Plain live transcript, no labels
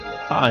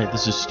Hi,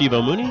 this is Steve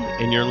O'Mooney,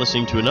 and you're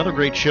listening to another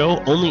great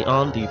show only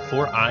on the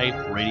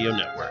 4i Radio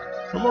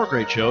Network. For more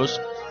great shows,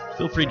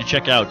 feel free to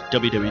check out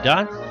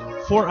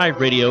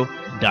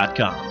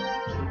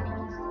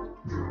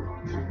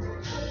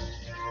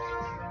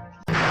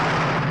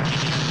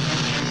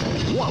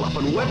www.4iradio.com.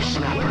 Wallopin' web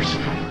snappers.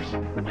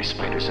 My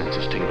spider sense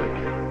is tingling.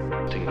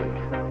 Tingling.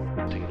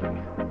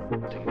 Tingling.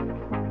 Tingling.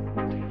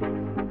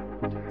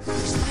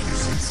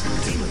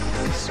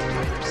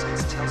 Spider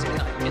sense tells me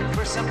I'm in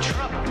for some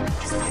trouble. My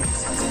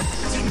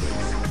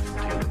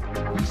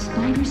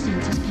spider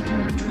sense is picking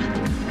up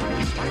trouble.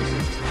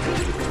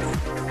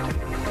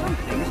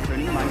 Something's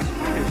turning my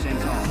spider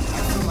sense on.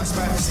 I feel my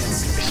spider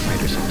sense. My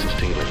spider sense is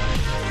tingling.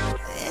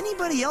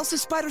 Anybody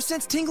else's spider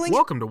sense tingling?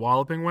 Welcome to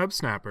Walloping Web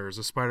Snappers,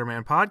 a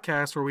Spider-Man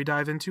podcast where we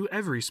dive into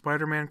every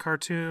Spider-Man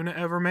cartoon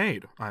ever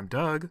made. I'm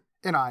Doug.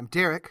 And I'm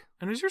Derek.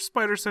 And is your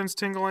spider sense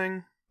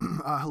tingling?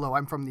 Hello,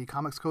 I'm from the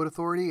Comics Code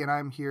Authority, and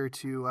I'm here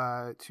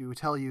to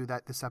tell you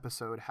that this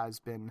episode has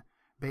been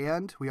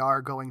banned. We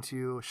are going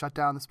to shut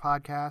down this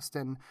podcast,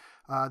 and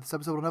this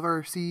episode will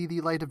never see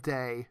the light of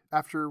day.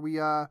 After we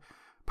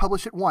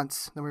publish it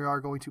once, then we are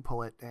going to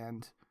pull it,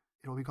 and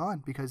it'll be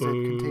gone because it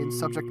contains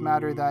subject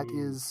matter that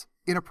is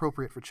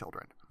inappropriate for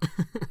children.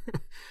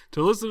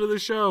 To listen to the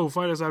show,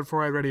 find us on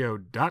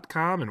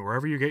 4iRadio.com and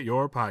wherever you get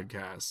your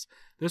podcasts.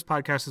 This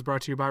podcast is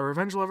brought to you by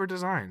Revenge Lover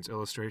Designs,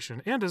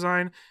 illustration and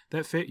design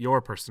that fit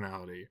your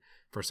personality.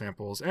 For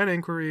samples and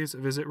inquiries,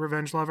 visit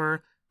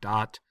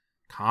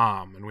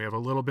RevengeLover.com. And we have a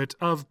little bit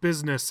of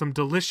business, some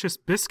delicious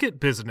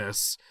biscuit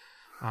business,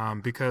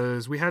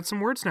 because we had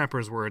some Word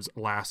Snappers words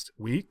last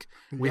week.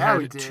 We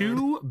had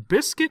 2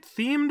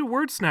 biscuit-themed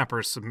Word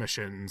Snappers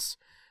submissions,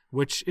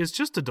 which is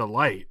just a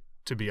delight,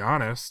 to be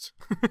honest.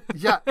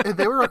 Yeah,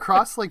 they were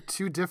across like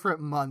 2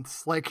 different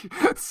months.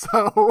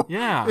 So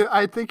yeah,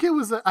 I think it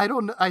was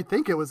I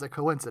think it was a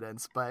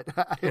coincidence, but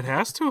it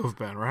has to have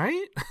been,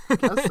 right? I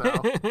guess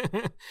so.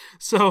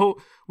 So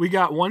we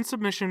got one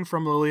submission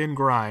from Lillian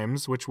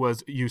Grimes, which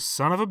was "You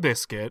Son of a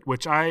Biscuit,"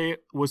 which I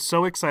was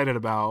so excited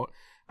about.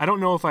 I don't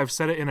know if I've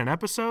said it in an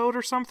episode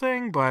or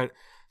something, but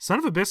son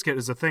of a biscuit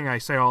is a thing I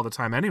say all the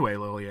time anyway,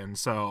 Lillian.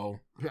 So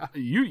yeah.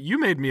 you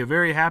made me a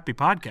very happy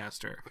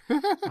podcaster.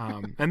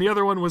 And the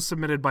other one was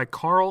submitted by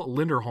Carl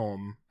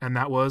Linderholm, and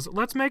that was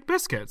 "Let's make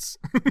biscuits."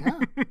 Yeah.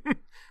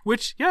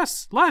 Which,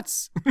 yes,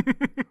 let's.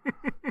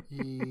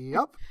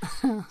 Yep.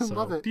 So,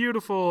 love it.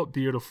 Beautiful,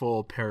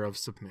 beautiful pair of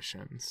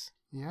submissions.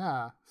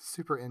 Yeah,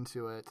 super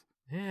into it.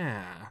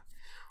 Yeah.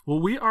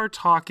 Well, we are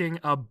talking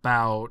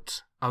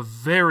about a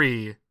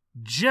very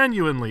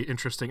genuinely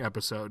interesting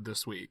episode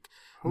this week.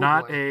 Oh,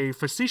 not boy. A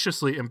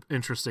facetiously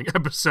interesting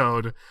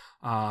episode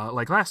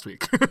like last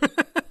week.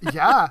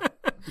 Yeah.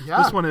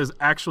 This one is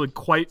actually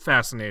quite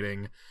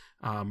fascinating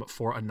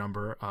for a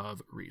number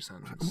of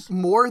reasons.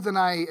 More than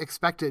I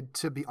expected,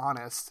 to be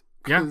honest.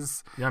 Yeah,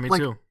 me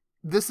too.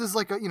 This is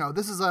like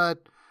this is a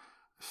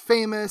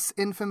famous,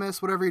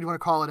 infamous, whatever you want to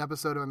call it,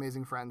 episode of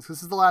Amazing Friends.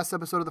 This is the last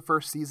episode of the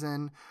first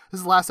season. This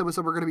is the last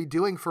episode we're going to be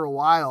doing for a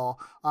while.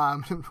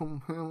 This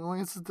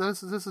is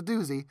a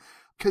doozy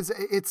because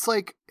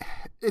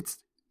it's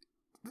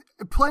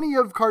plenty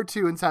of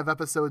cartoons have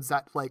episodes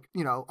that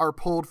are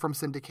pulled from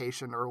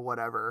syndication or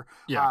whatever.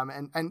 Yeah.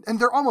 And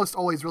they're almost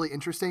always really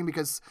interesting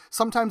because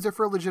sometimes they're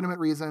for legitimate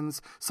reasons,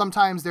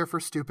 sometimes they're for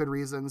stupid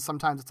reasons,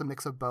 sometimes it's a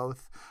mix of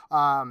both.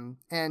 And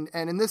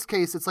in this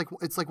case, it's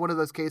like one of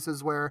those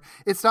cases where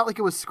it's not like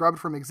it was scrubbed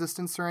from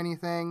existence or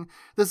anything.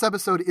 This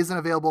episode isn't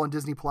available on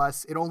Disney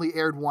Plus. It only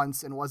aired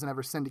once and wasn't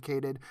ever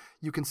syndicated.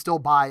 You can still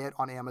buy it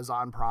on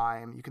Amazon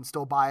Prime. You can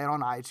still buy it on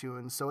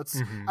iTunes. So it's,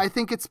 I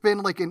think it's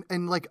been like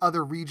in like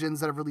other regions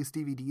that have released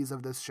DVDs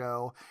of this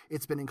show,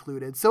 it's been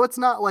included. So it's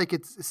not like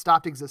it's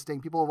stopped existing.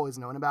 People have always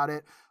known about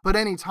it. But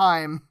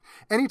anytime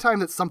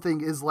that something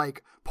is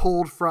like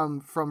pulled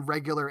from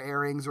regular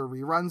airings or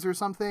reruns or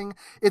something,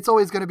 it's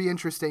always going to be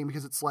interesting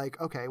because it's like,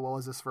 okay, well,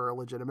 is this for a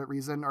legitimate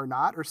reason or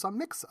not, or some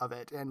mix of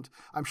it? And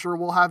I'm sure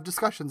we'll have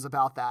discussions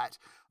about that.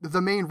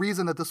 The main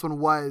reason that this one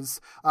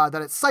was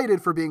that it's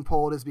cited for being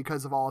pulled is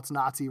because of all its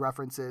Nazi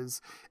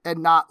references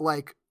and not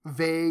like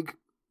vague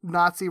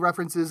Nazi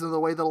references in the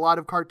way that a lot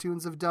of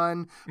cartoons have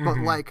done, but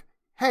like,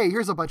 hey,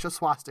 here's a bunch of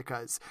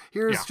swastikas.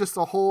 Here's just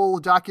a whole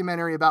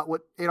documentary about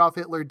what Adolf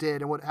Hitler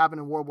did and what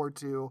happened in World War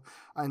II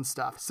and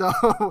stuff. So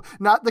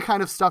not the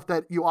kind of stuff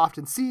that you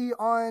often see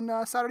on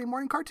Saturday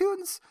morning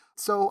cartoons.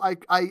 So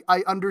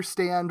I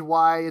understand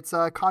why it's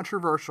a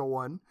controversial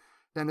one.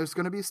 Then there's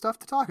going to be stuff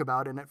to talk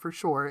about in it for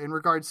sure in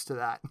regards to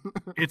that.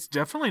 It's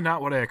definitely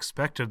not what I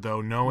expected,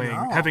 though,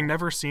 having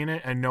never seen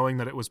it and knowing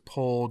that it was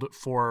pulled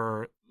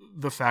for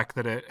the fact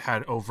that it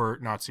had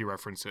overt Nazi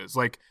references.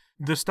 Like,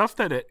 the stuff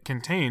that it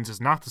contains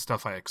is not the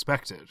stuff I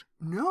expected.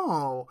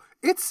 No,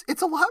 it's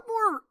a lot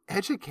more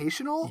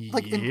educational.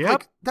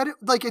 Yep.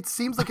 It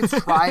seems like it's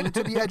trying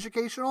to be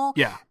educational.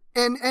 Yeah.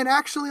 and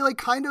actually like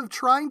kind of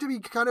trying to be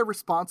kind of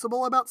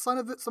responsible about some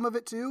of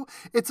it too.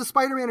 It's a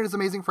Spider-Man and His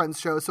Amazing Friends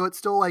show, so it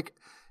still like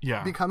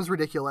becomes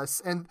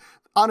ridiculous. And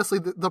honestly,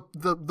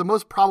 the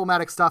most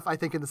problematic stuff I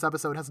think in this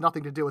episode has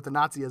nothing to do with the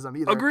Nazism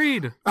either.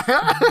 Agreed.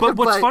 But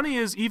what's funny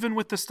is even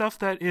with the stuff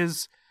that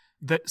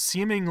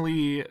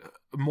seemingly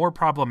more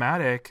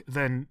problematic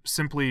than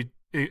simply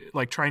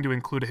like trying to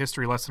include a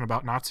history lesson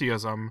about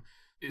Nazism,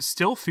 it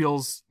still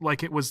feels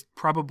like it was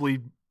probably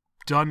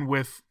done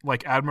with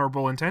like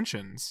admirable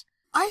intentions.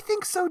 I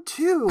think so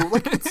too.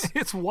 Like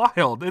it's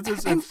wild.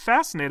 It's a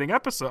fascinating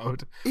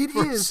episode. It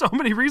for is so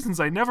many reasons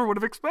I never would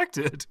have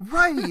expected.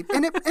 Right,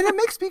 and it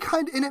makes me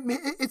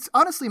it's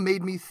honestly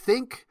made me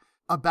think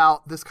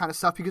about this kind of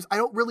stuff because I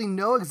don't really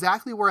know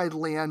exactly where I'd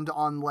land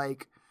on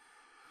like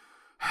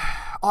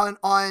on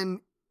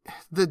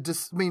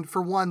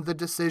for one, the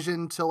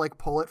decision to like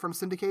pull it from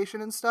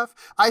syndication and stuff.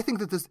 I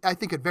think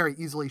it very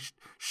easily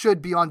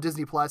should be on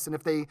Disney Plus, and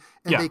if they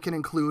can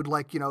include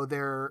like, you know,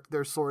 their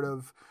sort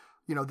of,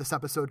 you know, this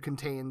episode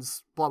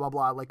contains blah, blah,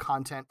 blah, like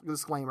content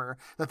disclaimer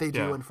that they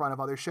do in front of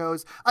other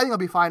shows. I think I'll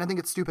be fine. I think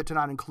it's stupid to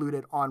not include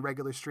it on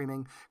regular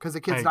streaming because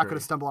the kid's not going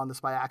to stumble on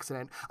this by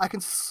accident. I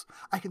can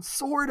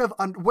sort of,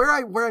 where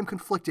I'm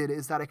conflicted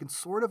is that I can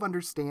sort of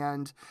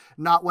understand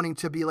not wanting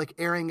to be like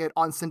airing it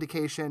on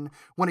syndication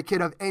when a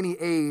kid of any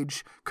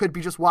age could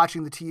be just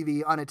watching the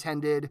TV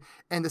unattended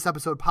and this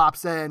episode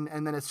pops in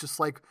and then it's just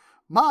like,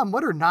 Mom,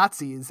 what are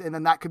Nazis? And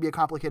then that could be a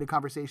complicated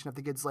conversation if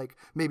the kid's like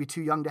maybe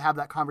too young to have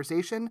that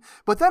conversation.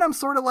 But then I'm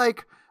sort of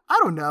like, I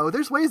don't know.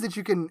 There's ways that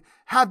you can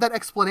have that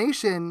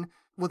explanation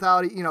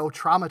without, you know,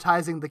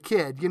 traumatizing the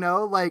kid, you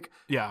know, like,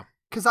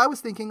 because I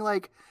was thinking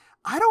like,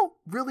 I don't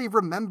really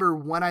remember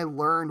when I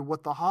learned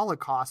what the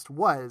Holocaust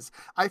was.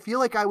 I feel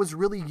like I was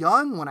really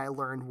young when I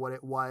learned what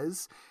it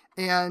was.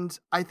 And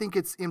I think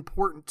it's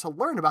important to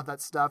learn about that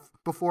stuff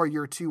before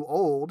you're too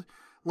old.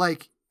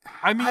 Like,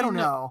 I mean, I don't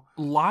know.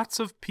 Lots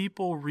of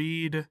people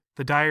read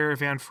The Diary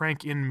of Anne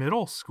Frank in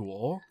middle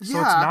school. So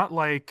it's not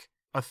like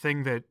a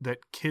thing that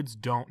kids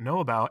don't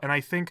know about. And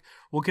I think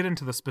we'll get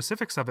into the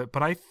specifics of it,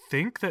 but I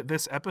think that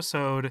this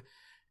episode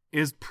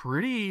is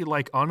pretty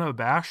like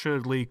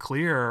unabashedly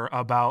clear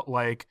about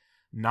like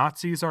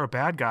Nazis are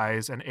bad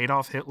guys and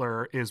Adolf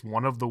Hitler is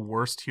one of the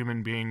worst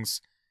human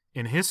beings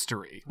in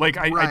history. Like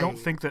I don't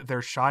think that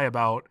they're shy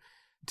about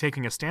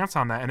taking a stance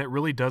on that. And it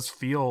really does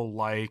feel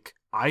like,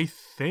 I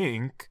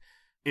think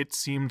it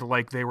seemed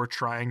like they were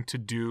trying to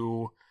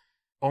do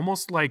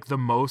almost like the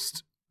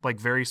most like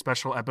very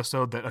special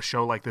episode that a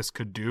show like this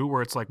could do,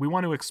 where it's like, we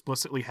want to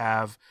explicitly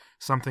have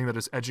something that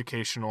is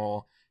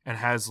educational and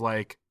has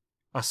like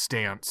a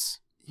stance.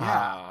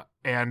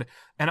 And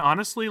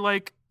honestly,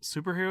 like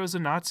superheroes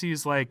and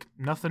Nazis, like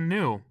nothing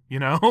new, you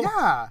know?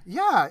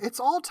 Yeah.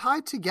 It's all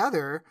tied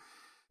together.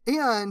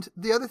 And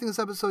the other thing this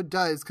episode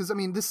does, because I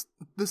mean, this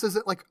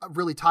isn't like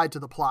really tied to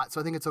the plot,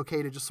 so I think it's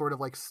okay to just sort of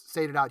like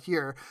state it out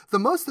here. The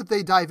most that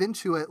they dive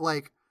into it,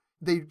 like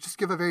they just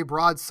give a very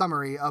broad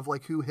summary of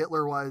like who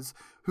Hitler was,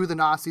 who the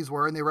Nazis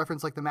were, and they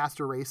reference like the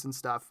master race and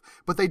stuff,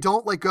 but they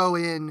don't like go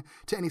in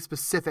to any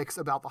specifics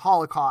about the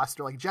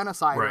Holocaust or like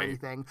genocide or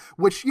anything,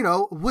 which, you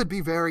know, would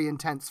be very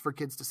intense for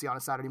kids to see on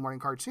a Saturday morning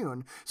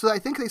cartoon. So I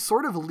think they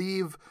sort of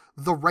leave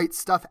the right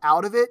stuff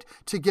out of it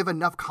to give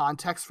enough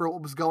context for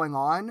what was going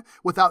on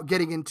without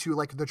getting into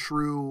like the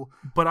true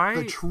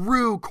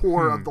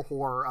core of the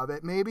horror of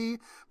it, maybe.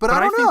 But I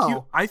don't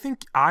know. I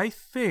think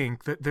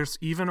that there's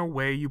even a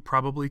way you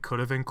probably could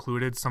have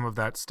included some of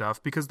that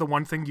stuff, because the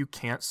one thing you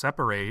can't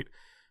separate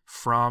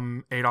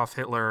from Adolf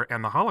Hitler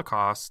and the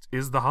Holocaust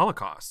is the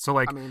Holocaust. So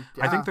like,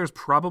 I think there's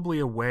probably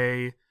a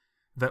way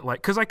that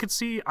like, because I could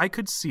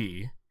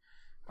see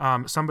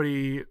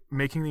somebody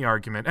making the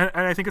argument, and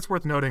I think it's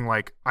worth noting,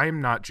 like, I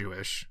am not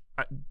Jewish.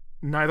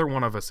 Neither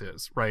one of us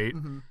is, right?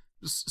 Mm-hmm.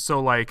 So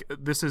like,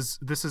 this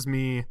is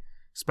me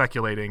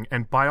speculating,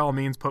 and by all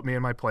means put me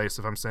in my place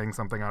if I'm saying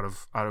something out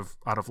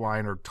of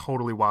line or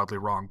totally wildly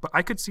wrong. But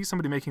I could see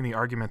somebody making the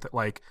argument that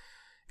like,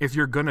 if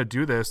you're gonna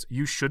do this,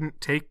 you shouldn't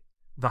take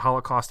the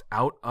Holocaust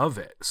out of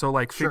it. So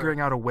like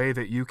figuring out a way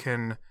that you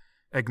can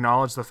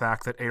acknowledge the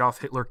fact that Adolf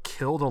Hitler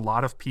killed a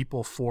lot of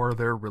people for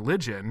their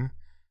religion,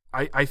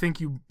 I think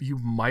you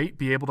might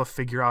be able to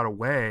figure out a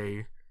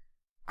way.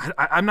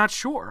 I'm not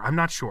sure.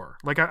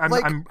 Like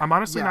I'm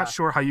honestly not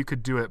sure how you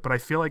could do it, but I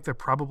feel like there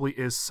probably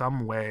is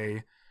some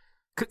way.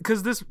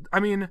 Because this, I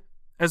mean,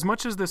 as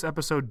much as this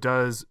episode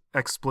does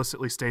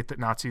explicitly state that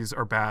Nazis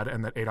are bad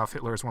and that Adolf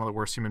Hitler is one of the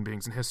worst human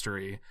beings in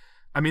history,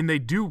 I mean, they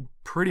do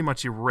pretty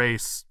much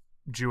erase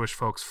Jewish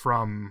folks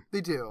from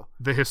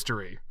the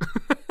history.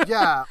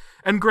 Yeah.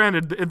 And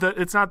granted,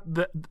 it's not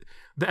the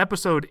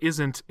episode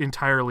isn't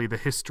entirely the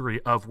history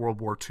of World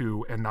War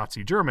II and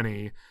Nazi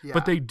Germany,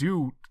 but they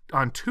do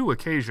on two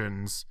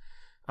occasions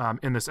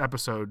in this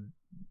episode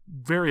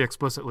very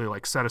explicitly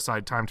like set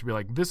aside time to be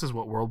like, this is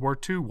what World War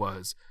II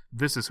was.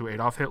 This is who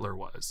Adolf Hitler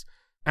was.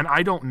 And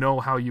I don't know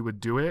how you would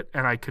do it,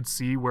 and I could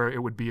see where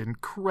it would be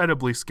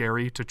incredibly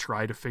scary to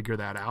try to figure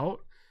that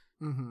out.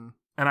 Mm-hmm.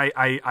 And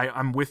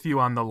I'm with you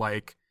on the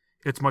like,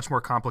 it's much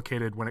more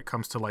complicated when it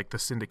comes to like the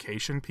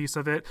syndication piece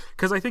of it,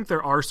 because I think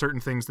there are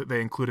certain things that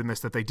they include in this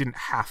that they didn't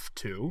have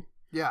to.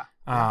 Yeah.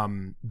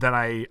 That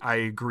I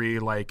agree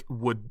like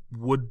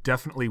would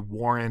definitely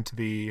warrant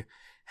the,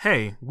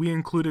 hey, we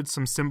included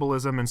some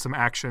symbolism and some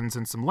actions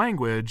and some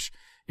language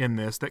in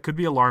this that could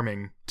be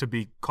alarming to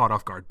be caught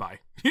off guard by.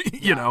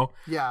 you know?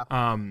 Yeah.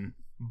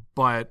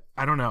 But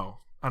I don't know.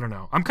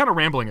 I'm kind of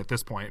rambling at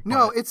this point.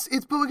 No, it's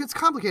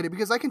complicated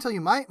because I can tell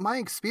you my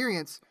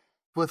experience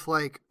with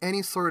like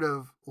any sort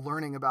of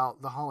learning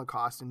about the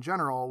Holocaust in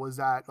general was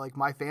that like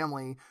my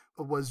family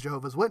was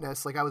Jehovah's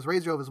Witness. Like I was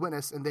raised Jehovah's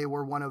Witness, and they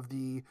were one of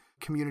the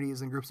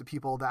communities and groups of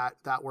people that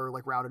were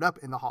like rounded up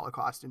in the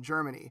Holocaust in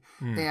Germany.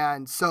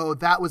 And so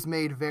that was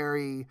made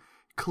very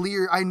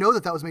clear. I know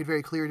that was made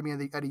very clear to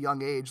me at a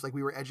young age. Like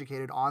we were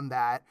educated on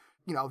that.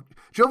 You know,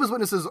 Jehovah's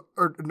Witnesses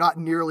are not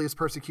nearly as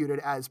persecuted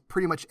as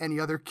pretty much any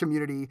other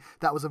community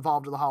that was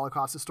involved in the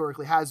Holocaust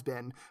historically has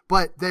been,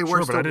 but they were.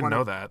 Sure, but I didn't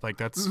know that. Like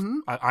that's,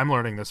 I'm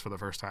learning this for the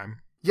first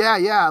time.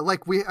 Yeah.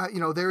 Like we,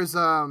 there's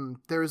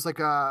like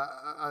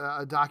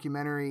a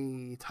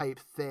documentary type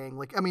thing.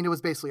 Like, I mean, it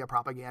was basically a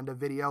propaganda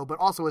video, but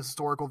also a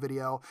historical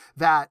video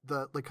that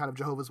the like kind of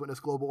Jehovah's Witness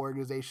global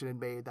organization had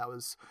made that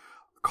was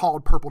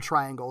called purple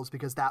triangles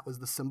because that was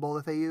the symbol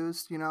that they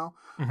used,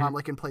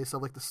 like in place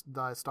of like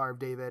the Star of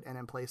David, and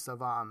in place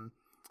of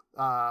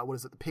what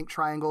is it, the pink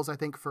triangles, I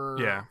think for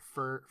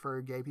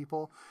gay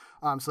people.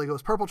 So like it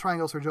was purple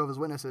triangles for Jehovah's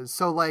Witnesses.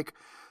 So like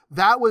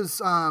that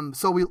was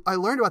I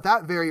learned about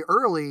that very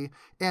early,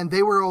 and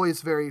they were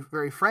always very,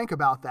 very frank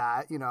about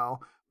that,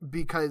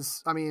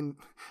 because I mean,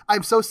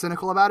 I'm so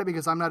cynical about it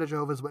because I'm not a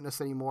Jehovah's Witness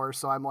anymore.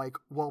 So I'm like,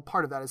 well,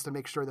 part of that is to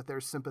make sure that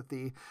there's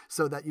sympathy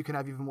so that you can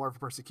have even more of a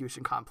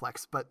persecution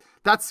complex. But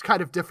that's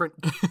kind of different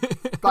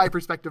by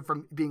perspective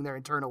from being there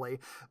internally.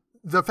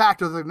 The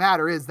fact of the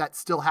matter is that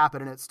still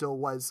happened, and it still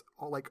was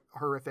like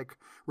horrific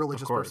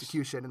religious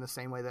persecution in the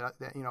same way that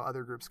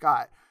other groups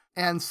got.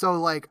 And so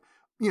like,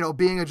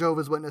 being a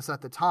Jehovah's Witness at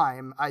the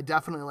time, I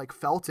definitely like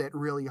felt it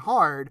really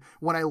hard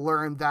when I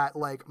learned that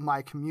like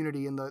my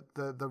community and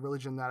the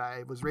religion that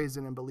I was raised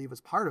in and believe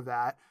is part of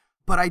that.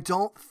 But I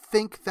don't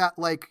think that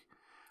like,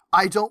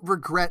 I don't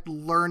regret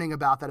learning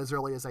about that as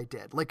early as I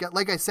did.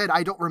 Like I said,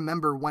 I don't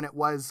remember when it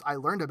was I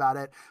learned about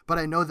it, but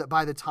I know that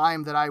by the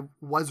time that I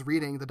was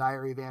reading The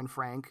Diary of Anne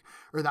Frank,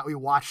 or that we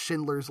watched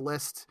Schindler's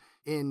List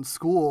in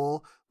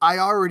school, I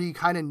already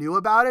kind of knew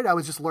about it. I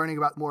was just learning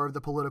about more of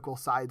the political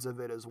sides of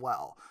it as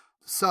well.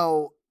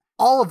 So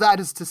all of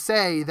that is to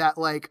say that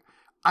like,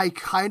 I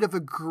kind of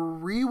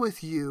agree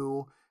with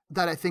you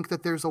that I think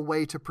that there's a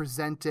way to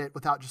present it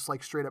without just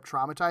like straight up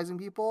traumatizing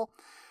people.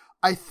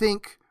 I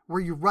think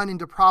where you run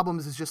into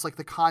problems is just like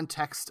the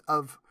context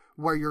of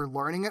where you're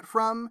learning it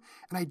from.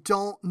 And I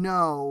don't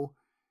know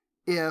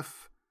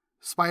if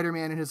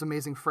Spider-Man and His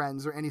Amazing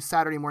Friends or any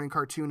Saturday morning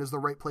cartoon is the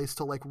right place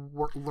to like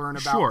learn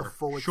about the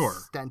full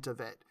extent of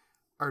it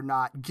or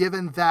not,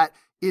 given that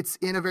it's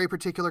in a very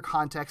particular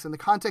context. And the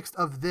context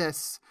of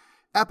this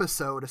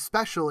episode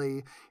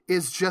especially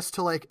is just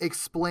to like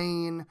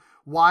explain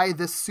why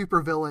this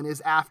supervillain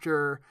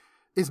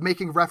is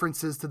making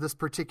references to this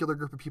particular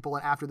group of people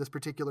and after this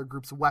particular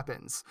group's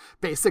weapons,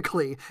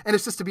 basically. And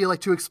it's just to be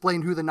like, to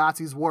explain who the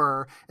Nazis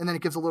were. And then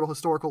it gives a little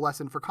historical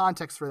lesson for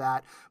context for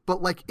that.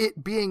 But like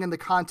it being in the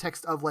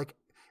context of like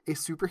a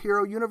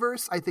superhero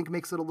universe, I think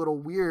makes it a little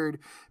weird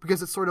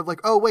because it's sort of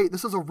like, oh wait,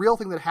 this is a real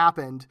thing that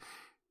happened.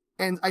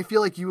 And I feel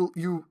like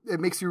it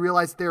makes you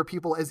realize that there are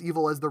people as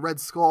evil as the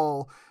Red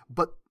Skull,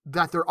 but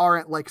that there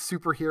aren't like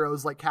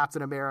superheroes like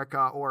Captain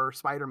America or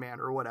Spider-Man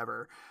or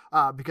whatever,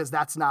 because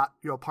that's not,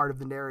 part of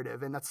the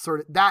narrative. And that's sort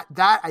of that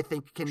I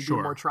think can be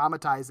more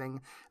traumatizing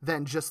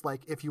than just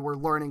like if you were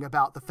learning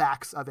about the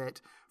facts of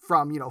it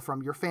from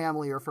your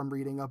family or from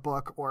reading a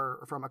book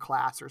or from a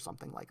class or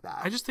something like that.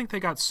 I just think they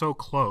got so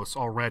close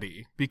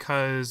already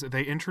because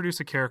they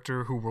introduce a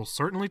character who we'll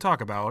certainly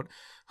talk about,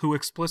 who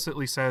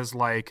explicitly says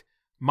like,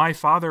 my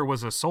father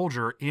was a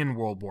soldier in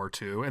World War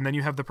II. And then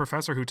you have the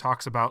professor who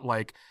talks about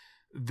like,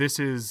 this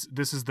is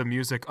the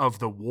music of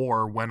the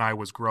war when I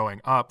was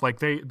growing up. Like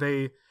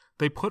they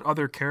put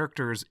other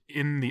characters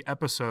in the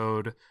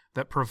episode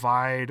that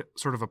provide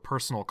sort of a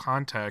personal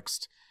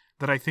context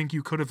that I think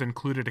you could have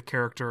included a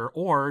character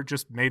or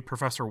just made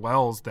Professor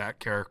Wells that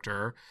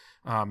character,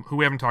 who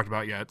we haven't talked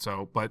about yet.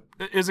 But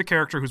is a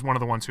character who's one of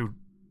the ones who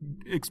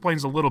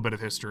explains a little bit of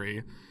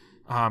history.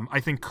 I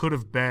think could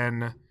have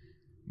been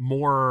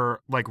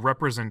more like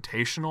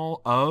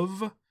representational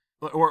of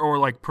or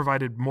like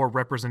provided more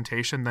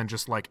representation than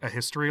just like a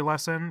history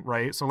lesson,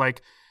 right? So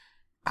like,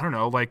 I don't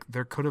know, like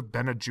there could have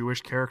been a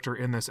Jewish character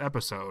in this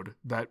episode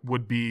that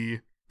would be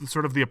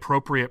sort of the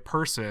appropriate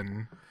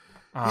person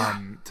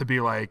to be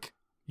like,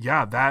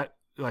 that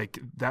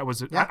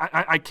was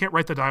I can't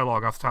write the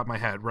dialogue off the top of my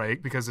head,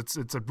 right? Because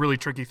it's a really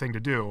tricky thing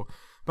to do.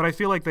 But I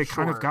feel like they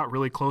kind of got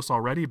really close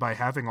already by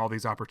having all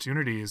these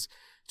opportunities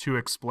to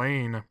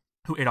explain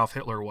who Adolf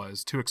Hitler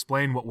was, to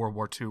explain what World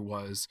War II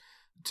was,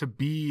 to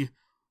be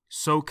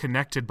so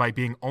connected by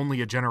being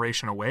only a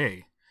generation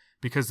away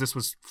because this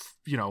was,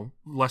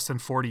 less than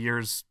 40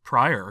 years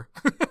prior.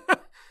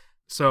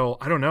 So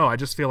I don't know. I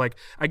just feel like,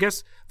 I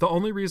guess the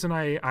only reason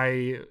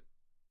I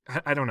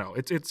don't know.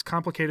 It's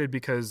complicated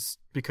because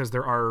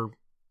there are,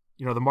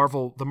 the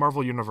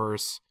Marvel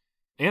universe,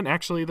 and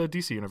actually the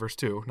DC universe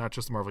too, not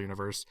just the Marvel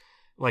universe,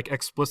 like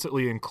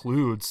explicitly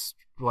includes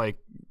like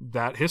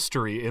that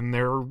history in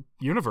their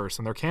universe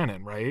and their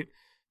canon, right?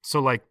 So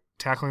like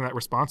tackling that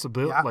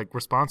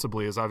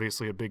responsibly is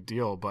obviously a big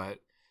deal, but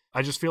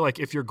I just feel like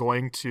if you're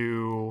going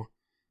to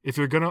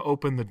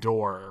open the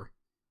door,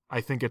 I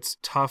think it's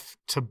tough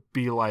to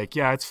be like,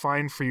 yeah, it's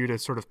fine for you to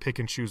sort of pick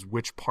and choose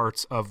which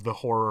parts of the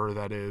horror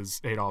that is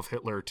Adolf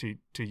Hitler to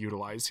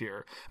utilize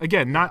here.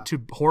 Again, not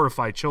to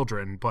horrify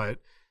children, but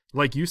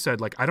like you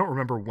said, like I don't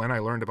remember when I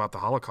learned about the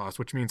Holocaust,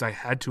 which means I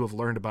had to have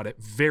learned about it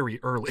very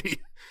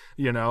early.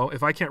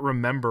 If I can't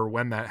remember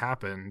when that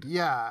happened.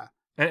 Yeah.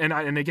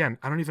 And again,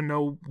 I don't even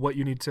know what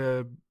you need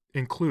to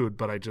include,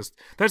 but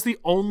that's the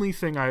only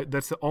thing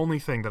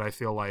that I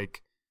feel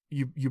like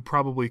you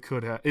probably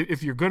could have,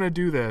 if you're going to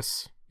do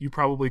this, you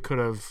probably could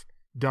have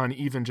done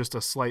even just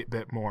a slight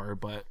bit more,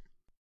 but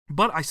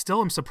I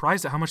still am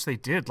surprised at how much they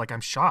did. Like,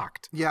 I'm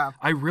shocked. Yeah.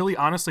 I really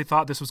honestly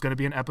thought this was going to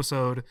be an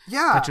episode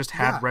that just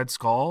had Red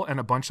Skull and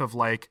a bunch of,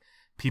 like,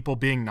 people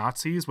being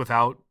Nazis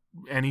without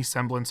any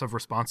semblance of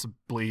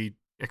responsibly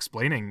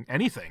explaining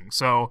anything.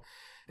 So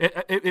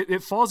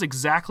it falls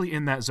exactly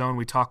in that zone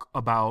we talk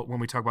about when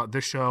we talk about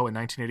this show in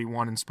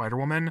 1981 and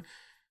Spider-Woman,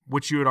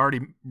 which you had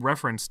already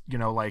referenced,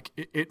 like,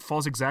 it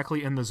falls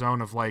exactly in the zone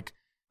of, like,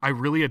 I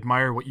really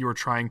admire what you were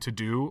trying to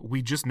do.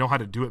 We just know how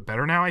to do it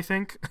better now, I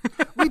think.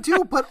 We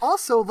do, but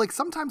also, like,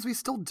 sometimes we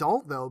still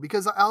don't, though,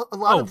 because a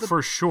lot of the...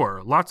 for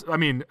sure. Lots. I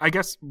mean, I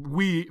guess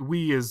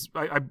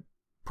I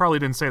probably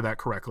didn't say that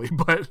correctly,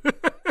 but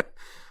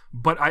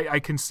but I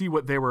can see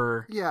what they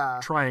were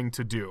trying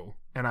to do,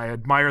 and I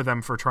admire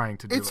them for trying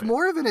to do it. It's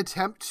more of an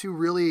attempt to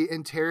really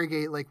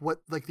interrogate, like,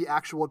 what, like, the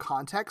actual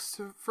context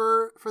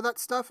for that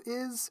stuff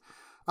is.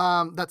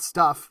 That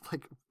stuff,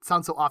 like,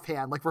 sounds so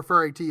offhand, like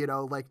referring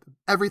to, like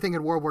everything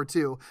in World War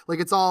II. Like,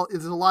 there's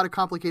a lot of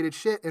complicated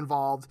shit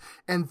involved,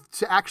 and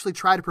to actually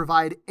try to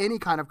provide any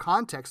kind of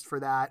context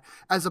for that,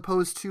 as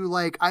opposed to,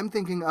 like, I'm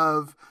thinking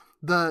of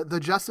the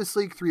Justice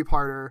League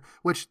 3-parter,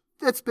 which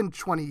it's been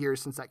 20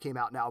 years since that came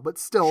out now, but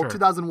still,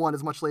 2001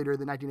 is much later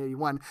than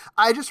 1981.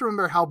 I just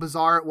remember how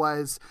bizarre it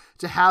was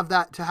to have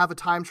a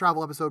time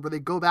travel episode where they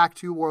go back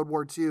to World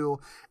War II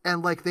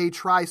and, like, they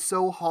try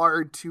so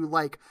hard to,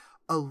 like,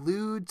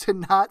 allude to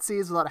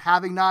Nazis without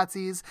having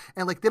Nazis,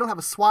 and, like, they don't have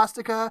a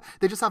swastika,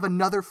 they just have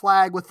another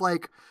flag with,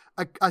 like,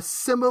 a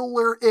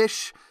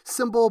similar-ish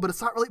symbol, but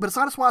it's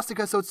not a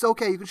swastika, so it's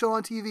okay, you can show it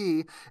on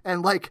TV,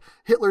 and, like,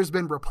 Hitler's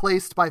been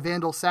replaced by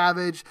Vandal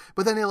Savage,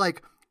 but then they,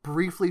 like,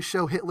 briefly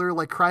show Hitler,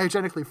 like,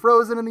 cryogenically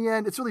frozen in the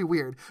end. It's really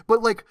weird,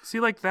 but, like,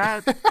 see, like,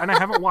 that, and I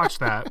haven't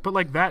watched that, but,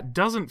 like, that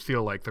doesn't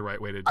feel like the right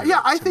way to do it.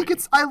 Yeah, I think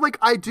it's, I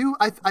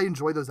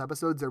enjoy those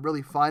episodes, they're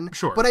really fun.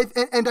 Sure. But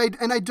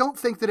I don't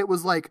think that it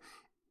was, like,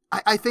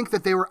 I think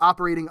that they were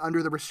operating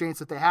under the restraints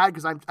that they had,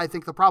 because I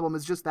think the problem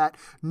is just that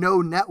no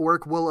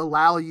network will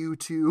allow you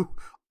to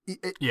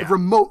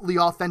remotely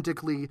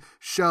authentically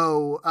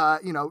show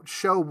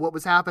what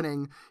was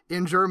happening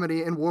in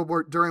Germany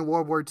during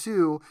World War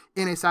II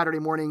in a Saturday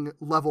morning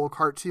level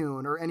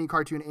cartoon, or any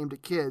cartoon aimed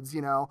at kids,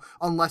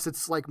 unless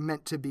it's, like,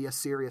 meant to be a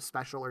serious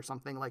special or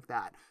something like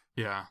that.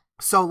 Yeah.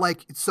 So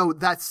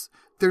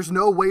there's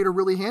no way to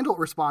really handle it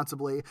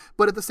responsibly,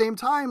 but at the same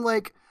time,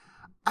 like,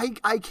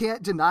 I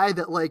can't deny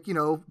that, like,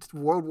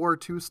 World War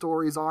II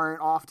stories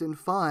aren't often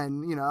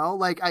fun,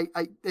 like,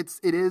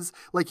 it is,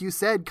 like you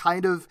said,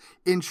 kind of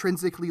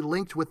intrinsically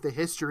linked with the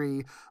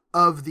history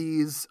of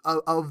these,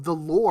 of the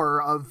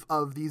lore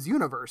of these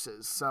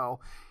universes. So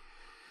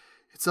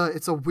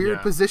it's a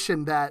weird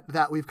position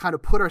that we've kind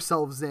of put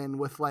ourselves in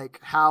with, like,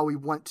 how we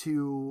want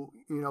to,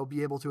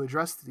 be able to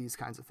address these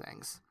kinds of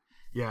things.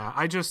 Yeah,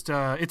 I just,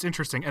 it's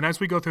interesting. And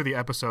as we go through the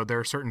episode, there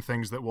are certain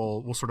things that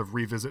we'll sort of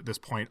revisit this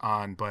point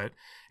on, but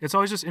it's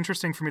always just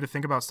interesting for me to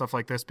think about stuff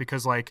like this,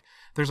 because, like,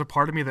 there's a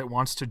part of me that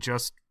wants to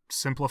just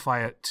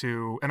simplify it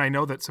to, and I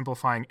know that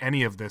simplifying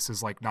any of this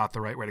is, like, not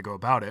the right way to go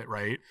about it,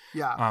 right?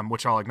 Yeah.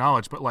 Which I'll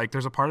acknowledge, but, like,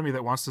 there's a part of me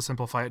that wants to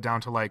simplify it down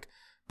to, like,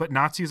 but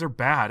Nazis are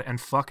bad and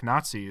fuck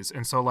Nazis.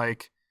 And so,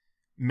 like,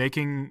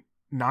 making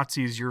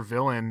Nazis your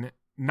villain,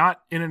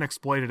 not in an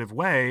exploitative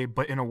way,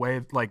 but in a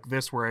way like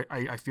this where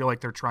I feel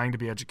like they're trying to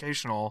be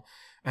educational,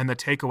 and the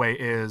takeaway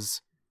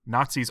is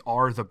Nazis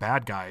are the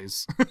bad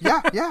guys.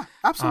 Yeah,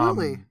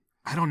 absolutely.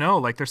 I don't know,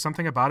 like, there's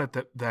something about it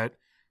that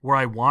where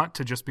I want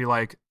to just be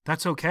like,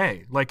 that's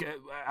okay. Like,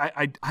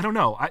 I don't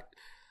know.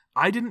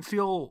 I didn't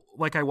feel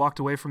like I walked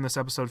away from this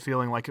episode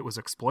feeling like it was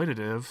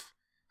exploitative.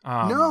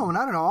 No,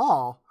 not at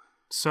all.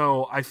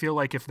 So I feel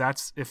like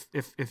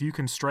if you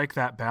can strike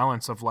that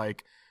balance of,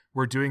 like,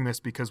 we're doing this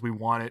because we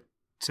want it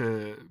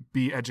to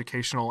be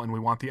educational and we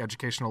want the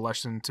educational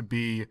lesson to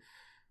be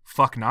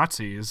fuck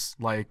Nazis,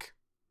 like,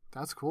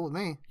 that's cool with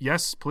me.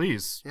 Yes,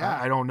 please. Yeah.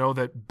 I don't know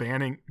that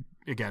banning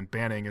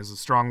is a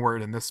strong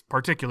word in this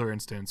particular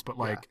instance, but,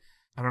 like,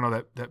 I don't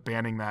know that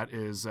banning that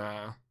is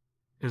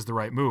the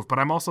right move. But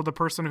I'm also the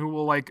person who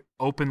will like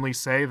openly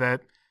say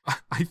that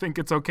I think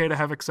it's okay to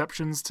have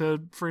exceptions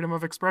to freedom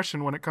of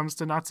expression when it comes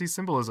to Nazi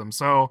symbolism.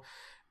 So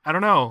I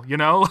don't know,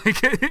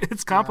 like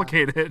it's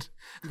complicated.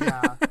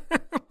 Yeah.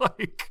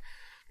 Like,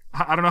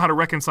 I don't know how to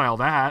reconcile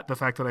that. The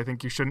fact that I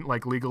think you shouldn't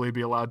like legally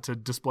be allowed to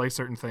display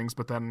certain things,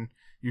 but then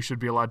you should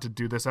be allowed to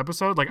do this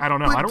episode. Like, I don't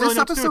know. But I don't really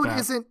know what to do with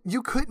this that. episode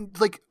you couldn't,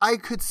 like, I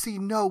could see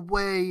no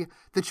way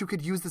that you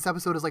could use this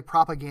episode as like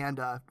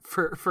propaganda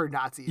for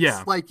Nazis.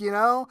 Yeah. Like,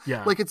 Yeah.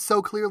 like it's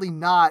so clearly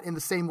not in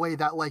the same way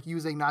that like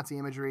using Nazi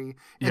imagery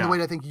in the way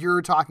that I think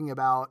you're talking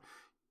about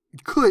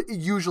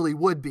usually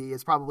would be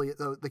is probably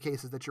the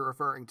cases that you're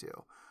referring to.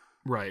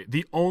 Right.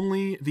 The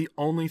only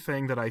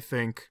thing that I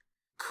think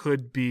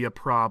could be a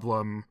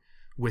problem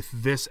with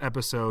this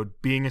episode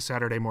being a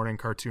Saturday morning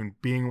cartoon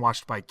being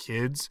watched by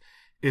kids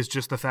is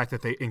just the fact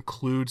that they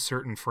include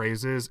certain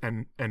phrases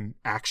and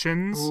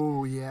actions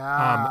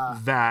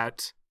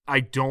that I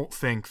don't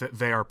think that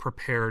they are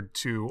prepared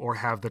to or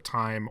have the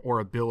time or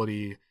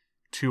ability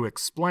to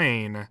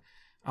explain.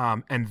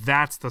 And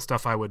that's the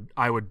stuff I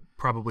would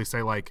probably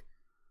say like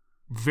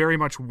very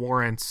much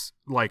warrants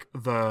like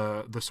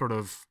the sort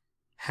of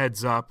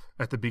heads up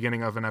at the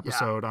beginning of an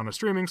episode on a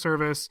streaming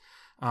service,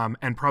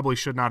 and probably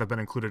should not have been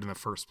included in the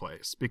first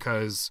place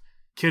because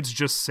kids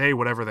just say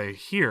whatever they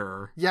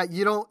hear. Yeah,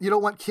 you don't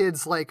want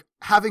kids like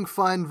having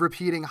fun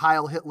repeating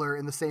Heil Hitler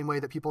in the same way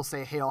that people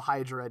say Hail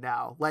Hydra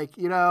now. Like,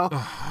 that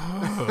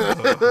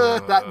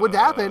would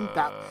happen.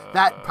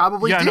 That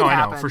probably did happen.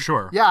 I know, for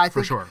sure. Yeah, I think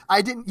for sure.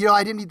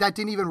 that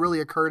didn't even really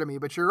occur to me,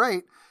 but you're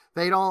right.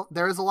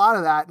 There's a lot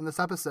of that in this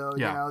episode,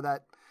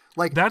 that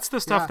like that's the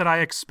stuff that I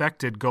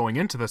expected going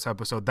into this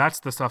episode. That's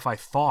the stuff I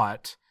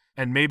thought,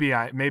 and maybe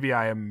I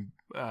am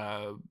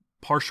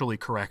partially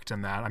correct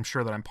in that. I'm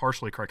sure that I'm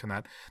partially correct in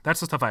that.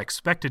 That's the stuff I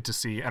expected to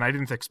see, and I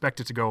didn't expect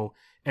it to go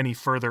any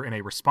further in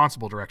a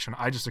responsible direction.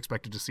 I just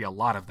expected to see a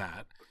lot of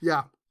that.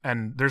 Yeah.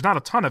 And there's not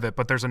a ton of it,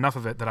 but there's enough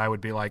of it that I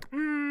would be like,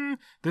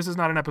 this is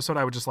not an episode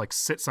I would just like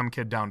sit some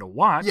kid down to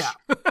watch. Yeah.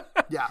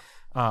 Yeah.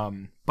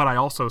 But I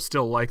also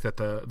still like that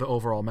the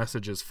overall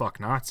message is fuck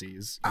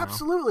Nazis.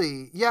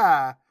 Absolutely.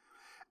 Yeah.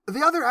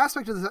 The other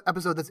aspect of this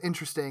episode that's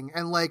interesting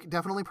and like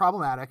definitely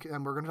problematic,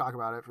 and we're going to talk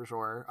about it for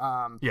sure.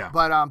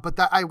 But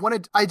that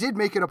I did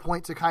make it a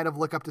point to kind of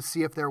look up to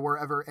see if there were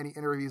ever any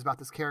interviews about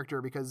this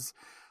character, because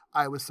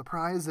I was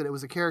surprised that it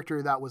was a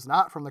character that was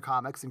not from the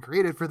comics and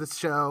created for this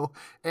show,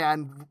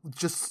 and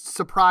just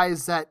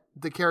surprised that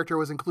the character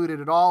was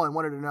included at all, and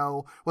wanted to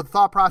know what the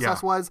thought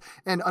process was.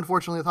 And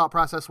unfortunately, the thought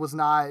process was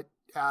not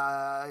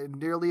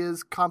nearly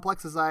as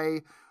complex as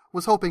I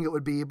was hoping it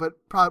would be, but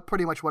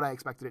pretty much what I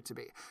expected it to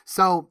be.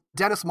 So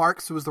Dennis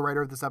Marks, who was the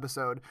writer of this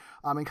episode,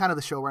 and kind of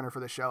the showrunner for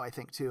the show, I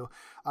think too,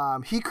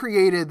 he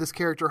created this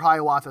character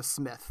Hiawatha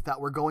Smith that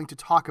we're going to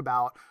talk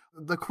about.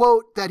 The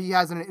quote that he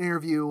has in an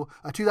interview,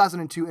 a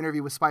 2002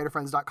 interview with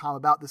SpiderFriends.com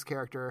about this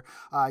character,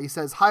 he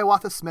says,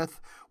 "Hiawatha Smith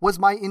was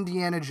my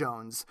Indiana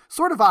Jones.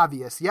 Sort of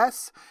obvious,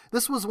 yes?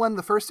 This was when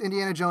the first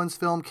Indiana Jones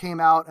film came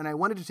out, and I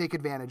wanted to take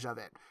advantage of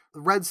it.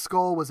 Red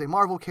Skull was a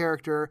Marvel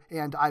character,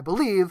 and I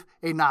believe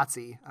a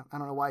Nazi." I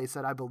don't know why he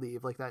said I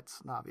believe, like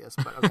that's obvious,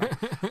 but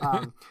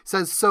okay.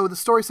 Says, "So the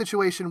story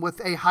situation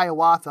with a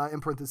Hiawatha, in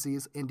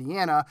parentheses,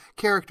 Indiana,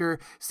 character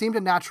seemed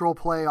a natural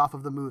play off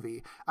of the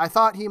movie. I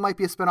thought he might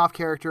be a spin-off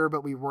character,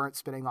 but we weren't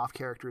spinning off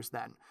characters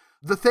then."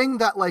 The thing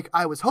that like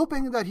I was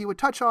hoping that he would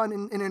touch on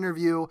in an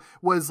interview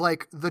was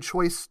like the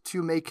choice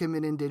to make him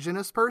an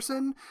indigenous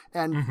person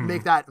and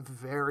make that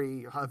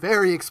very,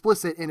 very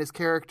explicit in his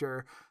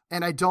character.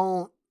 And I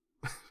don't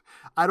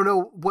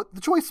know what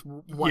the choice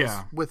was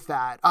with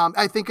that.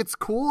 I think it's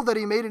cool that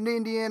he made an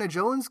Indiana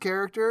Jones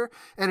character,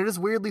 and it is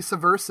weirdly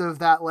subversive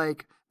that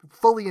like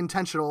fully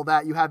intentional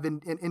that you have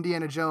in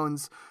Indiana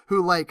Jones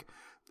who like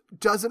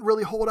doesn't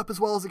really hold up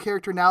as well as a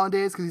character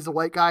nowadays because he's a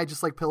white guy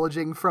just like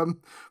pillaging from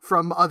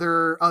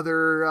other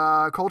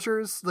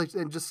cultures like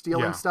and just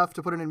stealing stuff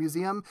to put in a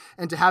museum,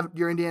 and to have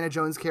your Indiana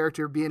Jones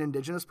character be an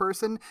indigenous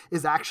person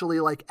is actually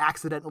like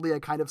accidentally a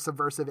kind of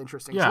subversive,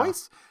 interesting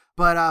choice.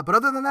 But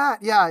other than that,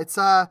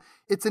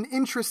 it's an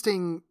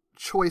interesting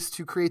choice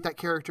to create that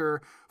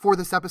character for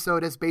this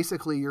episode as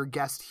basically your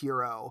guest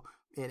hero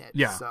in it.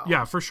 Yeah, so.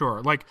 Yeah, for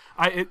sure. Like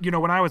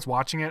when I was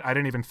watching it, I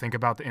didn't even think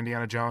about the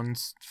Indiana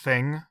Jones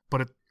thing,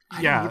 but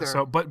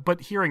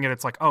but hearing it,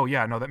 it's like, oh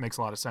yeah, no, that makes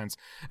a lot of sense.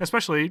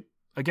 Especially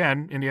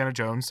again, Indiana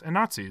Jones and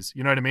Nazis.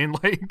 You know what I mean?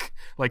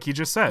 Like he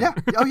just said. Yeah.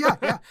 Oh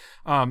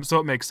yeah. So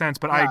it makes sense.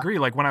 But I agree.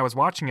 Like when I was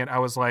watching it, I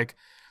was like,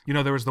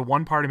 there was the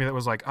one part of me that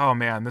was like, oh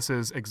man, this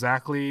is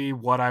exactly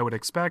what I would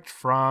expect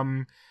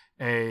from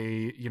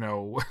a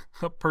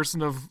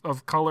person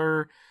of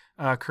color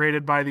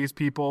created by these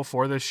people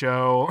for the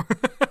show.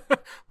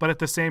 But at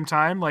the same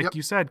time, like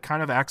you said,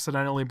 kind of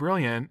accidentally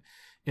brilliant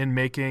in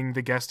making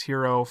the guest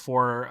hero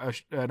for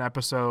an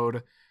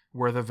episode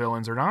where the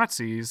villains are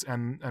Nazis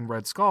and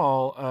Red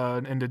Skull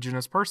an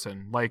indigenous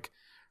person. Like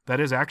that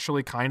is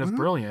actually kind of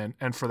brilliant.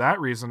 And for that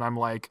reason, I'm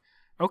like,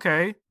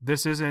 okay,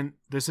 this isn't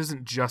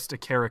just a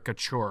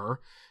caricature,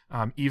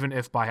 even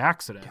if by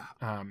accident.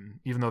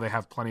 Even though they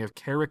have plenty of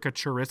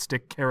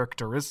caricaturistic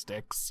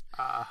characteristics.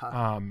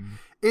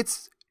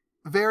 It's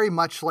very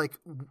much like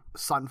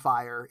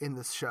Sunfire in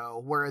this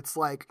show, where it's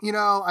like,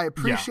 I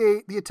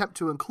appreciate the attempt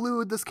to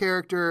include this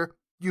character.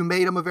 You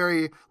made him a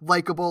very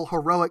likable,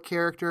 heroic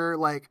character.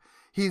 Like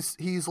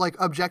he's like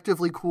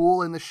objectively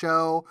cool in the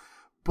show,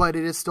 but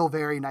it is still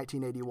very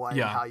 1981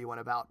 in how you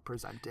went about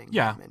presenting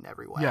him in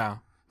every way. Yeah.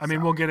 I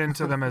mean, we'll get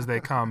into them as they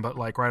come, but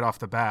like right off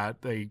the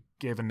bat, they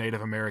gave a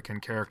Native American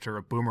character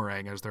a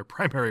boomerang as their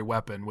primary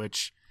weapon,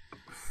 which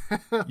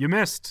you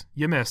missed,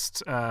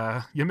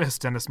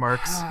 Dennis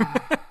Marks.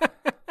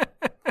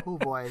 Oh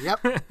boy. Yep.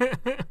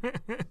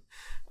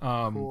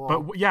 Cool.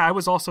 But yeah, I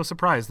was also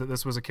surprised that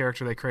this was a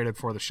character they created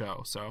for the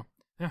show. So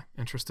yeah,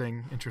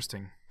 interesting,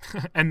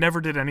 and never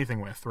did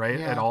anything with,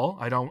 right? At all.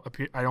 I don't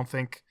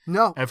think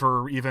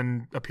ever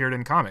even appeared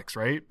in comics,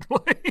 right?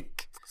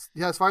 Like.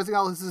 Yeah, as far as I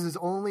know, this is his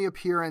only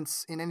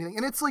appearance in anything,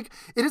 and it's like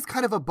it is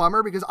kind of a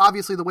bummer because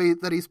obviously the way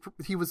that he's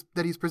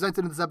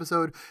presented in this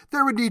episode,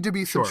 there would need to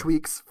be some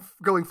tweaks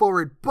going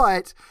forward.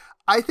 But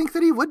I think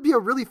that he would be a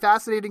really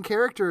fascinating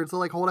character to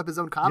like hold up his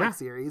own comic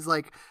series.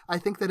 Like I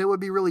think that it would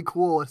be really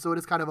cool. So it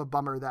is kind of a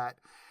bummer that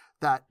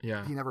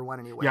he never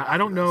went anywhere. Yeah, I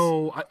don't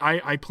know.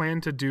 I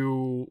plan to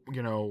do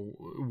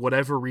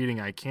whatever reading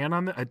I can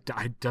on that.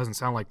 It doesn't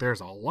sound like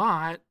there's a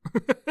lot.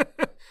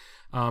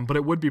 But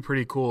it would be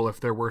pretty cool if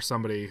there were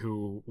somebody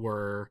who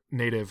were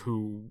Native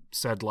who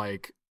said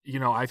like,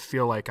 I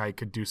feel like I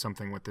could do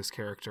something with this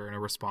character in a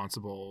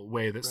responsible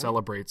way that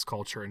celebrates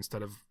culture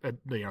instead of,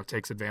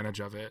 takes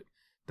advantage of it.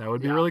 That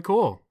would be really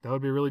cool. That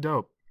would be really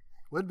dope.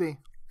 Would be.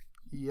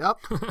 Yep.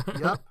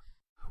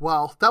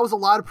 Well, that was a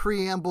lot of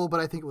preamble, but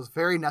I think it was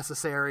very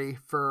necessary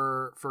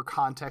for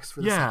context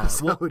for this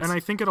episode. Well, and I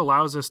think it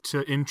allows us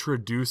to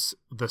introduce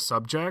the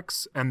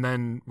subjects and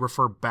then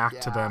refer back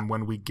to them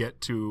when we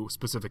get to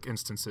specific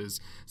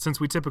instances, since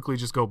we typically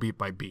just go beat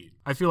by beat.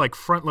 I feel like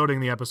front-loading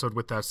the episode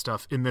with that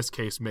stuff, in this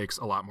case, makes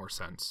a lot more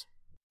sense.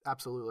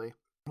 Absolutely.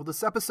 Well,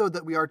 this episode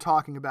that we are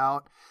talking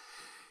about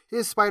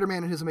is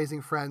Spider-Man and His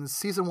Amazing Friends,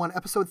 Season 1,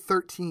 Episode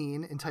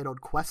 13,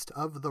 entitled Quest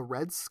of the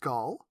Red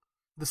Skull.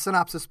 The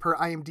synopsis per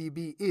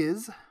IMDb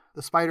is,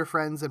 the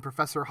Spider-Friends and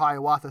Professor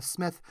Hiawatha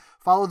Smith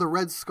follow the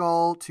Red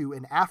Skull to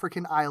an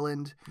African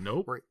island.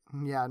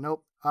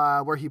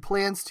 Where he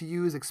plans to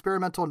use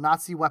experimental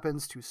Nazi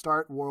weapons to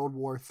start World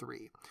War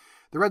III.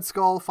 The Red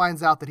Skull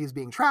finds out that he's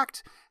being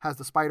tracked, has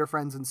the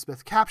Spider-Friends and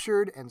Smith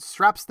captured, and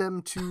straps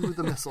them to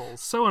the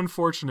missiles. So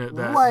unfortunate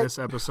that this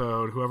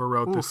episode, whoever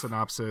wrote this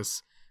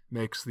synopsis,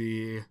 makes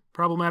the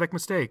problematic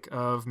mistake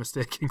of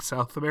mistaking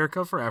South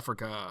America for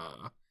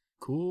Africa.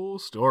 Cool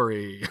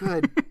story.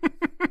 Good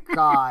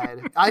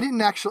God. I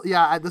didn't actually,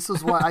 this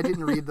is what, I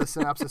didn't read the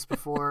synopsis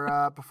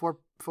before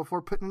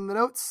putting in the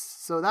notes.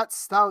 So that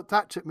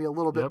took me a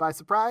little bit by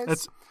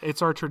surprise.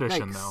 It's our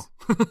tradition though.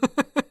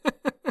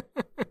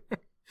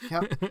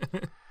 Yep.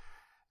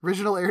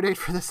 Original air date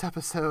for this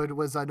episode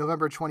was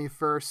November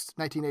 21st,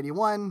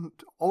 1981.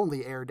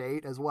 Only air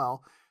date as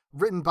well.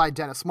 Written by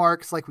Dennis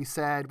Marks. Like we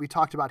said, we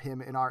talked about him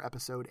in our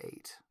episode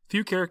 8.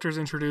 Few characters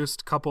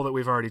introduced, couple that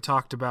we've already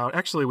talked about.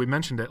 Actually, we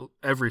mentioned it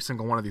every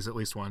single one of these at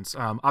least once.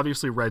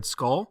 Obviously, Red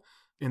Skull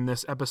in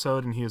this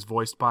episode, and he is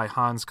voiced by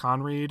Hans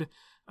Conried.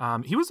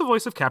 He was the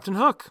voice of Captain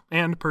Hook,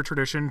 and per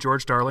tradition,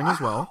 George Darling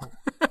as well,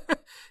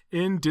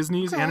 in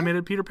Disney's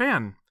animated Peter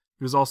Pan.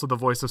 He was also the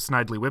voice of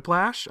Snidely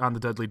Whiplash on the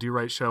Dudley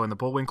Do-Right Show and the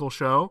Bullwinkle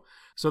Show.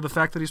 So the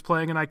fact that he's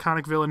playing an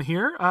iconic villain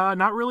here,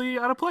 not really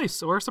out of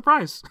place or a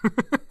surprise.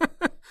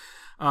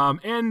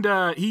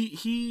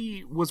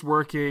 He was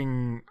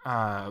working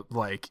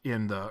like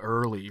in the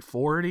early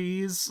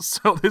 40s,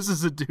 so this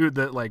is a dude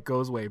that like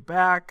goes way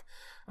back.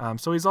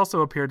 So he's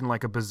also appeared in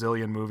like a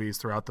bazillion movies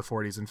throughout the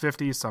 40s and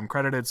 50s, some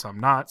credited, some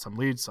not, some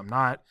leads, some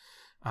not.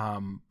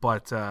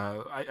 But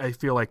I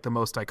feel like the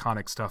most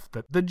iconic stuff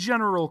that the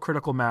general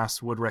critical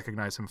mass would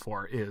recognize him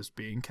for is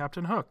being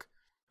Captain Hook,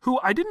 who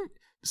I didn't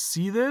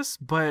see this,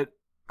 but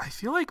I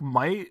feel like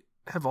might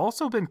have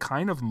also been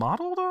kind of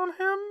modeled on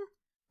him.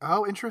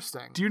 Oh,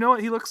 interesting. Do you know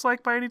what he looks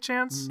like by any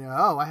chance?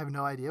 No, I have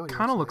no idea what he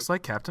kind of looks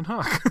like Captain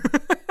Hook.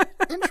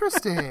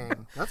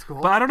 Interesting. That's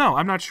cool. But I don't know.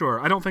 I'm not sure.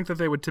 I don't think that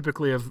they would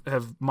typically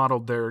have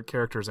modeled their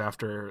characters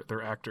after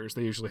their actors.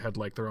 They usually had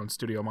like their own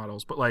studio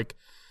models. But like,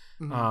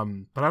 but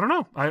I don't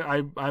know.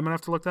 I'm gonna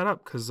have to look that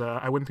up because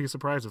I wouldn't be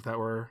surprised if that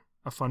were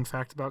a fun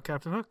fact about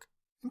Captain Hook.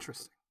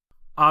 Interesting.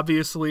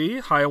 Obviously,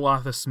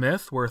 Hiawatha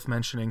Smith, worth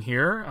mentioning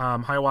here.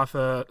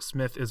 Hiawatha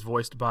Smith is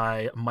voiced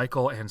by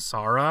Michael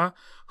Ansara,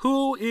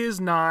 who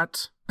is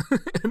not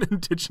an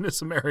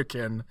Indigenous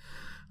American.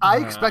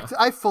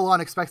 I full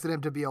on expected him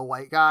to be a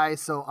white guy,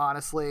 so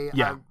honestly,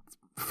 I'm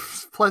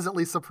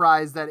pleasantly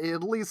surprised that it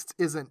at least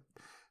isn't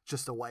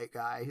just a white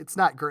guy. It's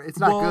not great. It's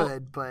not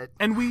good, but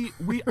and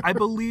I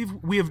believe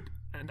we have.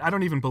 I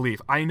don't even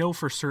believe. I know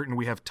for certain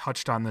we have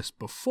touched on this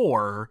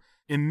before.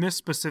 In this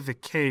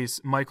specific case,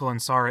 Michael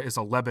Ansara is a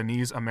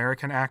Lebanese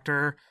American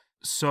actor.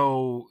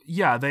 So,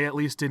 yeah, they at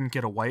least didn't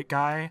get a white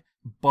guy.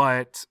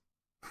 But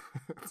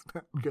It's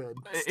not good.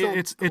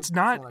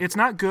 It's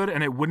not good,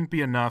 and it wouldn't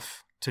be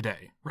enough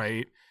today,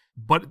 right?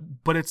 But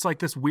it's like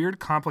this weird,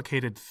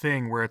 complicated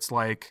thing where it's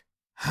like,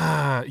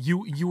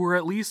 you were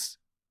at least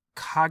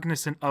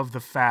cognizant of the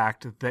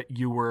fact that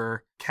you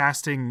were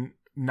casting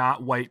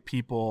not white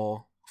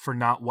people for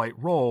not white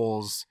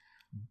roles,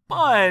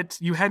 but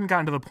you hadn't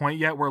gotten to the point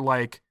yet where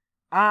like,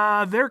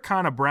 they're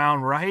kind of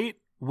brown, right?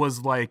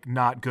 Was like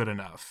not good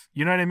enough.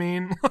 You know what I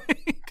mean?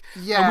 Like,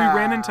 yeah. And we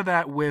ran into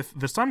that with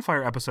the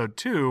Sunfire episode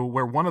too,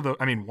 where one of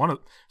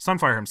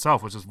Sunfire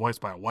himself was just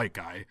voiced by a white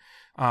guy.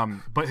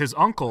 But his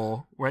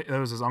uncle, right? That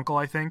was his uncle,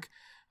 I think.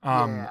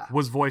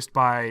 Was voiced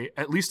by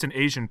at least an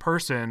Asian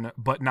person,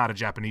 but not a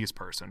Japanese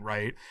person,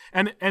 right?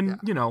 And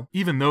you know,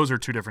 even those are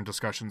two different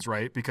discussions,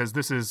 right? Because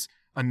this is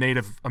a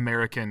Native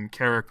American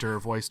character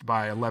voiced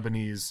by a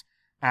Lebanese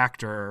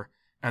actor,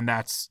 and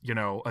that's, you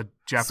know, a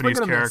Japanese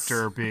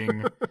character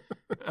being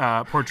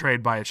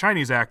portrayed by a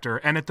Chinese actor.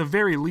 And at the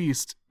very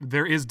least,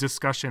 there is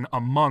discussion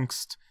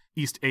amongst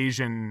East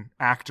Asian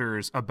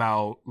actors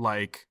about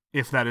like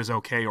if that is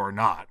okay or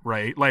not,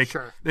 right? Like,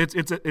 sure.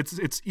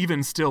 It's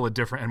even still a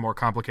different and more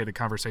complicated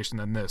conversation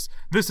than this.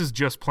 This is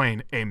just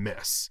plain a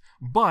miss,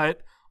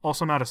 but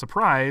also not a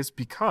surprise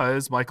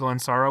because Michael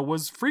Ansara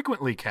was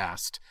frequently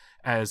cast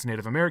as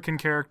Native American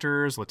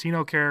characters,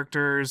 Latino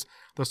characters,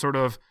 the sort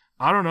of,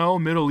 I don't know,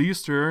 Middle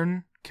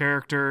Eastern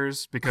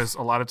characters, because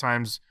a lot of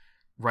times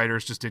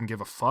writers just didn't give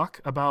a fuck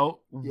about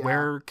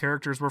where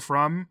characters were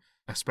from,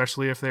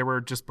 especially if they were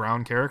just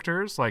brown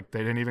characters. Like, they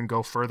didn't even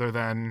go further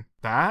than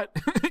that,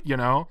 you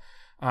know?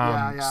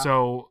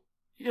 So,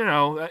 you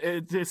know,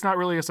 it's not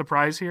really a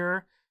surprise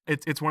here.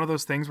 It's one of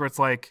those things where it's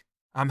like,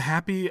 I'm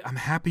happy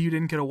you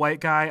didn't get a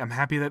white guy. I'm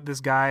happy that this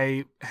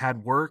guy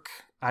had work.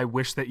 I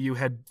wish that you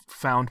had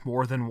found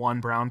more than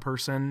one brown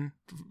person,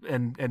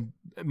 and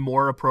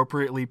more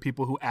appropriately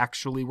people who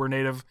actually were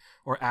Native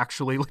or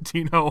actually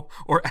Latino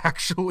or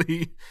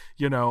actually,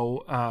 you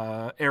know,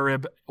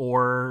 Arab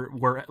or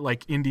were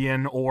like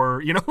Indian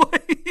or, you know,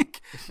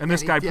 like, and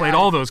this guy played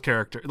all those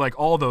characters, like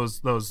all those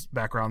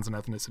backgrounds and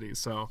ethnicities.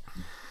 So,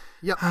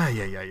 yep.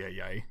 I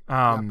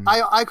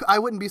I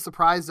wouldn't be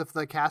surprised if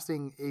the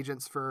casting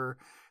agents for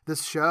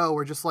this show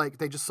were just like,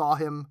 they just saw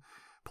him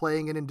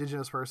playing an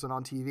indigenous person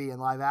on TV in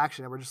live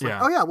action, and we're just like,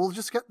 oh yeah, we'll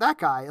just get that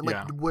guy, and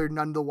like we're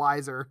none the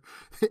wiser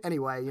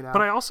anyway, you know.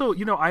 But I also,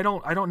 you know, I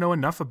don't know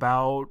enough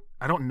about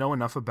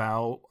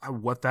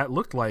what that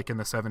looked like in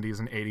the 70s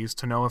and 80s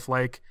to know if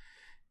like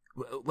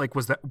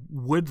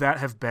would that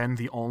have been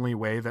the only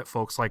way that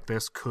folks like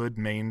this could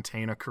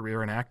maintain a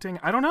career in acting?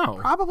 I don't know.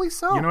 Probably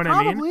so. You know what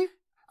I mean?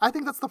 I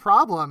think that's the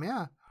problem.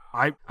 Yeah.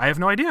 I have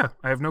no idea.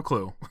 I have no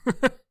clue.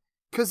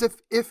 Because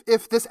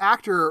if this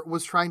actor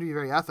was trying to be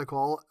very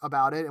ethical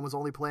about it and was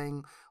only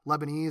playing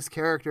Lebanese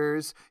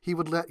characters, he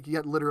would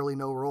get literally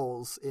no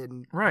roles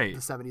in the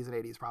 70s and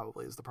 80s.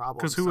 Probably is the problem.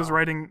 Because who was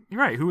writing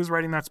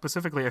that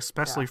specifically,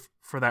 especially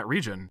for that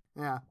region?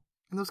 Yeah,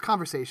 and those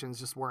conversations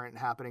just weren't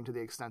happening to the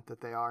extent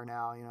that they are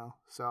now. You know,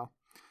 so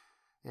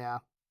yeah.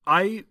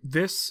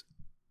 This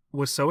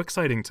was so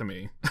exciting to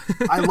me.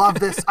 I love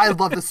this.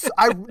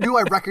 I knew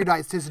I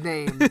recognized his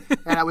name,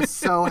 and I was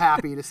so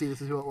happy to see this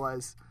is who it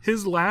was.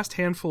 His last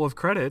handful of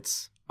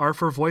credits are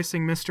for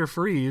voicing Mr.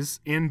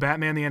 Freeze in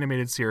Batman the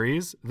Animated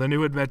Series, The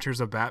New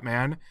Adventures of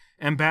Batman,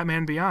 and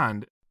Batman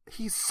Beyond.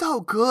 He's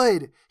so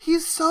good.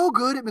 He's so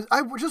good at.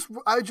 I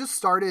just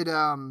started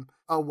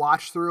a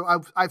watch through.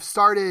 I've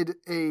started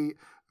a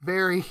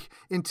very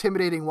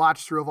intimidating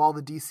watch through of all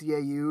the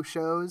DCAU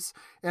shows,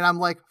 and I'm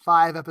like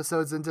 5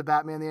 episodes into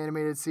Batman the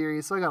Animated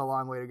Series, so I got a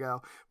long way to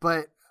go.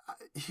 But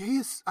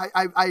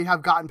I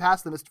have gotten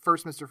past the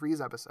first Mr. Freeze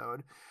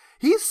episode.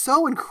 He's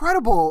so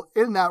incredible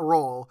in that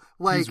role.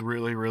 Like, he's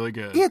really, really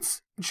good.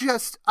 It's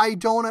just I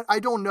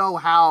don't know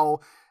how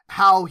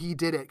he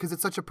did it, because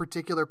it's such a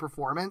particular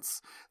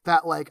performance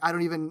that like I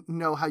don't even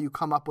know how you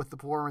come up with the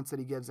performance that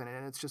he gives in it,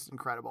 and it's just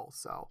incredible.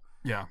 So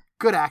yeah.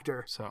 Good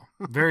actor. So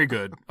very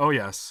good. Oh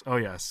yes.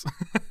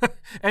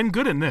 And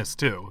good in this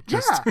too.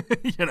 Just,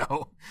 you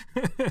know.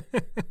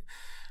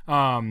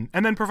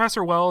 And then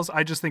Professor Wells,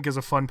 I just think is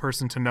a fun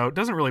person to note.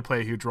 Doesn't really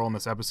play a huge role in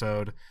this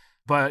episode,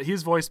 but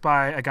he's voiced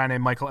by a guy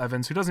named Michael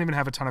Evans, who doesn't even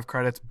have a ton of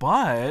credits,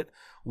 but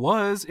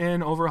was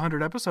in over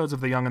 100 episodes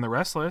of The Young and the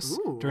Restless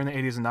during the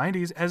 80s and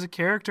 90s as a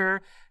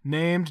character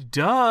named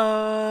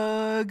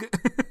Doug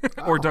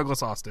or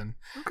Douglas Austin.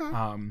 Okay.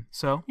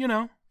 So, you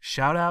know,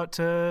 shout out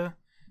to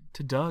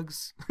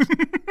Doug's.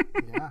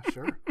 Yeah,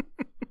 sure.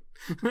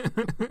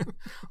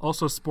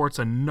 Also sports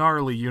a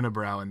gnarly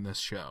unibrow in this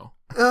show.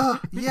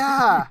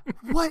 Yeah.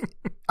 What?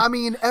 I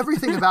mean,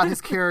 everything about his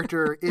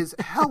character is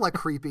hella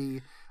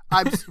creepy.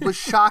 I was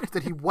shocked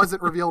that he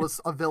wasn't revealed as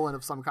a villain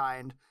of some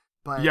kind.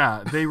 But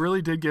yeah, they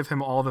really did give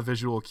him all the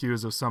visual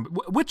cues of some,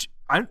 which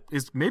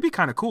is maybe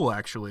kind of cool,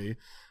 actually.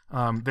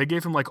 They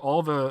gave him like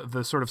all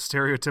the sort of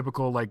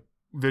stereotypical like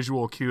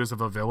visual cues of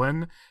a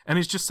villain, and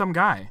he's just some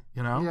guy,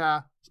 you know?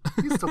 Yeah.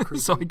 He's still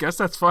creepy. So I guess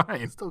that's fine.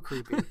 He's still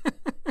creepy.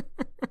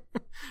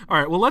 All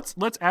right, well let's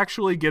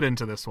actually get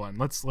into this one.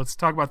 Let's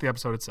talk about the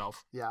episode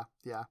itself. Yeah.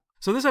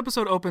 So this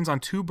episode opens on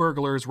two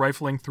burglars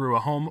rifling through a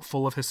home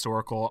full of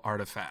historical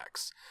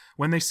artifacts.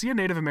 When they see a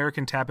Native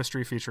American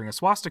tapestry featuring a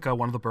swastika,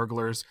 one of the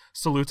burglars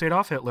salutes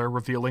Adolf Hitler,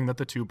 revealing that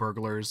the two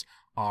burglars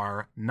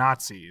are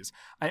Nazis.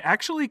 I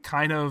actually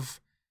kind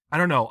of, I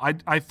don't know,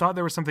 I thought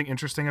there was something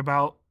interesting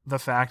about the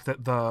fact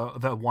that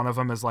that one of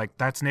them is like,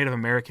 that's Native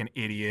American,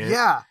 idiot.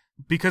 Yeah.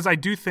 Because I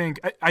do think,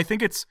 I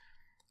think it's,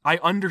 I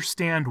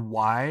understand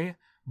why,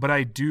 but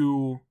I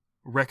do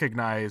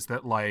recognize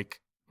that, like,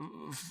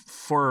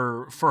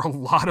 for a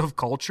lot of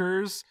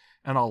cultures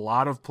and a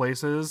lot of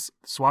places,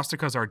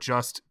 swastikas are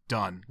just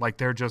done. Like,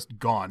 they're just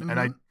gone.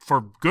 And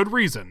for good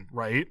reason,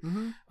 right?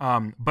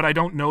 But I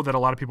don't know that a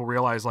lot of people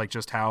realize, like,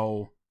 just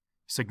how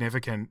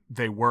significant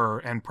they were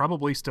and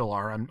probably still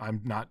are.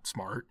 I'm not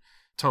smart,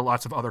 to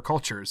lots of other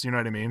cultures. You know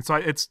what I mean? So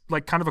it's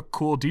like kind of a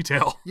cool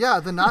detail. Yeah,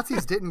 the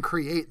Nazis didn't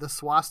create the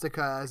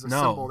swastika as a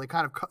symbol. They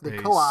kind of they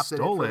co-opted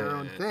it for their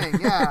own thing.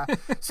 Yeah.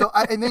 So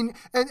I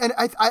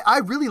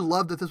really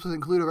loved that this was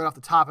included right off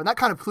the top, and that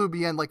kind of clued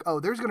me in. Like,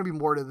 oh, there's going to be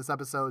more to this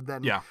episode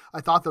than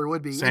I thought there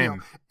would be.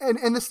 Same. You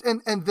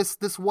know? And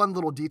this one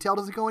little detail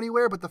doesn't go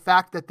anywhere, but the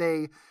fact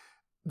that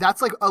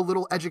that's like a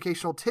little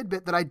educational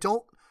tidbit that I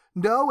don't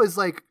know is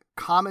like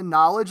common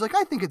knowledge. Like,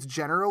 I think it's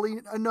generally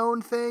a known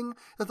thing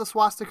that the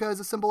swastika is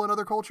a symbol in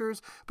other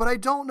cultures, but I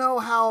don't know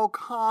how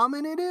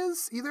common it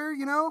is either,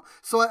 you know?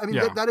 So, I mean,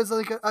 that is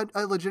like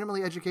a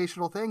legitimately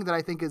educational thing that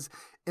I think is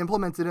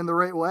implemented in the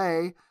right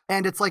way.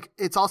 And it's like,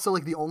 it's also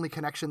like the only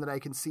connection that I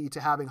can see to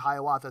having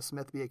Hiawatha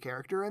Smith be a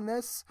character in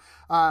this.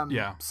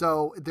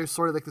 So there's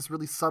sort of like this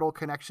really subtle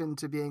connection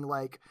to being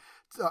like,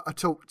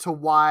 to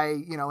why,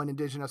 you know, an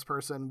indigenous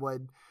person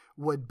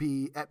would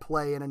be at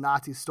play in a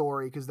Nazi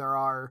story, because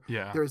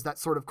there's that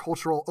sort of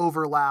cultural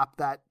overlap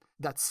that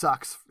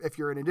sucks if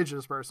you're an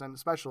indigenous person,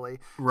 especially.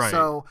 Right.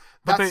 So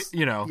that's,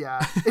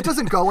 it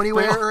doesn't go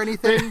anywhere or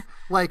anything.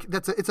 Like,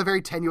 it's a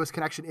very tenuous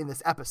connection in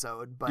this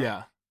episode,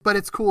 but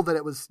it's cool that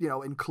it was, you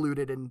know,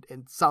 included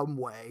in some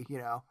way, you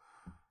know?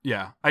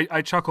 Yeah.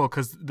 I chuckle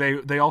because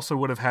they also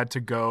would have had to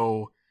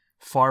go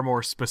far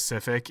more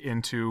specific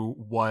into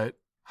what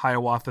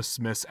Hiawatha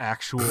Smith's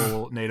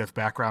actual native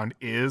background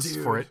is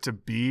for it to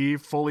be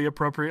fully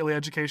appropriately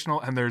educational,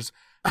 and there's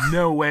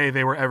no way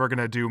they were ever going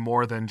to do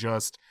more than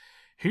just,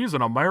 he's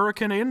an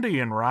American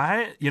Indian,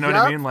 right? You know what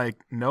I mean? Like,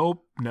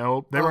 nope.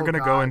 They were going to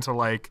go into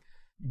like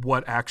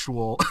what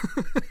actual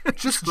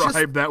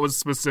tribe that was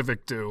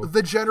specific to.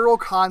 The general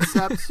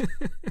concept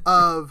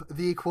of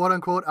the quote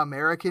unquote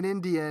American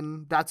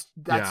Indian, that's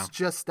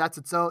just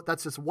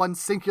one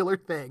singular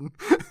thing.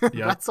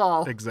 That's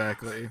all.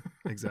 Exactly.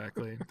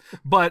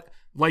 But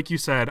like you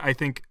said, I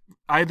think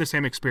I had the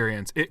same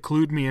experience. It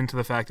clued me into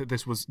the fact that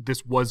this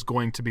was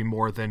going to be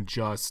more than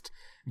just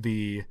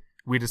we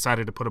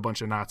decided to put a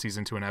bunch of Nazis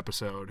into an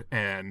episode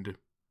and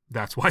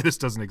that's why this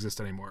doesn't exist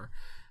anymore.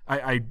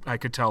 I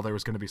could tell there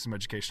was going to be some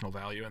educational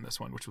value in this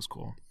one, which was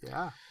cool.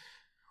 Yeah.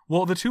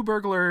 Well, the two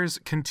burglars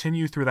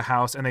continue through the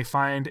house and they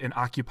find an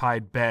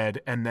occupied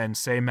bed and then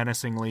say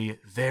menacingly,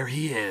 "There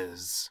he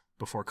is,"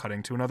 before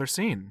cutting to another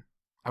scene.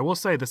 I will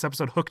say this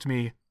episode hooked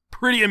me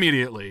pretty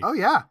immediately. Oh,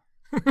 yeah.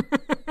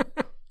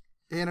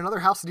 In another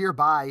house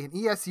nearby, an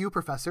ESU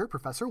professor,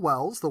 Professor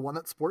Wells, the one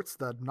that sports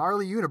the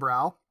gnarly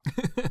unibrow,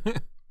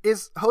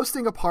 is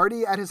hosting a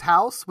party at his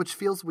house, which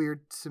feels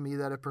weird to me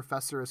that a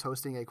professor is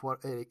hosting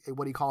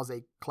what he calls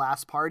a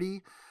class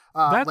party.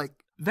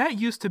 That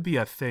used to be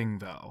a thing,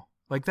 though.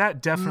 Like,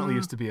 that definitely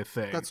used to be a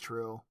thing. That's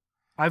true.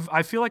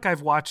 I feel like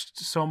I've watched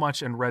so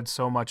much and read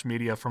so much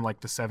media from like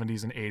the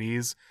 70s and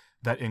 80s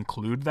that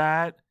include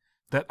that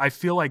I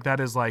feel like that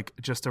is like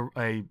just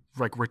a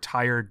like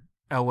retired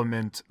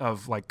element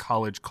of like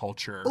college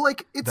culture,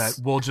 like that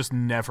we'll just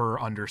never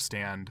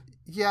understand.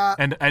 Yeah.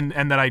 And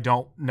that I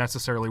don't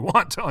necessarily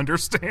want to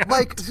understand.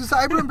 Like, because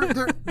I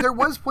remember there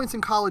was points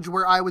in college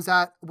where I was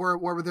at where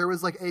there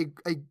was like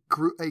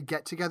a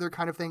get together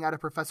kind of thing at a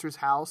professor's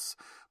house,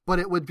 but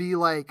it would be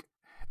like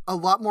a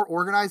lot more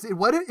organized. It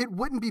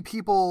wouldn't be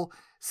people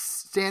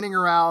standing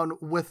around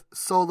with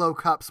solo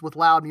cups with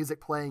loud music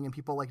playing and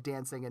people like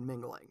dancing and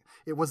mingling.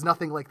 It was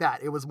nothing like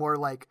that. It was more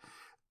like,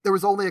 there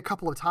was only a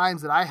couple of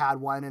times that I had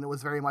one, and it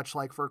was very much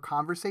like for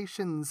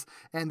conversations,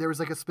 and there was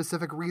like a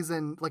specific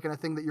reason, like in a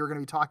thing that you were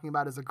going to be talking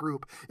about as a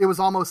group. It was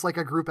almost like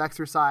a group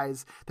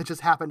exercise that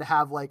just happened to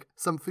have like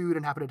some food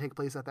and happened to take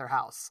place at their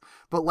house.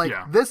 But like,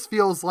 this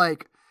feels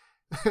like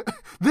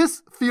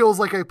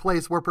a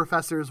place where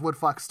professors would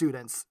fuck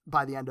students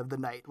by the end of the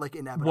night, like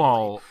inevitably.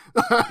 Well,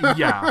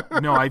 yeah,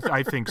 no,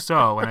 I think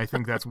so, and I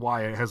think that's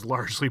why it has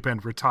largely been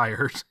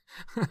retired.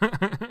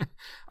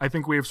 I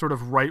think we have sort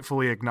of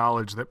rightfully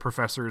acknowledged that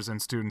professors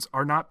and students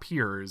are not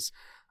peers.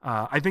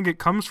 I think it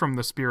comes from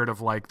the spirit of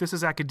like, this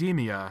is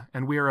academia,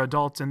 and we are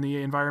adults in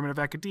the environment of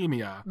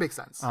academia. Makes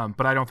sense.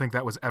 But I don't think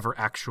that was ever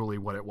actually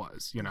what it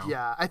was, you know?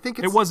 Yeah, I think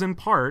it was in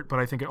part, but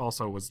I think it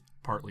also was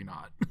partly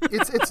not.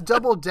 It's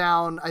doubled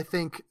down. I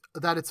think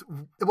that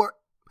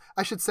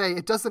I should say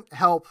it doesn't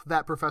help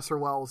that Professor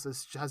Wells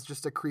has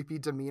just a creepy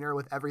demeanor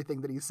with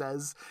everything that he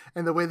says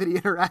and the way that he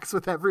interacts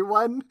with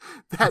everyone.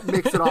 That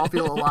makes it all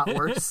feel a lot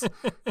worse.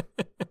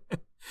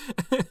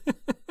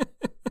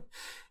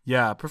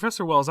 Yeah,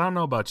 Professor Wells, I don't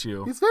know about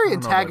you. He's very I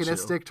don't know about you.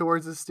 antagonistic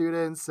towards his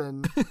students,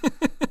 and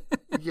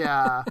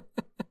yeah.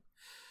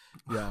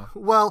 Yeah.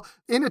 Well,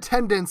 in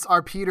attendance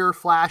are Peter,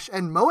 Flash,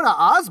 and Mona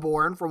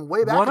Osborne from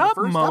way back What in the up,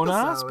 first Mona?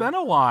 episode. It's been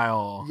a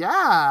while.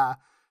 Yeah.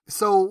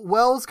 So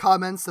Wells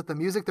comments that the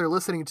music they're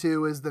listening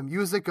to is the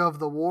music of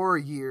the war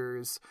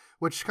years,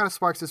 which kind of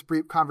sparks this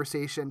brief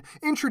conversation,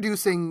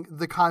 introducing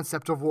the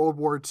concept of World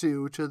War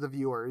II to the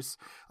viewers.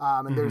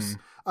 And there's,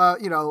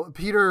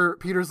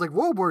 Peter's like,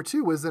 World War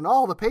II was in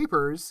all the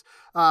papers,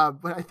 but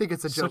I think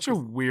it's a joke. Such a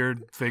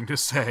weird thing to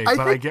say, I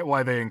but I think get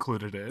why they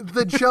included it.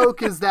 The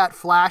joke is that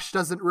Flash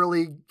doesn't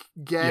really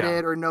get Yeah.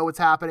 it or know what's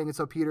happening, and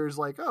so Peter's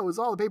like, "Oh, it's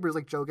all the papers,"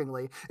 like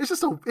jokingly. It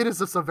is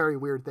just a very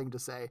weird thing to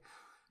say.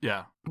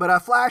 Yeah. But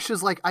Flash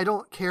is like, "I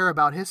don't care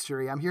about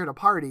history. I'm here to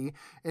party,"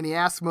 and he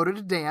asks Mona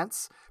to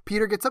dance.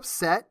 Peter gets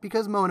upset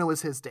because Mona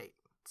was his date.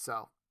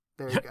 So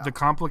there you go. The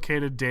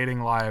complicated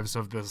dating lives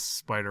of the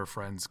Spider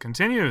Friends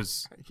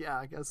continues. Yeah,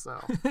 I guess so.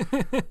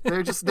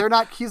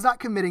 He's not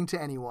committing to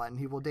anyone.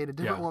 He will date a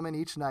different woman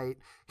each night.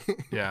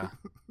 Yeah.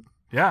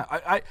 Yeah.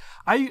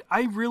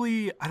 I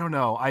really, I don't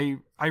know.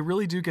 I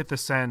really do get the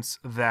sense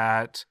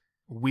that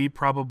we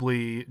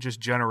probably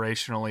just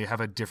generationally have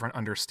a different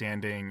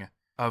understanding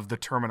of the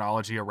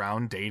terminology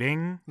around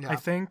dating, I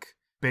think,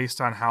 based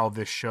on how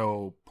this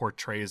show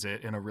portrays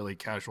it in a really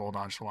casual,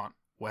 nonchalant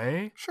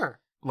way. Sure.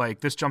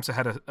 Like, this jumps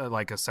ahead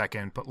a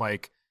second, but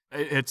like,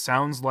 it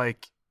sounds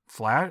like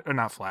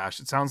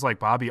it sounds like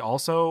Bobby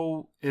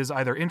also is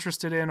either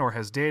interested in or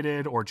has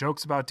dated or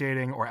jokes about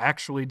dating or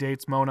actually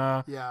dates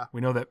Mona. Yeah.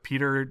 We know that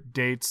Peter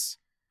dates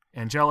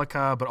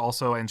Angelica, but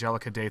also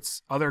Angelica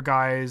dates other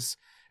guys.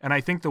 And I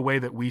think the way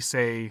that we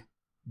say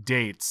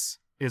dates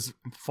is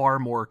far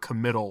more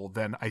committal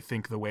than I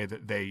think the way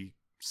that they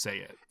say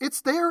it.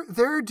 It's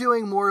they're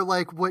doing more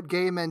like what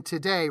gay men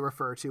today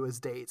refer to as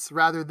dates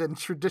rather than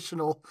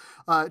traditional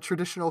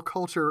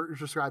culture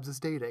describes as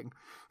dating.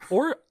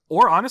 Or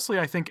honestly,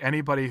 I think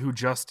anybody who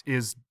just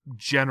is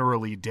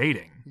generally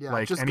dating,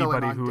 like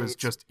anybody who is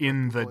just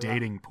in the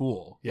dating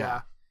pool.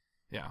 Yeah.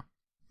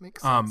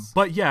 Makes sense.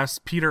 But yes,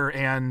 Peter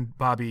and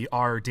Bobby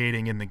are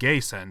dating in the gay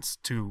sense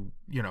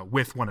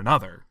with one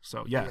another.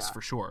 So yes,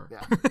 for sure.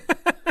 Yeah.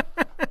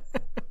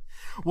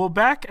 Well,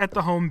 back at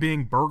the home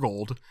being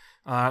burgled,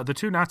 the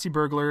two Nazi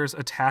burglars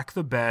attack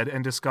the bed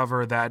and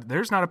discover that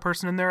there's not a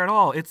person in there at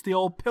all. It's the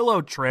old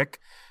pillow trick,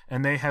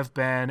 and they have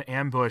been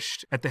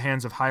ambushed at the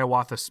hands of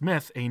Hiawatha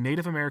Smith, a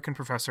Native American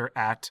professor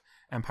at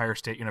Empire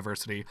State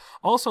University.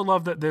 Also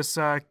love that this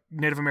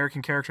Native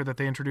American character that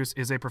they introduce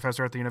is a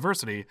professor at the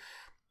university.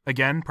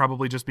 Again,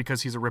 probably just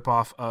because he's a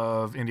ripoff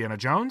of Indiana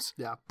Jones.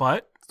 Yeah.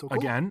 But, Still cool.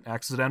 Again,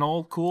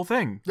 accidental cool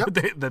thing Yep.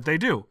 that they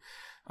do.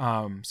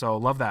 So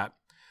love that.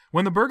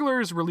 When the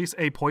burglars release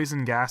a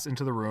poison gas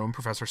into the room,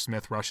 Professor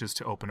Smith rushes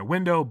to open a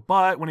window,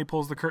 but when he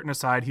pulls the curtain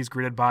aside, he's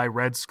greeted by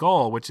Red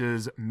Skull, which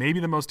is maybe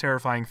the most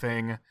terrifying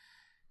thing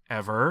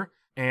ever.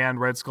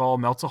 And Red Skull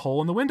melts a hole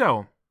in the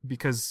window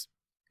because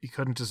he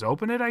couldn't just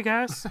open it, I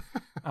guess,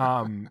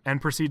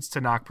 and proceeds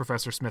to knock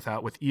Professor Smith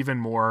out with even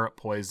more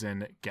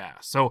poison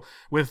gas. So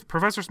with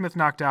Professor Smith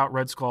knocked out,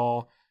 Red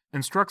Skull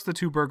instructs the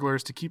two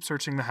burglars to keep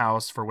searching the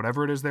house for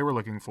whatever it is they were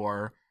looking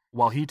for,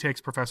 while he takes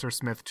Professor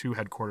Smith to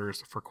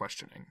headquarters for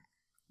questioning.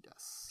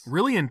 Yes.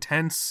 Really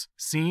intense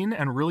scene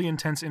and really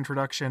intense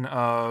introduction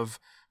of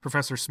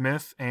Professor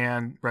Smith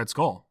and Red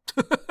Skull.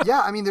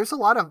 Yeah, I mean, there's a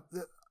lot of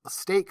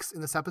stakes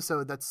in this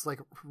episode that's like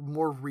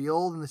more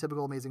real than the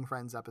typical Amazing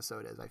Friends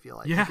episode is, I feel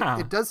like.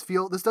 Yeah. This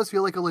does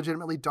feel like a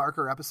legitimately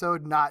darker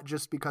episode, not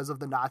just because of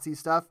the Nazi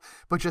stuff,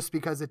 but just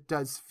because it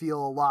does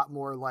feel a lot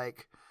more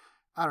like,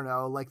 I don't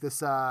know, like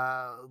this,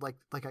 like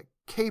a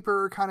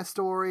caper kind of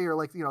story, or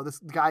like, this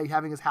guy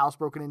having his house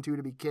broken into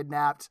to be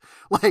kidnapped.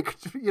 Like,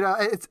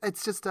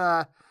 it's just,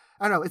 I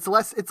don't know. It's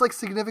like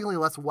significantly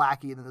less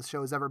wacky than this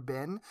show has ever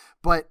been,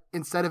 but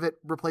instead of it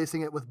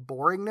replacing it with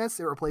boringness,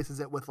 it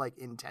replaces it with like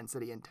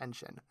intensity and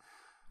tension.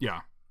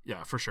 Yeah,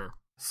 for sure.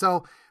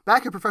 So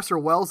back at Professor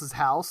Wells'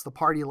 house, the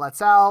party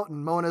lets out,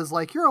 and Mona's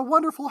like, "You're a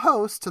wonderful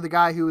host," to the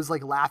guy who is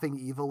like laughing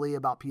evilly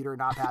about Peter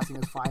not passing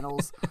his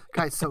finals.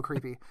 Guy's so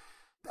creepy.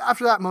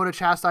 After that, Mona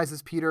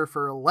chastises Peter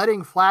for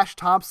letting Flash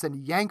Thompson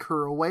yank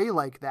her away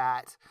like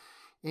that.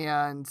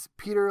 And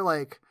Peter,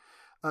 like,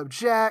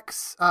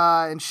 objects,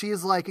 and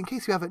she's like, "In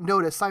case you haven't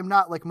noticed, I'm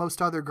not like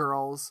most other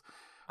girls."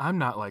 I'm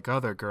not like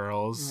other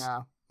girls.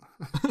 Yeah.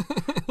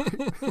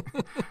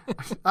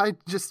 I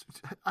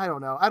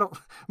don't know.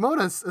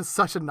 Mona's is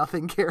such a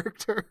nothing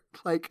character.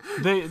 Like,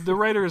 the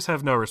writers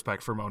have no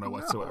respect for Mona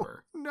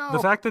whatsoever. No. The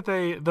fact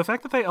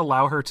that they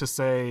allow her to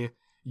say,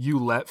 "You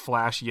let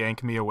Flash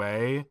yank me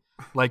away,"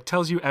 like,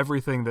 tells you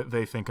everything that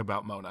they think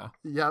about Mona.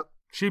 Yep.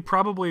 She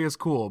probably is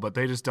cool, but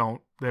they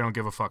don't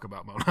give a fuck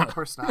about Mona. Of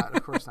course not.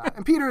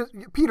 And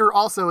Peter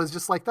also is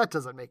just like, that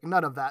doesn't make,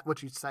 none of that,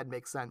 what you said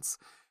makes sense.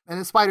 And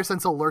his spider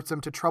sense alerts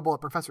him to trouble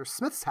at Professor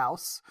Smith's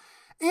house,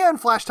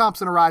 and Flash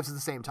Thompson arrives at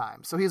the same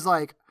time. So he's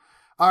like,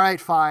 "All right,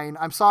 fine.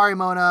 I'm sorry,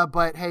 Mona,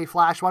 but hey,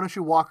 Flash, why don't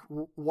you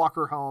walk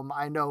her home?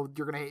 I know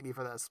you're going to hate me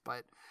for this,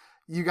 but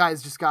you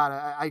guys just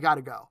I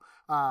gotta go.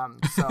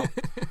 So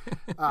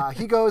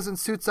he goes and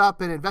suits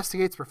up and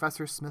investigates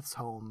Professor Smith's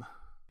home.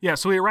 Yeah,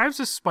 so he arrives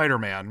as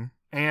Spider-Man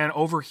and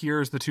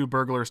overhears the two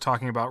burglars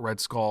talking about Red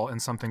Skull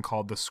and something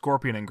called the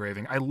Scorpion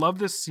engraving. I love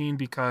this scene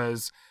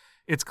because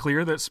it's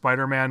clear that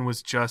Spider-Man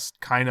was just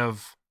kind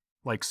of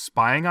like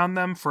spying on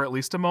them for at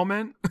least a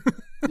moment.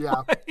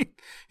 Yeah.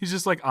 Like, he's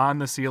just like on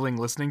the ceiling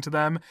listening to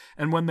them.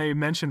 And when they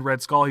mentioned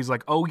Red Skull, he's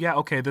like, oh yeah,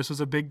 okay, this was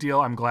a big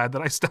deal. I'm glad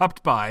that I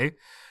stopped by.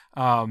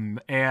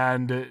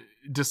 And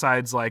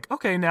decides like,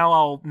 okay,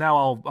 now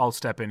I'll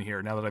step in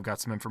here now that I've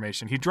got some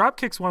information. He drop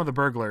kicks one of the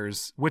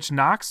burglars, which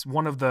knocks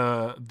one of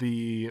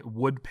the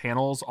wood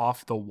panels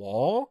off the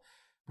wall,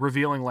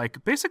 revealing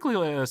like basically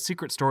a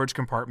secret storage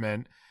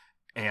compartment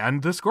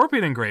and the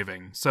Scorpion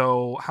engraving.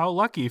 So how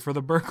lucky for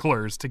the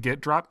burglars to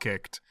get drop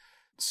kicked.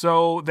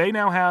 So they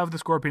now have the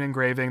Scorpion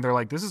engraving. They're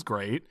like, this is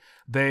great.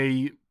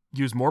 They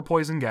use more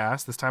poison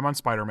gas, this time on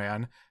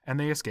Spider-Man, and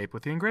they escape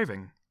with the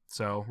engraving.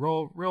 So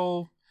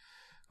real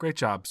great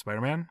job,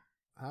 Spider-Man.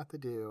 Have to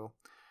do.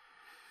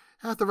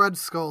 At the Red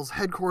Skull's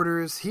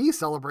headquarters, he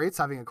celebrates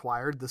having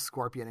acquired the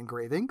Scorpion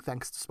engraving,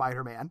 thanks to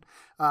Spider-Man,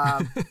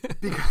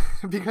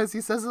 because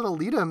he says it'll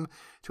lead him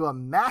to a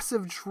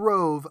massive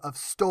trove of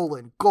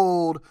stolen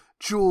gold,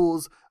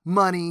 jewels,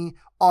 money,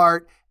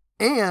 art,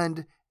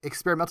 and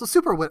experimental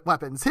super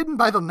weapons hidden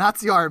by the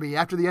Nazi army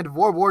after the end of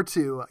World War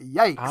II.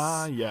 Yikes.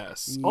 Ah,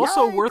 yes. Yikes.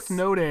 Also worth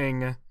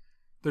noting,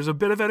 there's a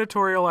bit of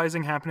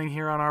editorializing happening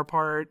here on our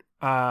part.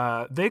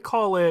 They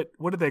call it,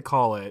 what do they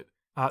call it?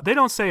 They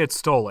don't say it's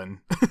stolen.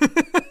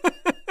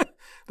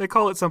 They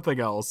call it something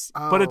else,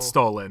 but it's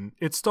stolen.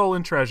 It's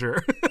stolen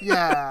treasure.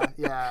 Yeah.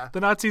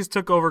 The Nazis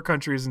took over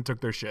countries and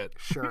took their shit.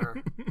 Sure.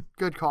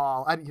 Good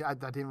call.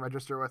 That didn't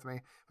register with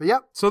me. But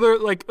yep. So they're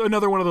like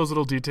another one of those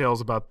little details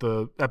about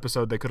the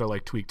episode they could have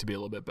like tweaked to be a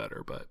little bit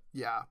better, but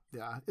yeah.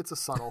 It's a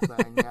subtle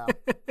thing, yeah.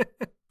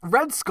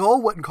 Red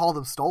Skull wouldn't call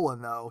them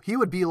stolen, though. He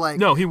would be like,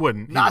 no, he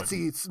wouldn't.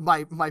 Nazis,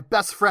 my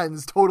best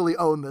friends totally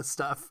own this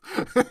stuff.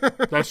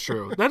 That's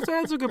true.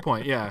 That's a good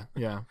point. Yeah.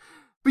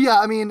 But yeah,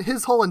 I mean,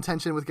 his whole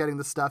intention with getting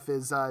this stuff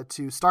is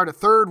to start a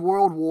third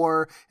world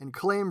war and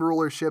claim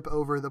rulership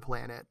over the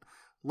planet,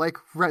 like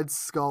Red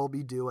Skull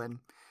be doing.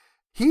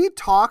 He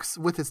talks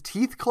with his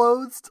teeth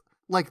closed,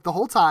 like the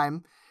whole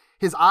time.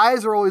 His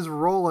eyes are always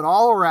rolling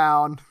all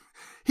around.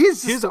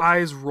 His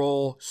eyes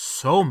roll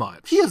so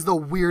much. He is the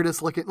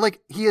weirdest looking.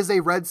 Like, he is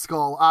a Red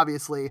Skull,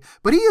 obviously,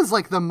 but he is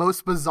like the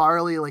most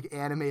bizarrely like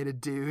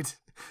animated dude,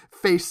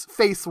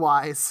 face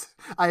wise,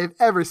 I have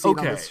ever seen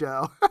on this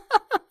show.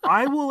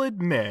 I will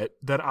admit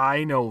that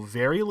I know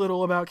very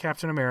little about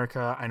Captain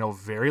America. I know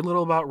very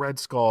little about Red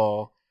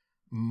Skull.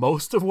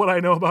 Most of what I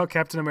know about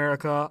Captain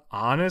America,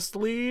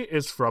 honestly,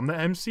 is from the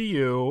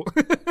MCU.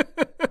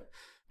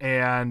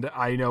 And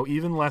I know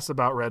even less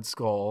about Red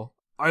Skull.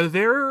 Are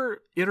there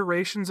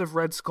iterations of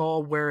Red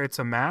Skull where it's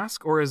a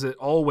mask, or is it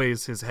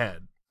always his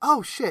head?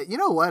 Oh, shit. You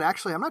know what?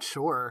 Actually, I'm not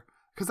sure.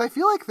 Because I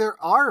feel like there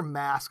are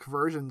mask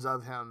versions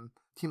of him.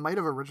 He might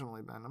have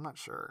originally been. I'm not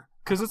sure.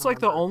 Because it's like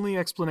the only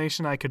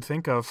explanation I could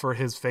think of for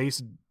his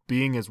face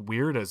being as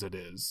weird as it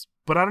is.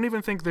 But I don't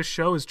even think this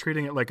show is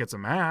treating it like it's a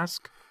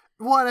mask.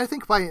 Well, and I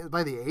think by the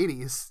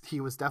 80s,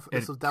 he was definitely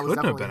his head.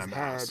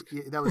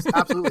 That was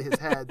absolutely his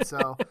head.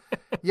 So,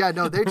 yeah,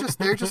 no, they're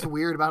just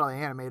weird about how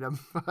they animate him.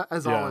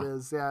 All it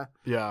is. Yeah.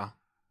 Yeah.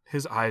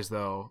 His eyes,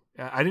 though,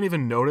 I didn't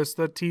even notice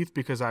the teeth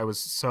because I was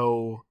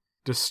so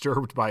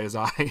disturbed by his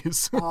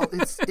eyes. Well,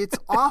 it's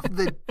off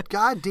the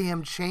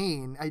goddamn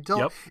chain. I don't,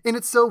 Yep. And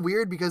it's so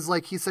weird because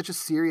like he's such a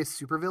serious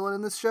supervillain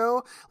in this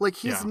show. Like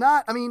he's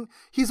not. I mean,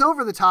 he's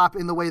over the top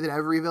in the way that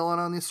every villain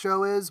on this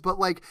show is, but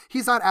like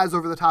he's not as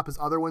over the top as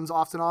other ones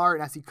often are,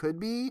 and as he could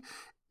be.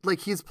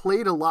 Like he's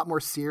played a lot more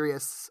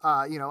serious,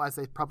 as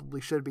they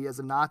probably should be as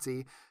a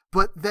Nazi.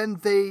 But then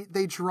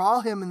they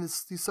draw him in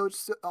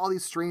all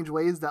these strange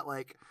ways that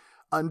like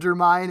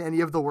undermine any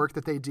of the work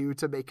that they do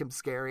to make him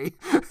scary.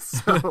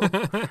 So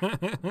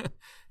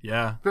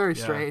very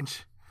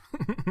strange.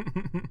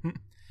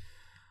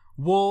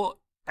 Well,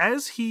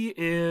 as he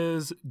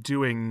is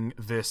doing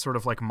this sort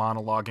of like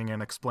monologuing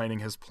and explaining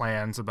his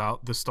plans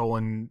about the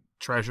stolen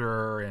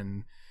treasure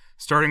and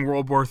starting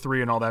World War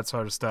III and all that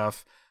sort of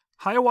stuff,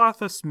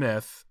 Hiawatha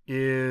Smith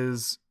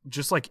is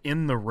just like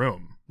in the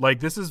room.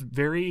 Like this is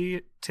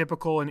very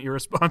typical and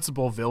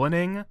irresponsible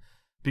villaining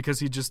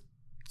because he just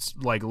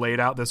like laid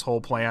out this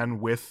whole plan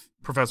with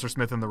Professor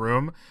Smith in the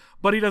room,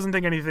 but he doesn't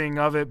think anything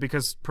of it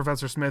because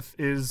Professor Smith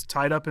is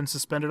tied up and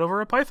suspended over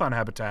a python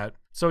habitat.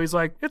 So he's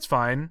like, it's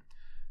fine.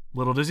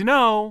 Little does he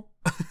know,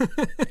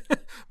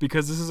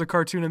 because this is a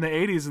cartoon in the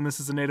 80s and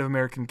this is a Native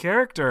American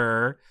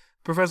character,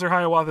 Professor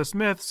Hiawatha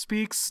Smith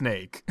speaks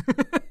snake.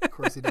 Of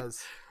course he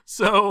does.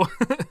 So,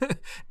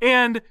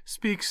 and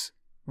speaks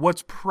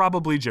what's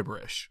probably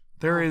gibberish.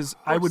 There is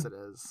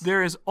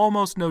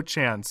almost no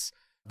chance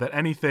that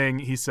anything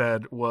he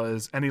said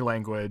was any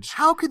language.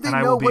 How could they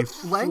know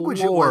what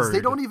language it was?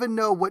 They don't even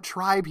know what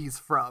tribe he's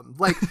from.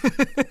 Like,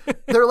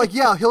 they're like,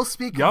 yeah, he'll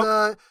speak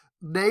the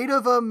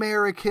Native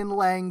American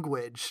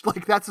language.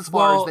 Like, that's as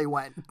far as they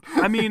went.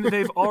 I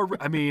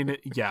mean,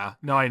 yeah,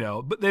 no, I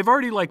know. But they've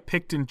already, like,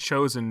 picked and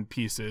chosen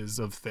pieces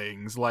of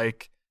things.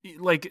 Like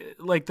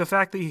the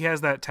fact that he has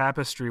that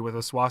tapestry with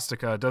a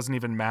swastika doesn't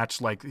even match,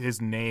 like,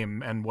 his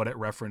name and what it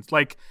referenced.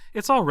 Like,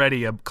 it's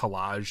already a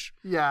collage.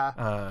 Yeah,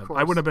 of course.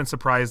 I wouldn't have been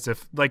surprised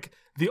if, like,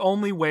 the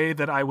only way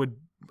that I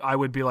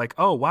would be like,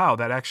 oh, wow,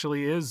 that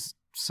actually is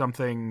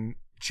something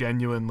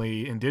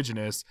genuinely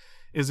indigenous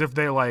is if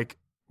they, like,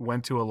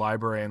 went to a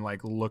library and,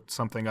 like, looked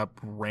something up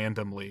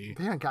randomly.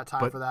 They ain't got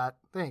time for that.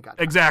 They ain't got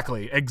time.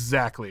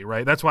 Exactly,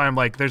 right? That's why I'm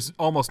like, there's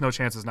almost no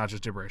chance it's not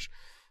just gibberish.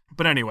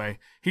 But anyway,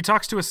 he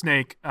talks to a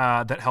snake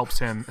that helps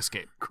him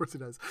escape. Of course he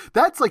does.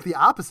 That's like the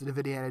opposite of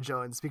Indiana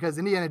Jones, because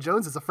Indiana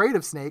Jones is afraid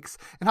of snakes,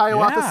 and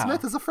Hiawatha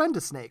Smith is a friend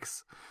of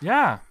snakes.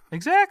 Yeah,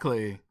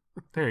 exactly.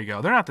 There you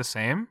go. They're not the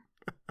same.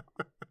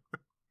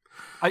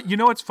 You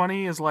know what's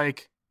funny is,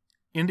 like,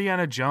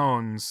 Indiana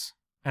Jones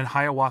and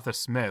Hiawatha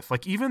Smith,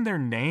 like, even their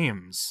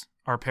names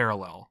are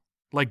parallel.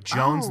 Like,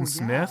 Jones and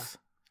Smith,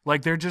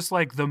 like, they're just,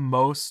 like, the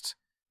most,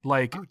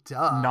 like,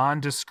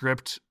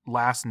 nondescript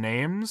last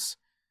names.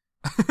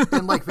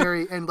 and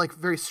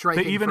very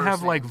striking. They even first have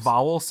names. like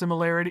vowel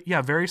similarity.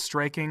 Yeah, very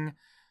striking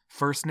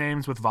first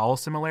names with vowel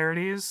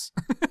similarities.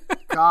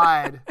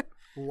 God,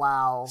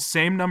 wow.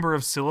 Same number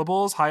of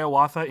syllables.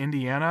 Hiawatha,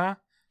 Indiana.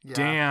 Yeah.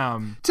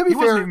 Damn. To be he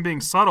fair, wasn't even being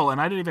subtle, and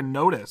I didn't even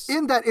notice.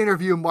 In that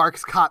interview,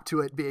 Mark's cop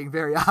to it being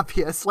very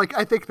obvious. Like,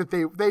 I think that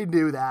they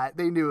knew that.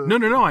 They knew.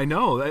 No. I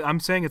know. I'm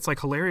saying it's, like,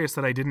 hilarious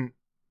that I didn't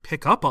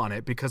pick up on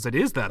it because it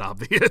is that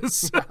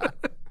obvious.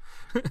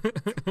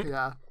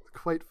 Yeah.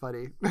 Quite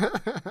funny.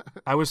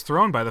 I was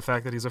thrown by the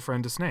fact that he's a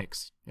friend to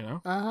snakes, you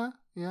know?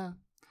 Yeah.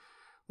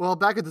 Well,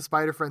 back at the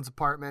Spider Friends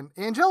apartment,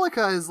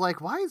 Angelica is like,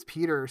 why is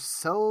Peter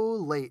so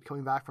late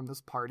coming back from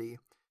this party?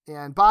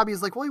 And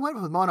Bobby's like, well, he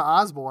went with Mona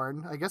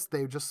Osborne. I guess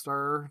they just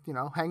are,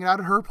 hanging out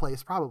at her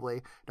place,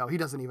 probably. No, he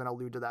doesn't even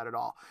allude to that at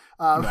all.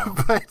 No.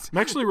 But I'm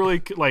actually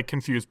really, like,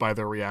 confused by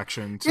their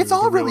reaction to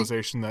the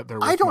realization that they're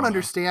with I don't Mona.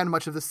 understand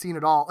much of the scene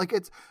at all. Like,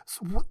 it's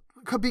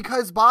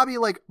because Bobby's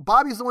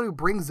the one who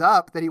brings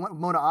up that he went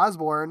with Mona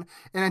Osborne,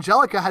 and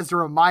Angelica has to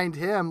remind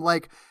him,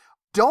 like,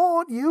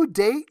 don't you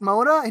date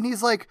Mona? And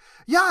he's like,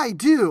 yeah, I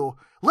do.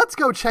 Let's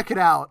go check it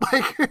out.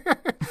 Like,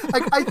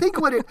 I think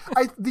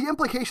the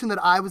implication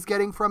that I was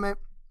getting from it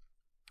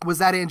was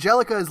that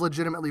Angelica is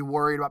legitimately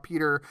worried about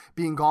Peter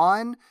being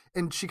gone,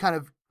 and she kind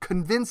of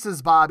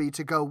convinces Bobby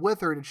to go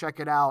with her to check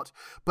it out,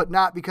 but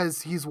not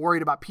because he's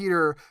worried about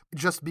Peter,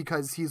 just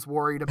because he's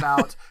worried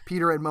about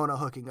Peter and Mona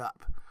hooking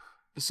up.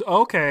 So,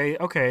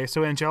 okay.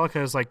 So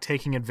Angelica is, like,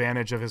 taking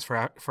advantage of his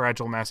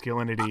fragile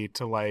masculinity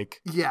to,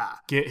 like,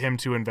 get him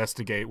to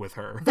investigate with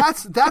her.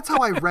 That's how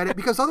I read it,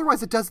 because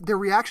otherwise their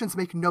reactions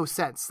make no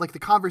sense. Like, the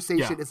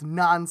conversation is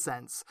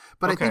nonsense.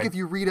 But I think if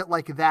you read it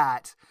like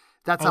that,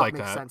 that's how it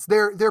makes sense.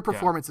 Their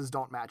performances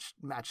don't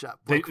match up.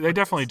 They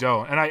definitely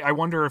don't. And I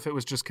wonder if it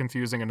was just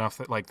confusing enough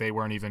that, like, they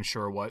weren't even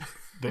sure what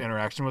the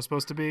interaction was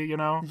supposed to be, you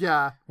know?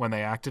 Yeah. When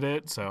they acted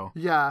it. So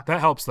yeah.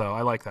 That helps, though.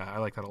 I like that. I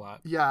like that a lot.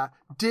 Yeah.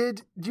 Do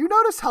you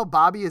notice how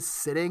Bobby is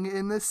sitting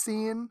in this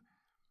scene?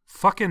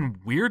 Fucking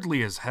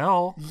weirdly as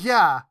hell.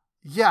 Yeah.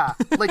 Yeah.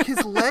 Like,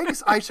 his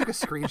legs, I took a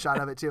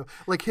screenshot of it too.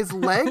 Like, his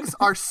legs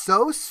are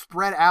so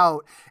spread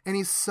out and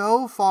he's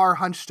so far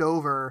hunched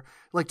over,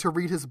 like, to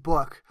read his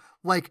book.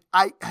 Like,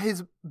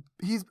 he's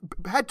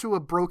had to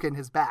have broken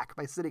his back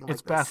by sitting like this.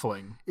 It's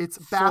baffling. It's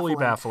baffling. Fully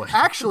baffling.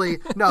 Actually,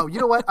 no, you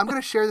know what? I'm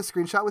going to share the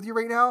screenshot with you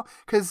right now,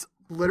 because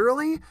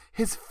literally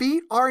his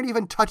feet aren't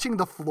even touching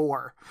the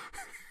floor.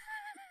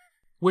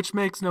 Which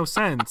makes no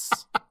sense.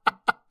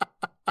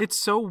 It's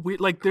so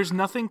weird. Like, there's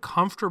nothing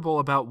comfortable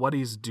about what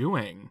he's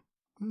doing.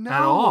 No,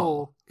 at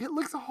all. It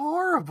looks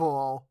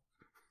horrible.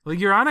 Like,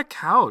 you're on a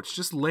couch.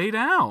 Just lay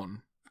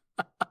down.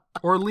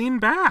 Or lean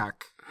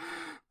back.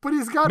 But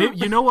he's got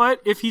You know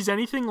what? If he's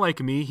anything like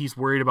me, he's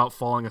worried about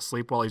falling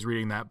asleep while he's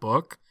reading that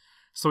book.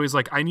 So he's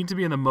like, I need to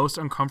be in the most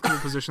uncomfortable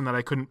position that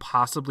I couldn't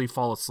possibly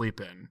fall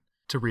asleep in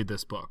to read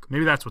this book.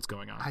 Maybe that's what's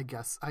going on. I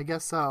guess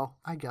so.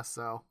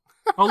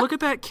 Oh, look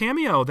at that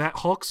cameo, that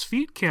Hulk's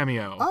feet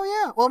cameo. Oh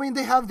yeah. Well, I mean,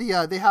 they have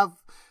the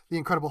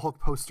Incredible Hulk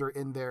poster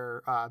in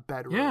their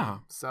bedroom. Yeah.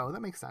 So that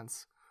makes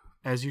sense.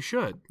 As you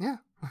should. Yeah.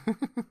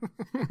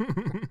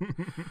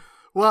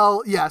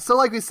 Well, yeah, so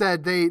like we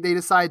said, they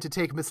decide to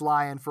take Miss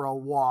Lyon for a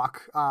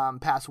walk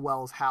past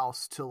Wells'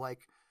 house to,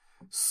 like,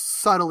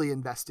 subtly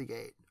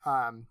investigate.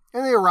 And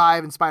they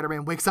arrive, and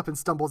Spider-Man wakes up and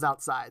stumbles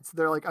outside. So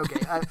they're like,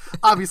 okay,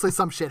 obviously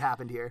some shit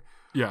happened here.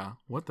 Yeah,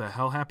 what the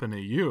hell happened to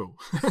you?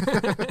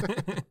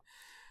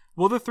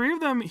 Well, the three of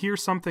them hear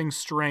something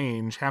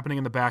strange happening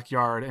in the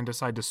backyard and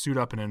decide to suit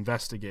up and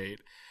investigate.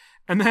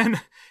 And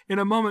then, in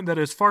a moment that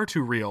is far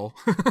too real,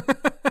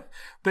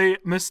 they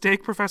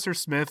mistake Professor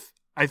Smith,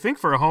 I think,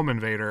 for a home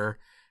invader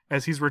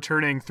as he's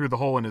returning through the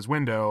hole in his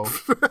window,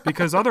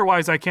 because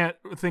otherwise I can't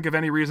think of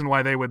any reason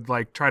why they would,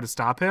 like, try to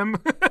stop him.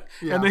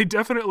 Yeah. And they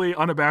definitely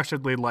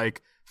unabashedly,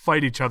 like,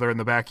 fight each other in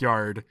the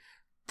backyard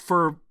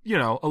for,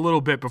 a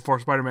little bit before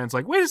Spider-Man's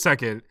like, wait a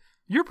second,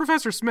 you're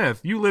Professor Smith,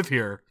 you live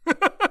here.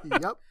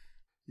 Yep.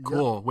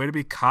 Cool. Way to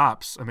be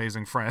cops,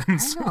 amazing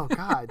friends. I know.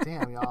 God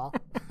damn, y'all.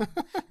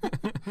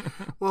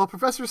 Well,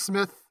 Professor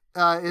Smith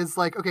is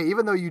like, okay,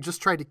 even though you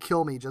just tried to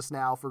kill me just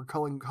now for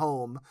going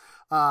home,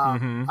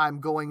 I'm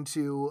going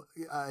to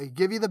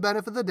give you the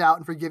benefit of the doubt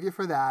and forgive you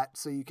for that,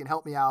 so you can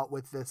help me out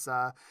with this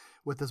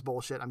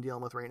bullshit I'm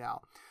dealing with right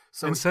now.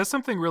 So and says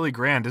something really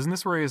grand. Isn't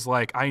this where he's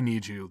like, I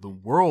need you, the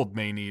world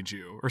may need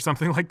you, or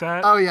something like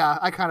that? Oh, yeah.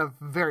 I kind of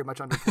very much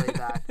underplayed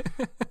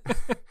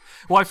that.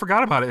 Well, I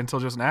forgot about it until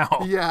just now.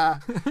 Yeah.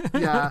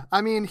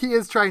 I mean, he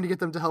is trying to get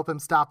them to help him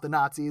stop the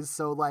Nazis,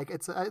 so, like,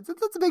 it's a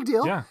big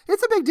deal. Yeah.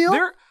 It's a big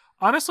deal.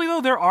 Honestly,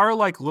 though, there are,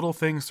 like, little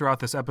things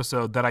throughout this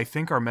episode that I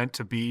think are meant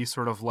to be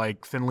sort of,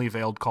 like, thinly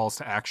veiled calls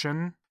to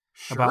action.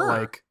 Sure. About,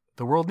 like,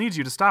 the world needs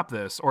you to stop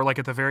this. Or, like,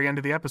 at the very end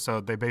of the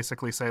episode, they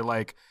basically say,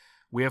 like,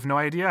 we have no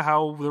idea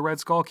how the Red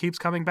Skull keeps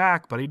coming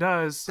back, but he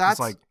does. That's it's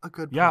like, a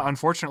good point. Yeah,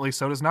 unfortunately,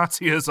 so does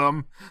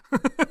Nazism.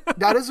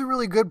 That is a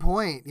really good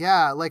point.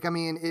 Yeah, like, I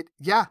mean, it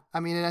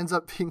ends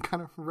up being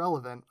kind of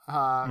relevant,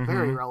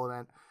 very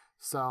relevant.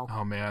 So.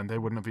 Oh man, they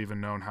wouldn't have even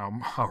known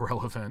how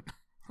relevant.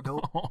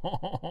 Nope.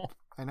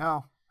 I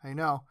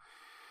know.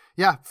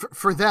 Yeah,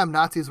 for them,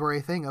 Nazis were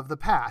a thing of the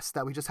past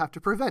that we just have to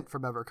prevent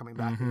from ever coming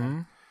back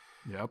again.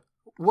 Yep.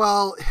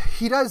 Well,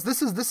 he does.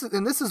 This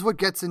is what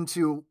gets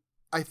into,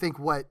 I think,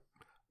 what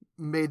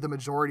made the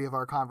majority of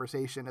our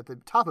conversation at the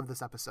top of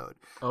this episode.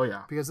 Oh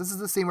yeah. Because this is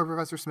the scene where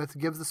Professor Smith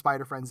gives the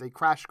Spider Friends a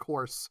crash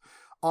course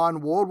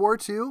on World War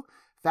II,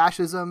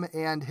 fascism,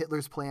 and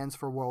Hitler's plans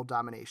for world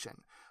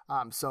domination.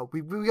 So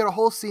we get a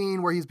whole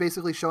scene where he's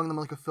basically showing them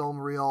like a film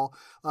reel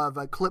of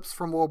clips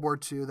from World War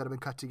II that have been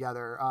cut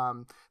together.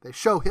 They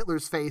show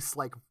Hitler's face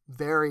like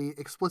very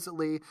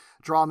explicitly,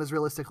 draw him as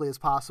realistically as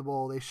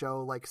possible. They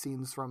show like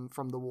scenes from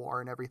the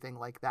war and everything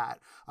like that.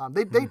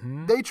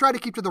 They try to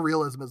keep to the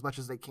realism as much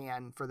as they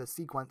can for this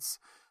sequence.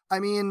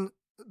 I mean,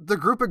 the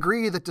group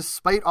agree that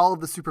despite all of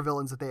the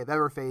supervillains that they have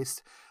ever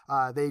faced,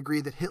 they agree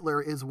that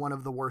Hitler is one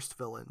of the worst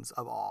villains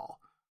of all.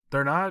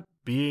 They're not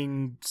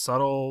being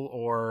subtle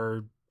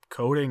or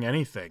coding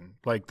anything.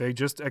 Like, they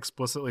just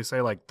explicitly say,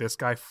 like, this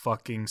guy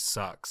fucking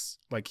sucks.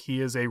 Like,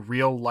 he is a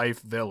real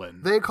life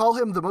villain. They call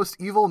him the most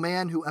evil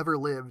man who ever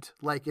lived.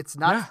 Like, it's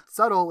not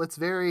subtle. It's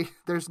very,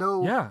 there's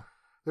no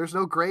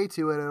gray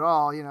to it at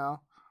all, you know?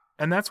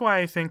 And that's why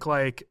I think,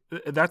 like,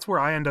 that's where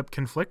I end up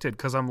conflicted,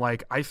 because I'm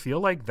like, I feel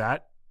like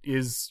that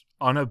is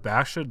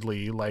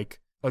unabashedly, like,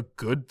 a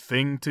good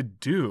thing to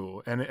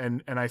do.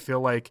 And I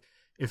feel like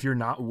if you're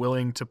not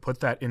willing to put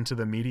that into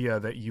the media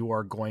that you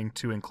are going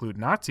to include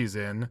Nazis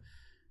in,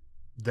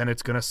 then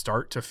it's going to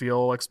start to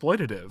feel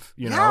exploitative,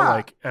 you know?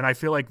 Like, and I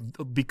feel like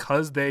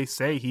because they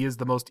say he is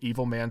the most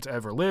evil man to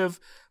ever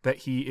live, that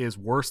he is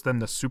worse than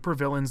the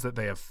supervillains that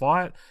they have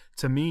fought,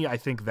 to me, I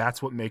think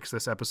that's what makes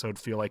this episode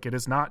feel like it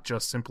is not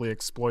just simply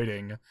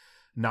exploiting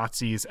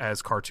Nazis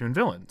as cartoon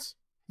villains.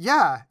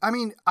 Yeah, I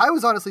mean, I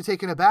was honestly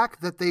taken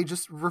aback that they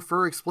just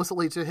refer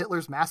explicitly to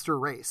Hitler's master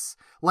race.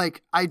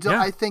 Like, I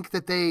think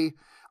that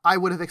I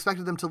would have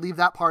expected them to leave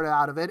that part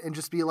out of it and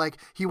just be like,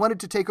 he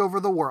wanted to take over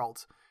the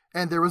world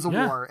and there was a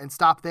war and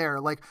stop there.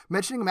 Like,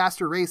 mentioning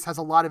master race has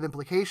a lot of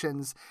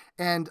implications,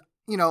 and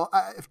you know,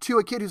 to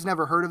a kid who's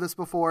never heard of this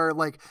before,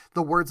 like,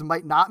 the words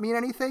might not mean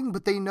anything,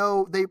 but they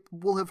know, they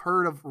will have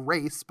heard of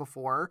race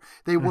before.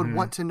 They would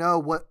want to know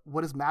what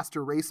does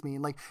master race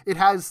mean? Like,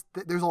 there's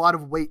a lot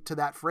of weight to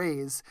that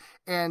phrase.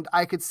 And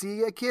I could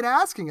see a kid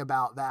asking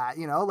about that,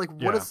 you know, like,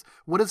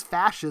 what does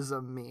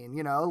fascism mean?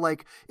 You know,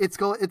 like, it's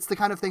the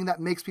kind of thing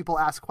that makes people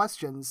ask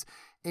questions.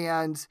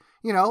 And,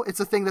 you know, it's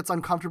a thing that's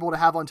uncomfortable to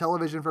have on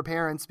television for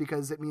parents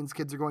because it means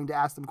kids are going to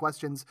ask them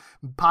questions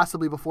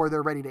possibly before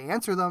they're ready to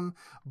answer them.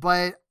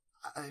 But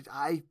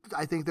I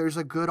think there's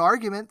a good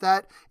argument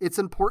that it's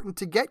important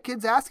to get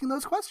kids asking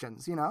those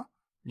questions, you know?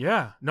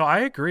 Yeah, no, I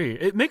agree.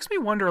 It makes me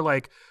wonder,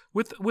 like,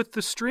 with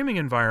the streaming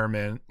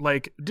environment,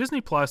 like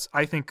Disney Plus,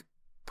 I think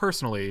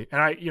personally, and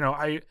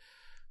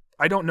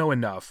I don't know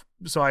enough,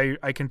 so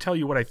I can tell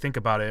you what I think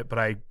about it, but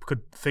I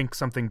could think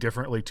something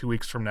differently 2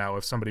 weeks from now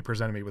if somebody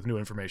presented me with new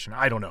information.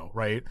 I don't know,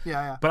 right?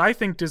 Yeah. But I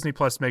think Disney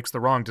Plus makes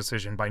the wrong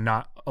decision by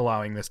not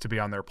allowing this to be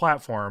on their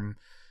platform,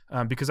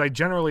 because I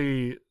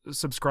generally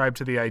subscribe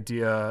to the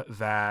idea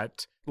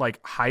that, like,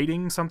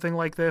 hiding something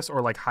like this,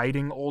 or like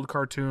hiding old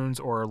cartoons,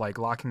 or like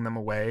locking them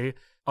away,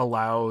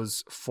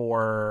 allows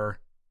for,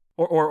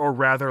 or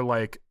rather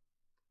like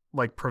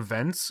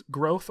prevents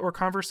growth or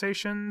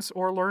conversations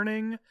or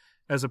learning,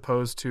 as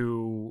opposed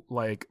to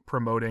like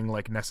promoting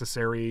like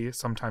necessary,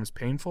 sometimes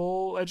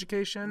painful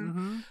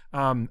education.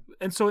 And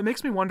so it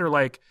makes me wonder,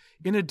 like,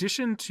 in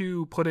addition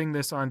to putting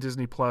this on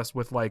Disney Plus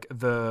with like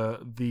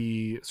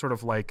the sort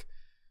of like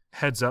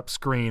heads up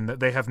screen that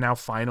they have now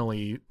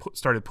finally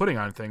started putting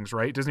on things,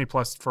 right? Disney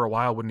Plus for a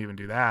while wouldn't even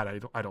do that.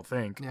 I don't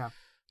think. Yeah.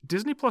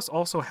 Disney Plus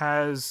also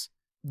has,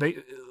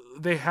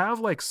 they have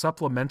like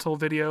supplemental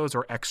videos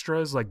or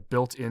extras like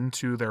built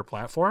into their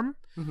platform.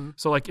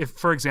 So like, if,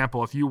 for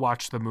example, if you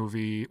watch the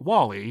movie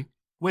WALL-E,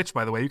 which,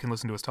 by the way, you can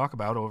listen to us talk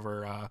about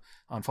over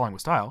on Falling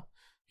with Style,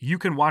 you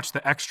can watch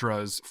the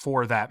extras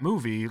for that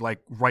movie like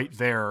right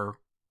there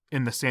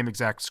in the same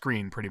exact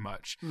screen pretty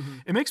much.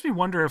 It makes me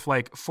wonder if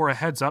like for a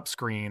heads up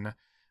screen,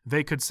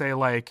 they could say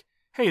like,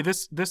 hey,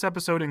 this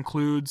episode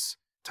includes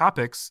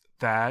topics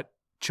that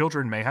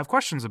children may have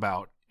questions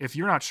about. If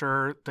you're not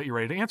sure that you're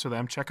ready to answer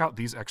them, check out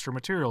these extra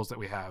materials that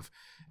we have,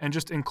 and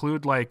just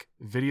include like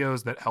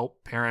videos that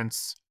help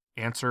parents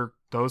answer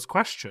those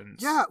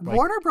questions. Yeah, like,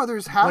 Warner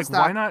Brothers has that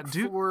why not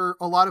for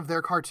a lot of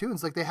their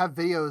cartoons. Like they have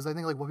videos. I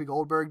think like Whoopi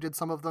Goldberg did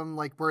some of them,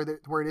 like where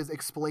it is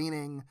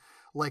explaining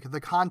like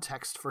the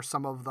context for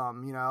some of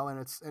them, you know. And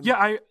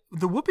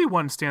the Whoopi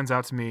one stands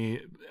out to me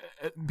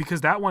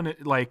because that one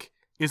like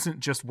isn't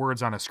just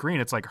words on a screen.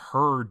 It's like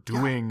her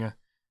doing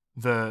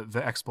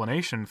the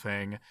explanation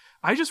thing.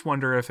 I just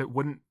wonder if it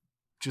wouldn't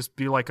just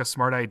be like a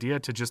smart idea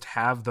to just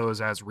have those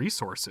as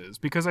resources,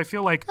 because I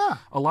feel like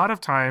a lot of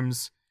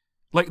times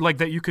like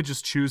that you could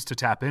just choose to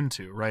tap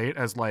into, right,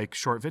 as like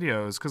short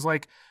videos, because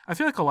like I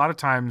feel like a lot of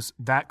times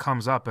that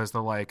comes up as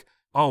the like,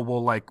 oh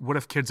well, like what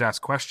if kids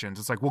ask questions?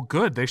 It's like, well,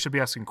 good, they should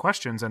be asking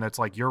questions, and it's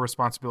like your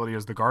responsibility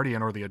as the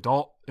guardian or the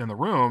adult in the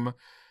room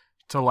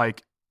to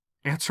like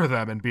answer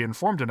them and be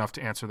informed enough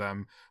to answer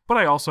them. But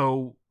I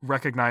also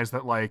recognize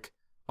that like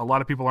a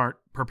lot of people aren't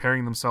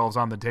preparing themselves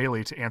on the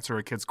daily to answer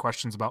a kid's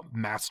questions about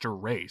master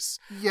race.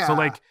 Yeah. So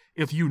like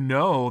if you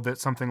know that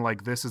something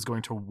like this is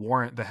going to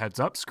warrant the heads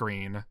up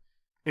screen,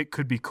 it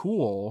could be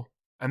cool.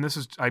 And this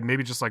is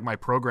maybe just like my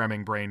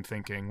programming brain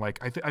thinking, like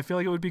I feel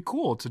like it would be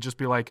cool to just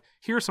be like,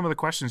 here are some of the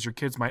questions your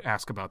kids might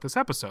ask about this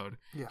episode.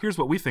 Yeah. Here's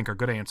what we think are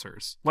good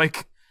answers.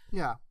 Like,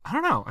 yeah, I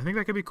don't know. I think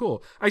that could be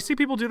cool. I see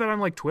people do that on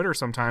like Twitter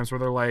sometimes where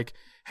they're like,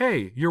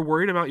 hey, you're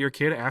worried about your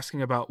kid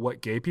asking about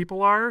what gay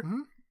people are?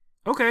 Mm-hmm.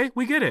 Okay,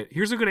 we get it.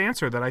 Here's a good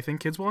answer that I think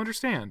kids will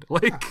understand.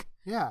 Like,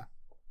 yeah.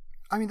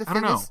 I mean, the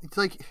thing is, it's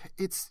like,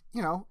 it's,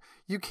 you know,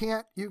 you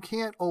can't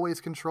always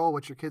control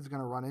what your kid's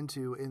going to run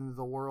into in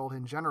the world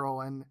in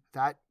general, and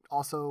that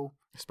also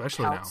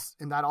especially counts,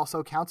 and that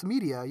also counts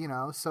media, you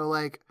know. So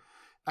like,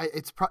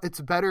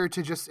 it's better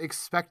to just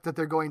expect that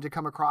they're going to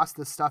come across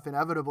this stuff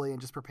inevitably and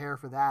just prepare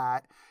for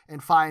that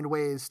and find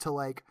ways to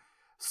like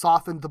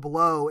soften the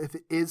blow if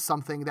it is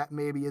something that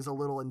maybe is a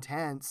little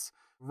intense,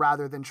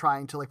 rather than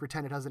trying to like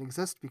pretend it doesn't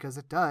exist, because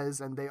it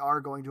does, and they are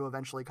going to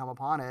eventually come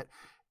upon it,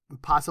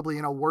 possibly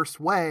in a worse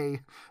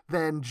way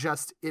than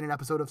just in an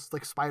episode of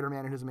like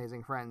Spider-Man and His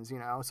Amazing Friends, you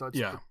know? So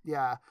it's,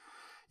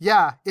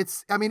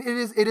 it's, I mean,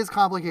 it is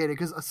complicated,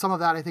 because some of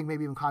that I think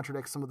maybe even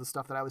contradicts some of the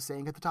stuff that I was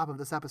saying at the top of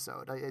this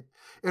episode.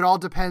 It all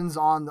depends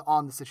on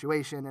the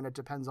situation, and it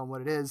depends on what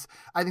it is.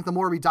 I think the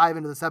more we dive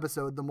into this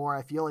episode, the more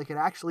I feel like it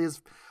actually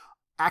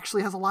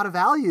has a lot of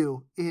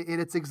value in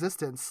its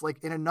existence,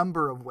 like in a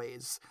number of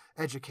ways,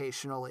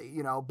 educationally,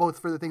 you know, both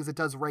for the things it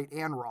does right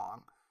and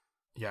wrong.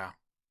 Yeah.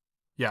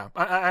 Yeah.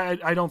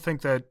 I don't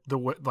think that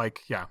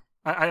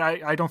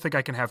I don't think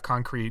I can have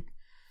concrete,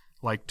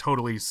 like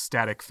totally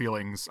static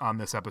feelings on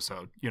this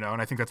episode, you know,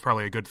 and I think that's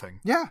probably a good thing.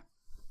 Yeah.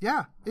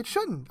 Yeah, it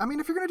shouldn't. I mean,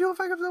 if you're going to do a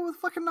episode with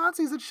fucking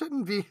Nazis, it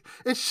shouldn't be,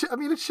 it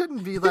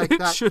shouldn't be like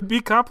that. It should be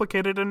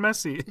complicated and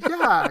messy.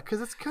 Yeah, because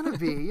it's going to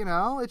be, you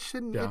know, it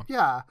shouldn't,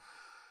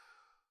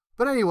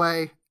 But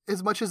anyway,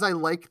 as much as I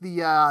like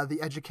the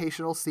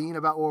educational scene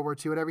about World War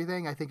II and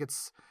everything, I think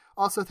it's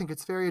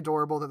very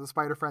adorable that the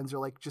Spider Friends are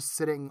like just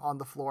sitting on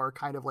the floor,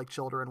 kind of like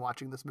children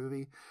watching this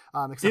movie.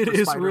 Except it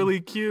is really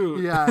cute.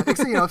 Yeah,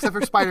 except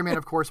for Spider-Man,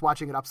 of course,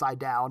 watching it upside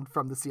down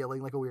from the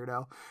ceiling like a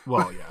weirdo.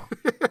 Well, yeah,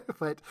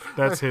 but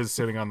that's his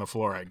sitting on the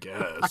floor, I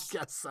guess. I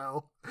guess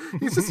so.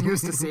 He's just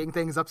used to seeing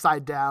things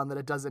upside down that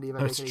it doesn't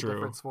even make any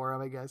difference for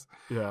him, I guess.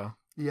 Yeah.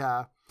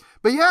 Yeah.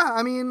 But yeah,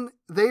 I mean,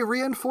 they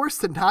reinforce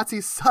that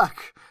Nazis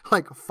suck.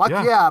 Like, fuck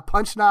yeah,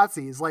 punch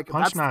Nazis. Like,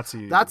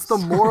 Nazis. That's the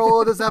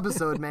moral of this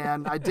episode,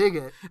 man. I dig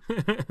it.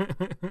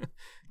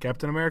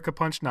 Captain America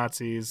punch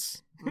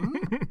Nazis.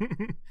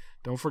 Mm-hmm.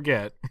 Don't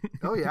forget.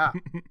 Oh, yeah.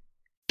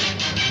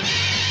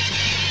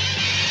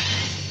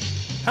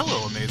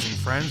 Hello, amazing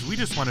friends. We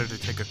just wanted to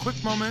take a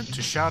quick moment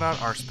to shout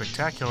out our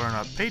spectacular and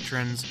up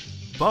patrons,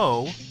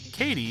 Bo,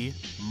 Katie,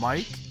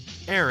 Mike,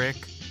 Eric,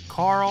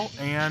 Carl,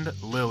 and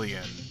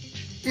Lillian.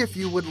 If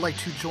you would like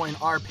to join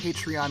our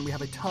Patreon, we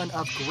have a ton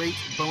of great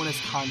bonus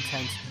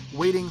content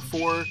waiting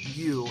for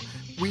you.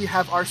 We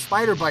have our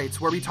Spider Bites,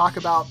 where we talk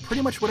about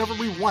pretty much whatever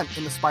we want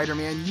in the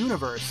Spider-Man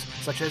universe,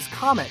 such as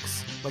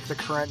comics, like the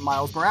current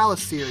Miles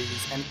Morales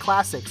series, and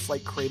classics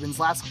like Kraven's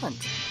Last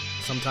Hunt.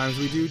 Sometimes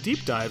we do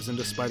deep dives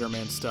into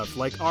Spider-Man stuff,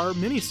 like our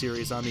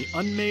mini-series on the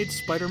unmade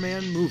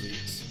Spider-Man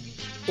movies.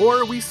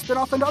 Or we spin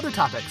off into other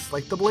topics,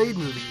 like the Blade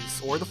movies,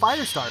 or the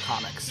Firestar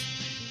comics.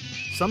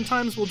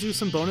 Sometimes we'll do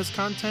some bonus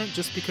content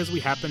just because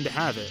we happen to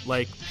have it,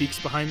 like peeks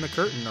behind the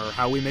curtain or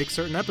how we make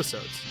certain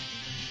episodes.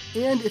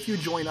 And if you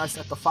join us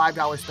at the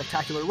 $5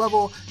 spectacular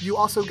level, you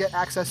also get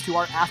access to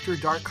our After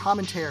Dark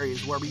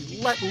commentaries, where we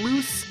let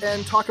loose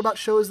and talk about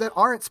shows that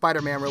aren't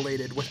Spider-Man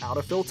related without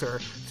a filter.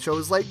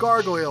 Shows like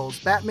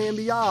Gargoyles, Batman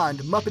Beyond,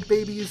 Muppet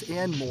Babies,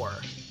 and more.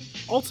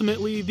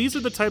 ultimately, these are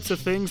the types of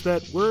things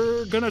that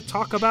we're going to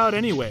talk about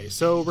anyway.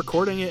 So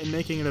recording it and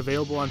making it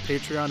available on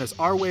Patreon is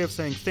our way of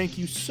saying thank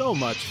you so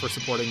much for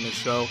supporting this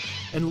show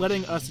and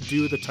letting us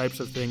do the types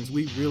of things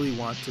we really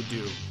want to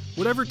do.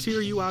 Whatever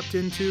tier you opt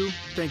into,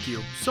 thank you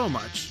so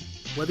much.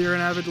 Whether you're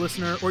an avid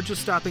listener or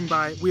just stopping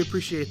by, we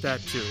appreciate that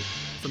too.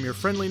 From your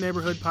friendly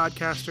neighborhood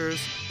podcasters,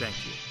 thank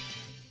you.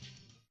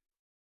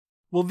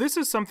 Well, this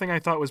is something I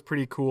thought was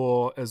pretty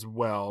cool as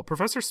well.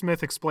 Professor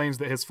Smith explains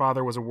that his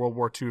father was a World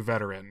War II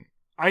veteran.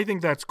 I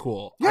think that's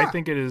cool. Yeah. I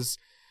think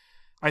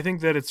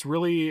that it's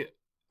really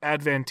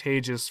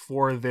advantageous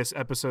for this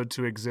episode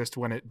to exist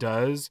when it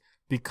does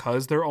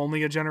because they're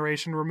only a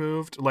generation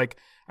removed. Like,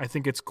 I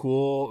think it's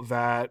cool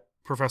that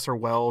Professor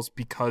Wells,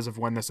 because of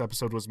when this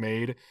episode was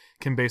made,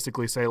 can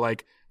basically say,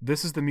 like,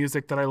 this is the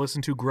music that I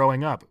listened to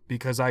growing up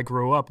because I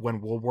grew up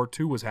when World War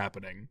II was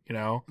happening, you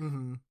know?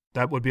 Mm-hmm.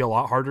 That would be a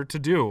lot harder to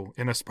do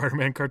in a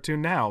Spider-Man cartoon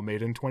now,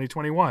 made in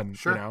 2021,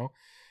 Sure. you know?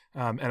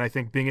 And I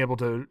think being able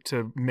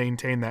to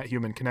maintain that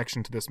human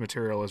connection to this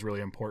material is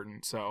really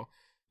important. So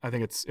I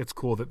think it's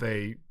cool that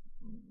they,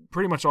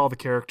 pretty much all the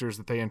characters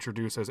that they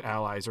introduce as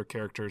allies are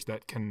characters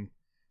that can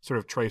sort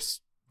of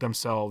trace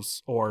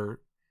themselves or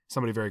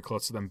somebody very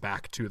close to them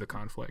back to the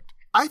conflict.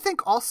 I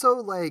think also,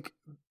 like,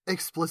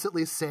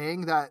 explicitly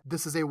saying that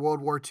this is a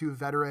World War II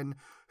veteran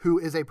who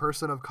is a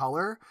person of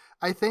color,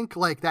 I think,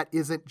 like, that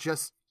isn't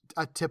just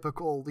a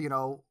typical, you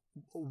know,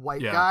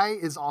 white guy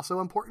is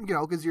also important, you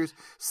know, because your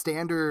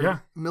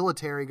standard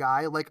military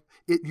guy, like,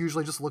 it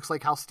usually just looks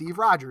like how Steve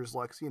Rogers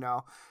looks, you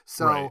know?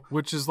 So, right.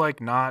 Which is, like,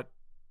 not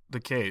the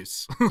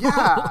case.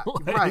 Yeah,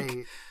 like,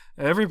 right.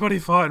 Everybody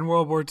fought in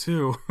World War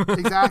II.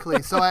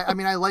 Exactly. So, I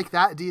mean, I like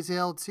that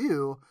detail,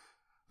 too.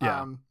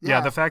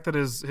 Yeah, the fact that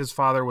his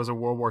father was a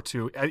World War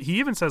II, he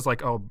even says,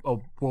 like, a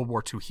World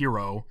War II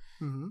hero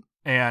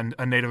and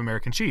a Native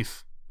American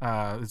chief.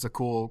 It's a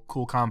cool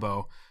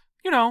combo.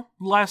 You know,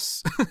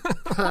 less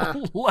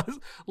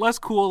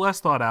cool,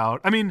 less thought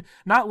out. I mean,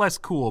 not less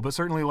cool, but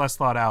certainly less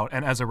thought out,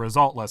 and as a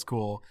result, less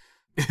cool,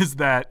 is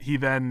that he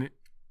then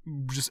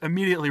just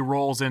immediately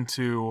rolls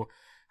into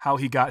how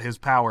he got his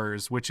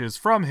powers, which is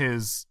from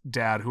his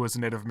dad, who was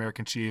a Native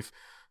American chief,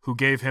 who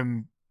gave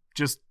him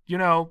just, you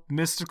know,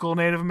 mystical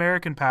Native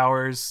American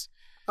powers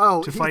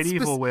to fight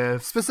evil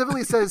with.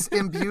 Specifically says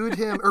imbued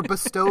him or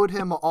bestowed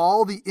him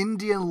all the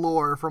Indian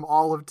lore from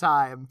all of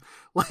time.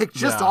 Like,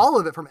 just all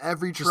of it from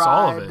every tribe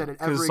all of it, that it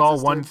ever because existed. it's all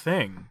one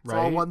thing, right?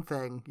 It's all one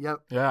thing.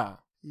 Yep. Yeah.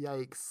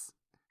 Yikes.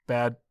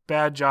 Bad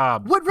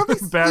job. What really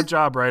bad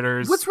job,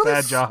 writers. What's really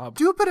bad job.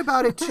 Stupid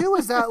about it too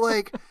is that,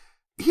 like,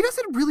 he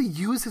doesn't really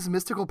use his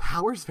mystical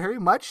powers very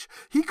much.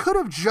 He could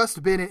have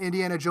just been an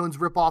Indiana Jones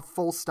ripoff,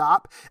 full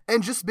stop,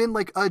 and just been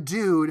like a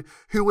dude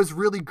who was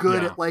really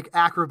good at, like,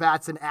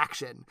 acrobats and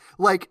action.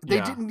 Like, they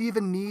didn't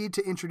even need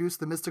to introduce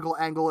the mystical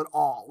angle at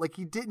all. Like,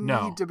 he didn't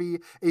need to be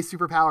a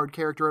superpowered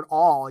character at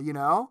all, you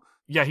know?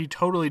 Yeah, he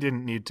totally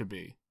didn't need to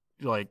be.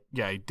 Like,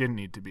 yeah, he didn't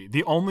need to be.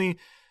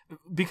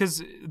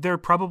 Because there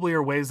probably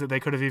are ways that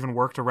they could have even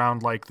worked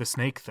around, like, the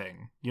snake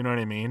thing. You know what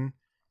I mean?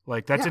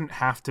 Like, that didn't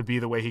have to be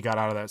the way he got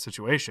out of that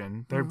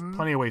situation. There are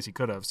plenty of ways he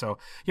could have. So,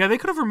 yeah, they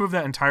could have removed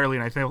that entirely,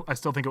 and I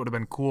still think it would have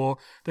been cool.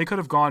 They could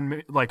have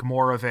gone, like,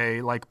 more of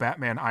a, like,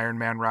 Batman, Iron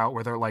Man route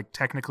where they're, like,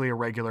 technically a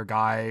regular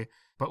guy,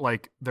 but,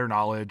 like, their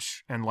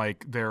knowledge and,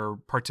 like, their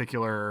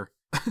particular,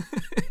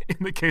 in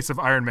the case of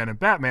Iron Man and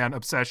Batman,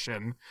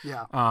 obsession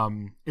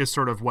is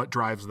sort of what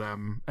drives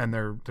them and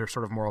their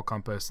sort of moral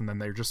compass. And then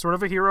they're just sort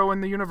of a hero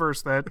in the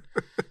universe that,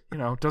 you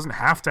know, doesn't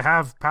have to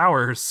have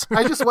powers.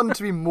 I just want it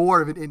to be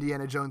more of an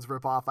Indiana Jones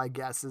ripoff, I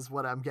guess, is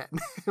what I'm getting,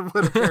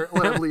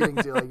 what I'm leading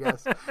to, I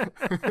guess.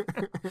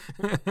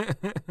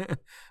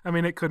 I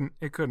mean, it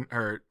couldn't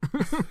hurt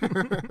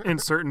in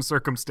certain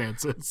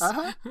circumstances.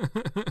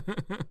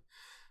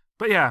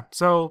 But yeah,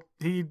 so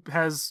he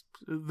has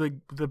the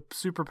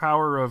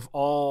superpower of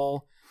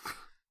all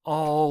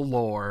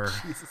lore.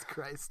 Jesus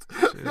Christ.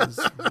 Which is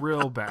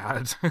real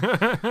bad.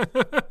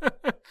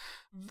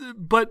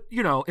 But,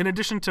 you know, in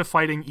addition to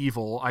fighting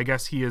evil, I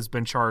guess he has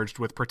been charged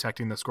with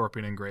protecting the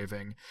Scorpion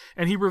engraving.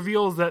 And he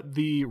reveals that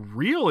the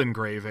real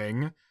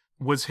engraving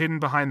was hidden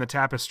behind the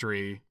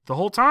tapestry the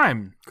whole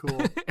time.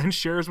 Cool. And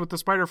shares with the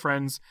Spider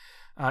Friends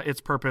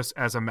its purpose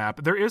as a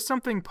map. There is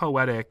something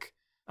poetic.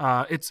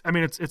 It's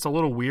a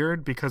little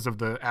weird because of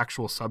the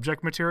actual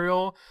subject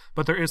material,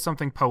 but there is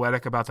something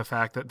poetic about the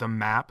fact that the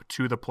map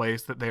to the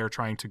place that they are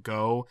trying to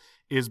go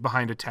is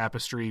behind a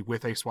tapestry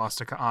with a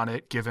swastika on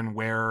it, given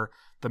where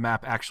the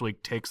map actually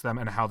takes them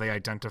and how they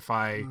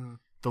identify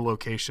the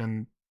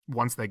location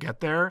once they get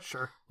there.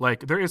 Sure.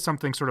 Like, there is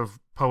something sort of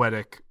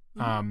poetic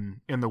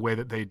in the way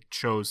that they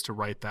chose to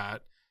write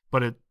that,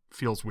 but it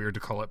feels weird to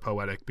call it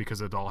poetic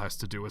because it all has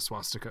to do with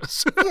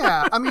swastikas.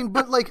 Yeah, I mean,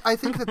 but, like, I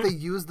think that they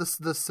use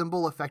the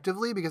symbol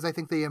effectively because I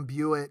think they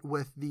imbue it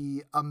with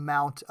the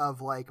amount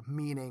of, like,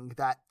 meaning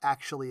that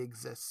actually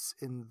exists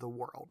in the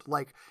world.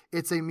 Like,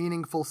 it's a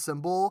meaningful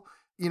symbol,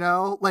 you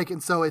know? Like,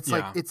 and so it's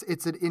like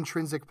it's an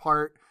intrinsic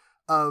part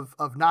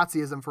of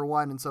Nazism for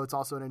one, and so it's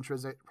also an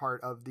intrinsic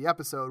part of the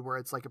episode where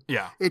it's like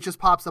Yeah. it just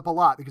pops up a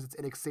lot because it's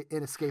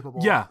inescapable.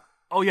 Yeah.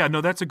 Oh, yeah.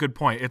 No, that's a good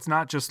point. It's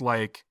not just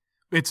like,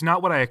 it's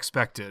not what I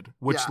expected,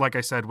 which, Yeah. like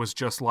I said, was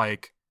just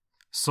like,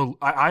 so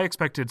I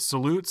expected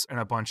salutes and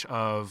a bunch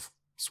of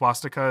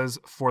swastikas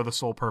for the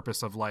sole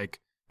purpose of like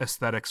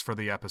aesthetics for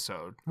the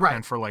episode, Right.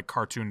 and for like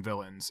cartoon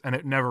villains, and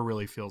it never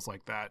really feels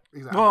like that.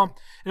 Exactly. Well,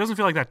 it doesn't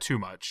feel like that too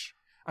much.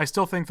 I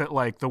still think that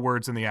like the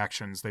words and the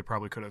actions they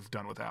probably could have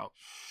done without.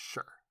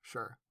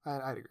 Sure.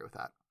 I'd agree with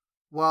that.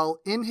 Well,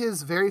 in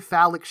his very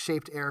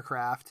phallic-shaped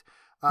aircraft,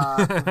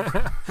 I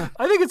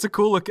think it's a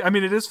cool look. I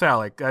mean, it is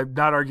phallic. I'm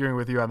not arguing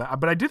with you on that,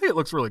 but I do think it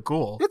looks really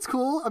cool. it's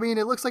cool. I mean,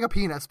 it looks like a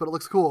penis, but it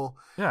looks cool.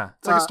 Yeah,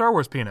 it's like a Star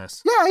Wars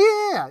penis.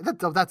 Yeah.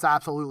 That's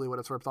absolutely what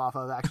it's ripped off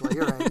of, actually.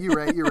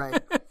 You're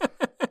right.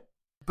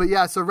 But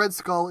yeah, so Red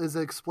Skull is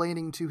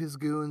explaining to his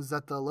goons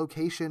that the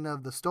location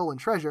of the stolen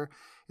treasure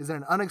is in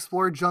an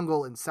unexplored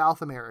jungle in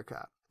South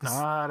America.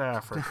 Not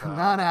Africa.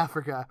 Not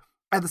Africa.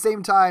 At the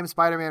same time,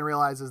 Spider-Man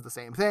realizes the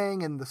same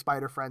thing, and the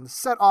Spider Friends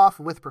set off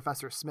with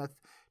Professor Smith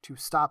to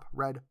stop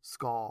Red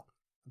Skull.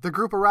 The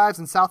group arrives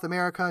in South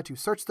America to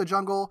search the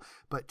jungle,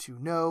 but to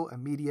no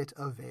immediate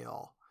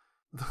avail.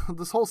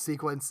 This whole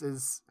sequence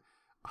is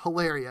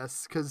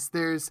hilarious because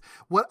there's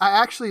what I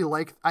actually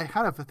like. I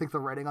kind of think the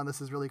writing on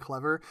this is really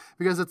clever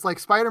because it's like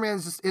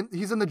Spider-Man's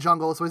he's in the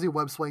jungle, so as he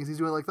web swings, he's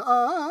doing like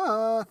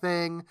the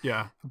thing.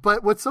 Yeah.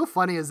 But what's so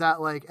funny is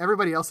that like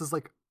everybody else is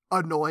like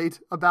annoyed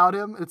about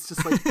him. It's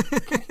just like,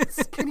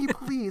 can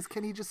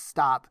he just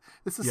stop?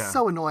 This is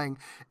so annoying.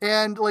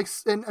 And like,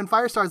 and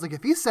Firestar's like,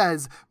 if he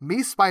says,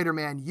 "Me,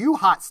 Spider-Man, you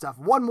hot stuff,"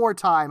 one more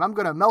time, I'm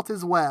going to melt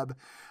his web.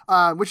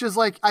 Which is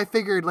like, I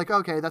figured like,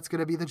 okay, that's going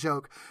to be the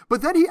joke.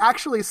 But then he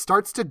actually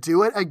starts to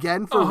do it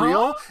again for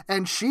real.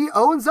 And she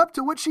owns up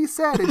to what she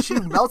said and she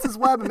melts his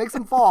web and makes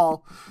him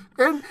fall.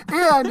 And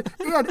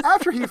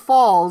after he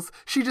falls,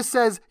 she just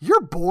says,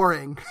 "You're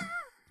boring."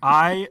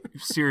 I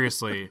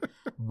seriously,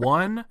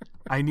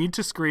 I need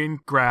to screen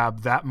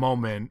grab that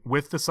moment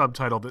with the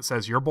subtitle that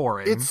says "You're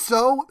boring." It's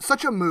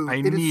such a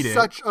mood. It is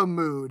such a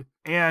mood.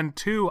 And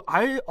two,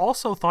 I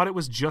also thought it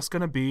was just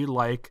going to be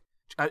like,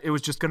 it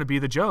was just going to be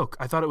the joke.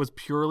 I thought it was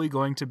purely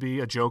going to be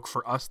a joke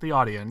for us, the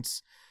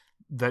audience,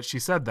 that she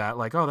said that.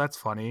 Like, oh, that's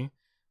funny.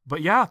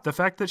 But yeah, the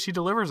fact that she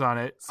delivers on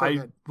it, So I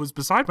good. was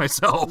beside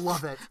myself.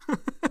 Love it.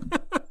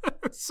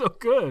 It's so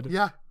good.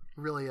 Yeah,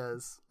 really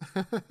is.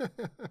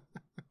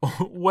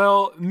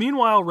 Well,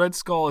 meanwhile, Red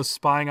Skull is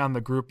spying on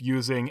the group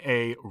using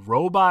a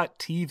robot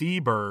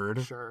TV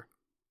bird. Sure.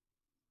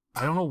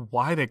 I don't know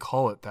why they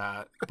call it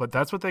that, but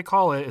that's what they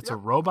call it. It's a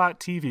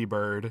robot TV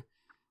bird,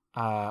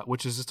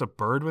 which is just a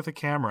bird with a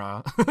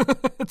camera.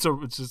 It's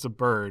just a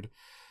bird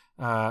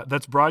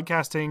that's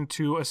broadcasting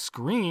to a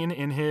screen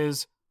in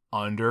his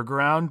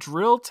underground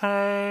drill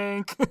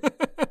tank.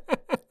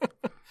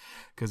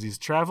 Because he's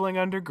traveling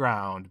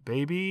underground,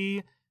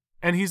 baby.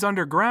 And he's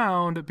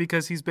underground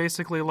because he's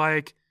basically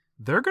like,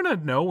 they're going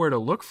to know where to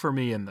look for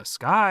me in the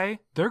sky.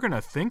 They're going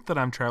to think that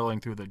I'm traveling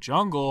through the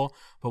jungle,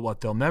 but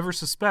what they'll never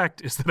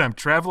suspect is that I'm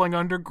traveling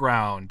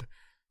underground.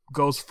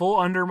 Goes full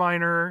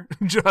Underminer,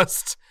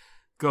 just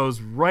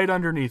goes right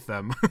underneath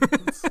them.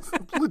 It's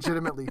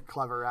legitimately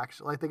clever,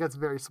 actually. I think that's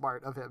very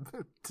smart of him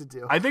to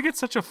do. I think it's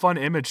such a fun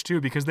image,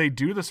 too, because they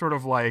do the sort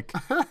of like,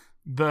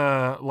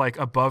 the like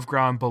above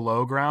ground,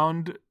 below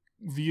ground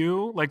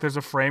view. Like there's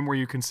a frame where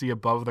you can see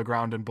above the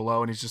ground and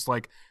below, and he's just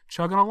like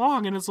chugging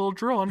along in his little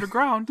drill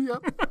underground.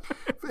 Yep.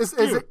 As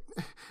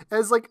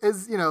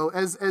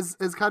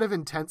kind of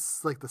intense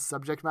like the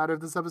subject matter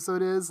of this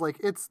episode is, like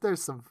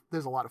there's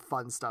a lot of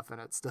fun stuff in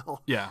it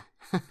still. Yeah.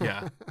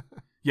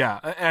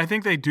 I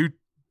think they do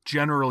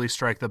generally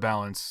strike the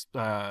balance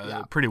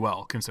pretty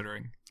well,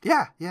 considering.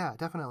 Yeah,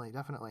 definitely.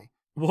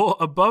 Well,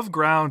 above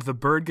ground, the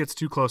bird gets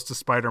too close to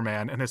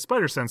Spider-Man, and his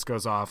spider sense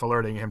goes off,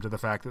 alerting him to the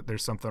fact that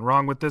there's something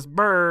wrong with this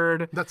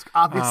bird. That's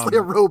obviously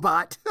a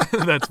robot.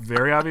 That's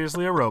very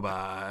obviously a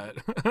robot.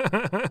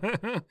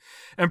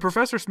 And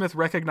Professor Smith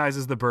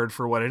recognizes the bird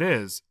for what it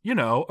is. You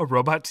know, a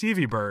robot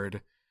TV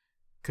bird.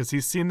 Because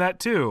he's seen that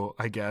too,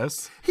 I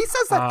guess. He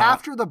says that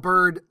after the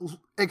bird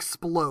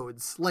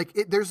explodes, like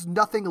there's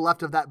nothing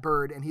left of that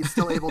bird, and he's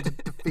still able to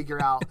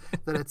figure out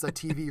that it's a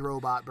TV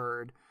robot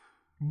bird.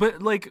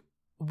 But like,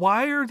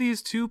 why are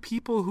these two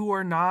people who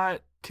are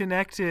not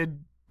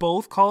connected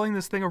both calling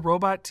this thing a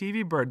robot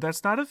TV bird?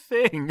 That's not a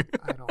thing.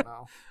 I don't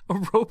know. A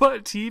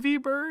robot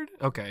TV bird?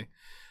 Okay.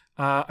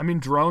 I mean,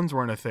 drones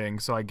weren't a thing,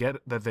 so I get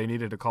that they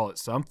needed to call it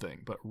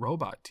something, but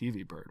robot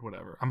TV bird,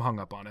 whatever. I'm hung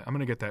up on it. I'm going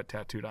to get that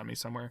tattooed on me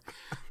somewhere.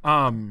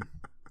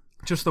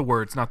 Just the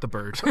words, not the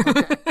bird.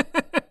 Okay.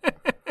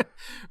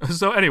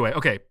 So anyway,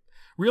 okay.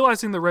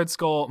 Realizing the Red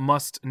Skull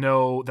must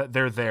know that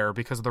they're there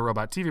because of the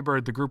robot TV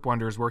bird, the group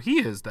wonders where he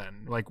is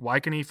then. Like, why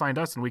can he find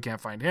us and we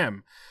can't find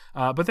him?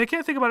 But they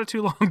can't think about it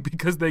too long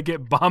because they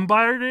get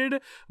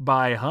bombarded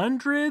by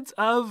hundreds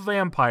of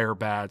vampire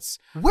bats.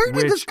 Where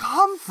did this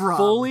come from?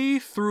 Fully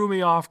threw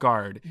me off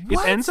guard.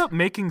 What? It ends up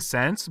making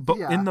sense, but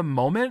in the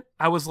moment,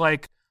 I was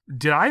like,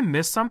 did I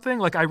miss something?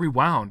 Like, I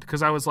rewound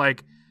because I was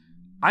like,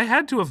 I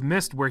had to have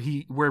missed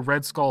where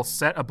Red Skull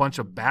set a bunch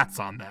of bats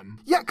on them.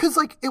 Yeah, because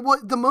like it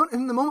was the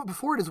moment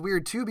before it is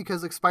weird too,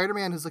 because like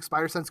Spider-Man, his like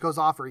spider sense goes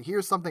off, or he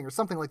hears something or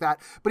something like that,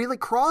 but he like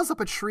crawls up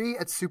a tree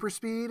at super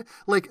speed.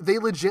 Like they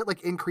legit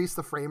like increase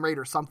the frame rate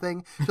or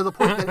something to the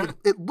point that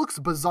it looks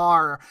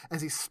bizarre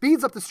as he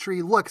speeds up this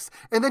tree, looks,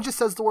 and then just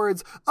says the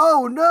words,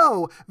 "Oh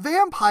no,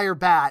 vampire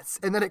bats,"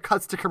 and then it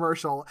cuts to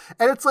commercial,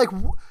 and it's like.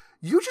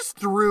 You just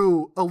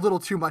threw a little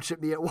too much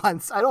at me at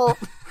once. I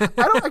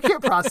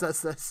can't process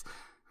this.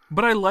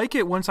 But I like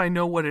it once I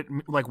know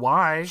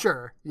why.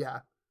 Sure, yeah.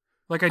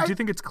 Like, I do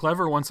think it's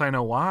clever once I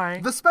know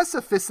why. The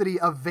specificity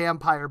of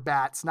vampire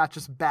bats, not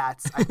just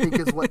bats, I think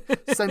is what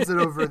sends it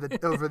over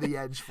the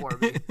edge for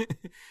me.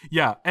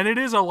 Yeah, and it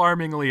is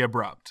alarmingly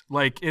abrupt.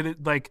 Like,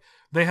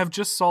 they have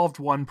just solved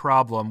one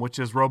problem, which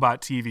is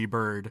Robot TV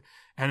Bird,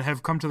 and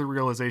have come to the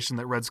realization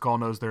that Red Skull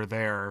knows they're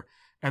there.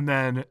 And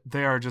then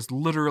they are just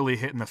literally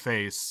hit in the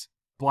face,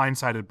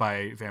 blindsided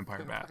by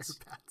vampire bats.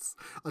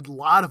 A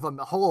lot of them,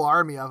 a whole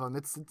army of them.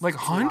 It's like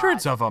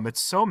hundreds of them.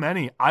 It's so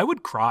many. I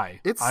would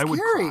cry. It's scary. Would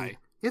cry.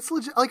 It's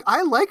legit. Like,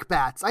 I like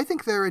bats. I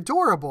think they're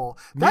adorable.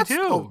 Me too.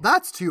 Oh,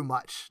 that's too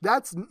much.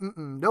 That's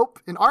nope.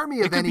 An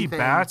army of anything. It could be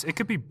bats. It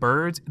could be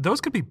birds.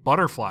 Those could be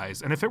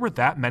butterflies. And if it were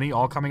that many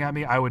all coming at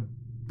me, I would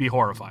be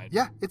horrified.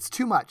 Yeah, it's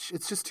too much.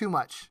 It's just too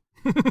much.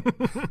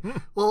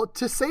 Well,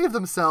 to save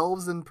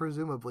themselves and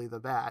presumably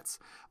the bats,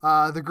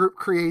 the group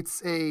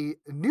creates a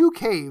new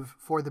cave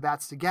for the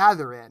bats to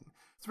gather in.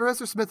 So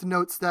Professor Smith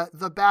notes that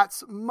the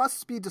bats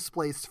must be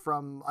displaced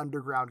from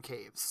underground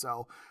caves.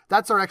 So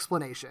that's our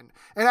explanation.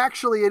 And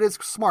actually, it is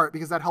smart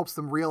because that helps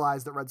them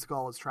realize that Red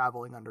Skull is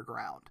traveling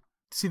underground.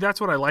 See,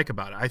 that's what I like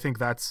about it. I think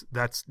that's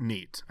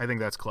neat. I think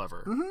that's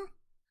clever. Mm-hmm.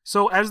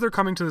 So as they're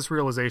coming to this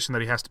realization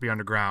that he has to be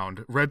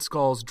underground, Red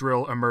Skull's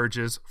drill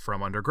emerges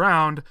from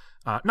underground,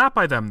 not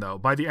by them though,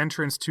 by the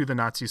entrance to the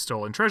Nazi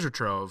stolen treasure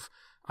trove,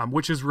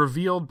 which is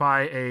revealed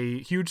by a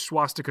huge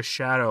swastika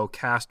shadow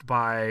cast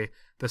by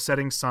the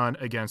setting sun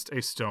against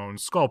a stone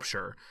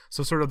sculpture.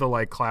 So sort of the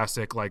like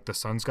classic, like the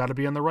sun's got to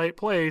be in the right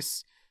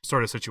place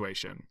sort of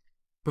situation.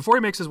 Before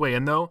he makes his way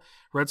in though,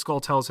 Red Skull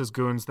tells his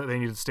goons that they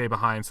need to stay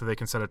behind so they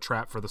can set a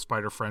trap for the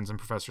Spider Friends and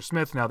Professor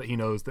Smith now that he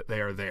knows that they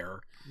are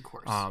there. Of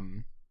course.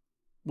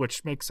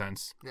 Which makes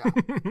sense. Yeah.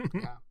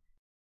 Yeah.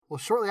 Well,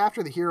 shortly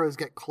after the heroes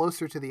get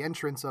closer to the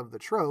entrance of the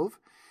trove,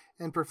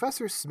 and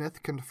Professor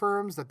Smith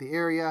confirms that the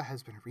area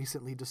has been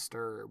recently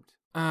disturbed.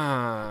 Yeah,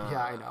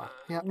 I know.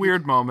 Yeah.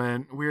 Weird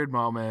moment.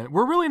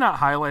 We're really not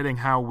highlighting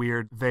how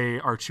weird they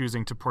are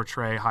choosing to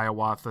portray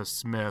Hiawatha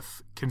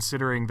Smith,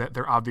 considering that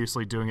they're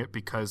obviously doing it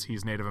because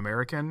he's Native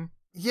American.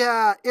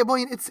 Yeah, I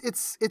mean,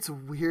 it's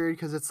weird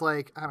because it's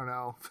like, I don't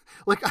know.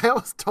 Like, I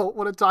almost don't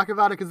want to talk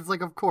about it because it's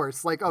like, of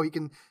course, like, oh,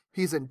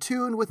 he's in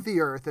tune with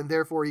the earth and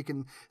therefore he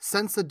can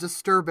sense a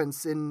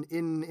disturbance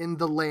in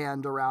the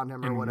land around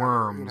him or whatever.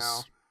 Worms. You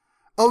know.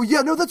 Oh,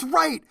 yeah, no, that's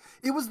right.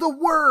 It was the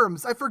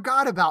worms. I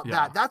forgot about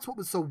that. That's what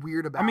was so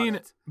weird about it. I mean,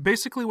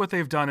 basically what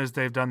they've done is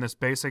they've done this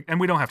basic,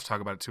 and we don't have to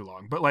talk about it too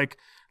long, but like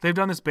they've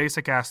done this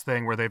basic ass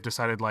thing where they've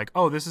decided like,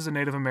 oh, this is a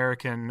Native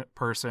American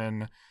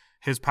person.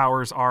 His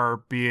powers are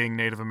being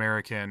Native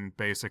American,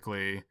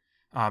 basically.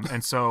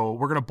 And so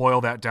we're going to boil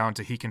that down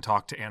to he can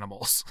talk to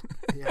animals.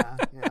 Yeah.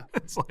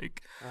 It's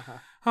like,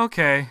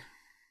 okay.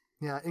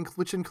 Yeah,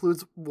 which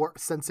includes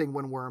sensing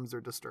when worms are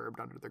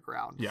disturbed under the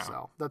ground. Yeah.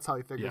 So that's how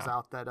he figures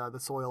out that the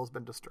soil has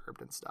been disturbed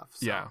and stuff.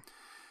 So. Yeah.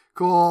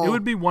 Cool. It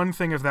would be one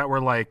thing if that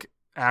were like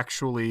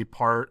actually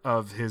part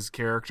of his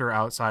character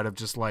outside of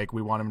just like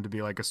we want him to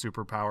be like a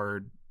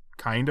superpowered,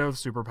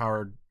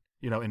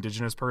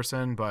 indigenous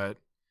person, but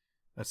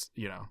that's,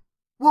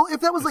 Well,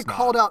 if that was like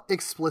called out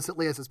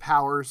explicitly as his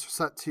powers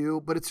set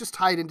too, but it's just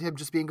tied into him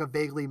just being a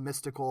vaguely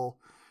mystical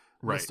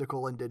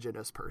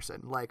indigenous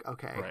person. Like,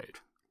 okay.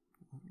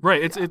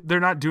 Right. They're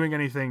not doing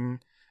anything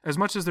as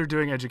much as they're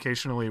doing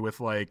educationally with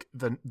like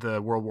the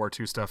World War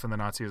II stuff and the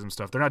Nazism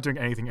stuff. They're not doing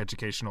anything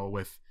educational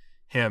with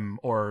him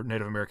or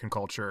Native American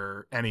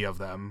culture, any of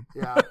them.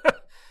 Yeah.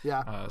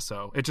 Yeah.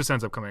 So it just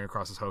ends up coming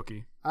across as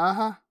hokey.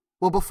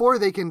 Well, before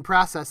they can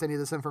process any of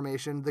this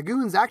information, the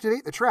goons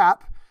activate the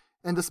trap.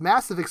 And this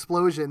massive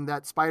explosion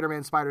that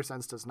Spider-Man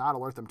Spider-Sense does not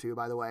alert them to,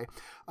 by the way,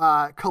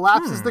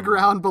 collapses the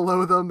ground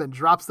below them and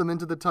drops them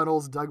into the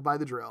tunnels dug by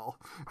the drill.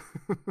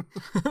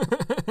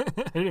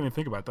 I didn't even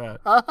think about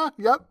that.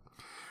 Yep.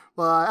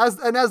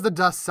 As the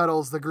dust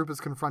settles, the group is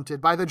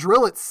confronted by the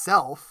drill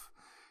itself.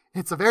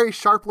 It's a very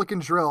sharp-looking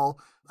drill.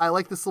 I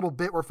like this little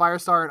bit where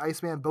Firestar and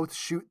Iceman both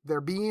shoot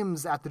their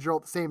beams at the drill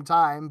at the same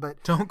time,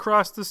 but... Don't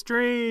cross the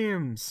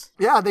streams!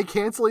 Yeah, they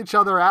cancel each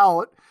other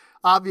out.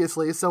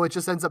 Obviously, so it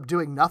just ends up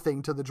doing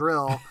nothing to the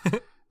drill.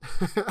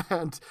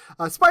 And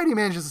Spidey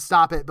manages to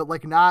stop it, but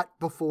like not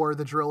before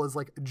the drill is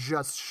like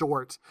just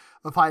short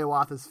of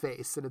Hiawatha's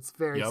face, and it's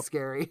very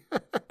scary.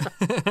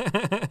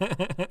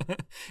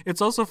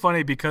 It's also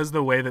funny because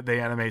the way that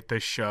they animate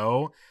this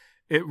show,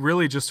 it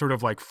really just sort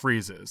of like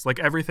freezes. Like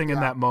everything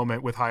in that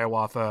moment with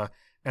Hiawatha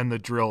and the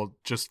drill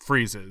just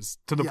freezes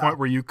to the point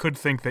where you could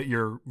think that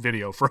your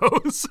video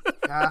froze.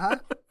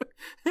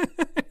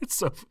 It's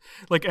so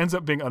like ends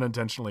up being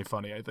unintentionally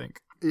funny, I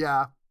think.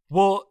 Yeah.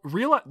 Well,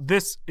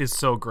 this is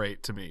so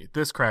great to me.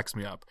 This cracks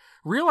me up.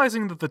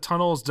 Realizing that the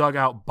tunnels dug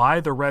out by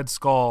the Red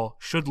Skull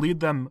should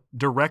lead them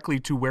directly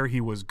to where he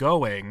was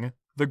going,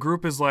 the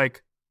group is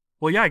like,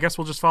 well, yeah, I guess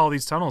we'll just follow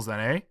these tunnels then,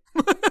 eh?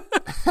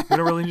 We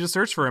don't really need to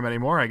search for him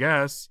anymore, I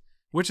guess.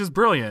 Which is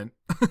brilliant.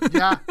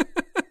 Yeah.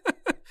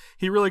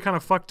 He really kind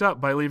of fucked up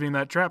by leaving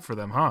that trap for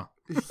them, huh?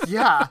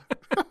 Yeah.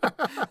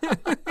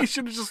 He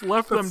should have just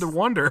left them to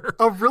wonder.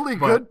 A really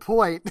good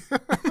point.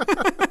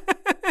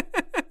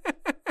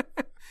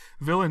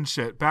 Villain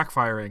shit,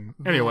 backfiring.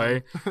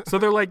 Anyway, so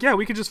they're like, yeah,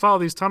 we could just follow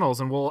these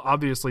tunnels and we'll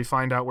obviously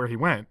find out where he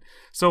went.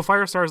 So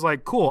Firestar's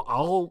like, cool,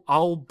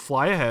 I'll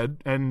fly ahead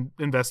and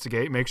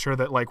investigate, make sure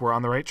that like we're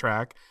on the right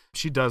track.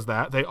 She does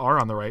that. They are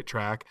on the right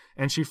track,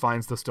 and she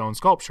finds the stone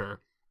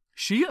sculpture.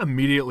 She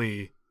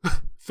immediately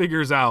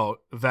figures out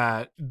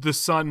that the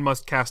sun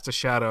must cast a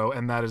shadow,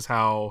 and that is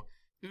how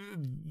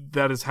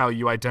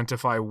you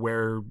identify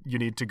where you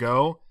need to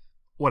go.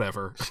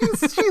 Whatever.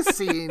 She's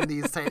seen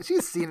these types.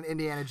 She's seen an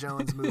Indiana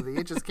Jones movie.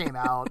 It just came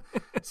out.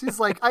 She's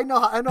like, I know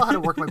how to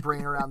work my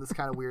brain around this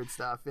kind of weird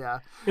stuff. Yeah.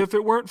 If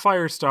it weren't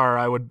Firestar,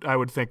 I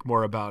would think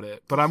more about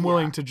it. But I'm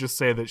willing to just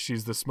say that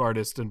she's the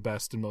smartest and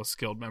best and most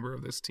skilled member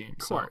of this team.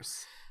 Of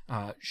course.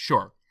 So,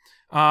 sure.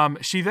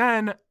 She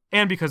then,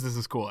 and because this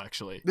is cool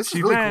actually,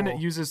 she really cool.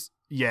 uses.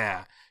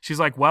 Yeah. She's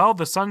like, well,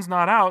 the sun's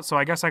not out, so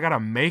I guess I got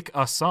to make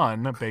a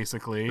sun,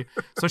 basically.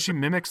 So she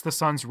mimics the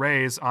sun's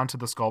rays onto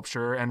the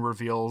sculpture and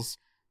reveals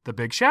the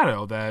big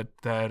shadow that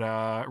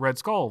Red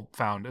Skull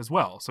found as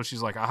well. So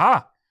she's like,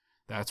 aha,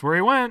 that's where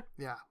he went.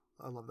 Yeah,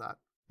 I love that.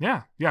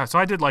 Yeah. So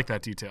I did like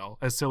that detail,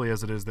 as silly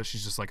as it is that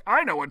she's just like,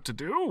 I know what to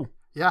do.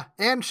 Yeah,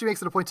 and she makes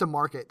it a point to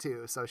mark it,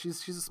 too. So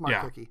she's a smart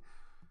cookie.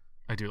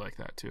 I do like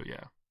that, too,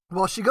 yeah.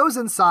 Well, she goes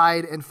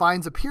inside and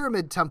finds a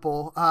pyramid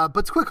temple,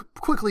 but's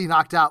quickly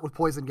knocked out with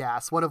poison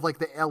gas. One of like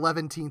the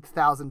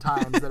 11,000th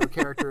times that a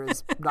character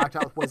is knocked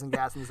out with poison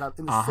gas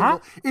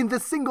in the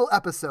single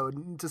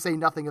episode, to say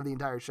nothing of the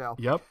entire show.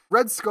 Yep.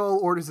 Red Skull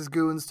orders his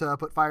goons to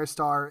put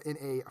Firestar in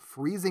a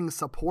freezing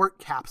support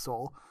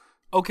capsule.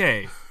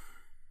 Okay,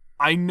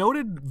 I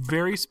noted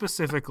very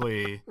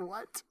specifically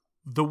what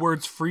the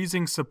words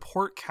 "freezing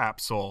support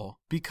capsule"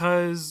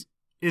 because.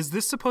 Is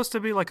this supposed to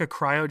be like a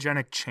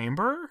cryogenic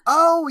chamber?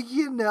 Oh,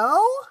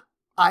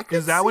 I could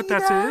Is that see what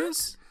that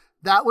is?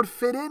 That would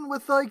fit in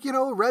with like,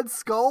 Red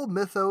Skull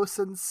mythos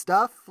and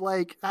stuff.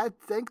 Like, I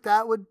think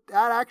I would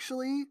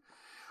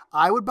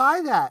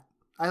buy that.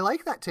 I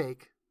like that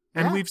take.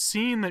 And we've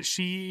seen that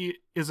she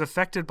is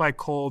affected by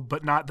cold,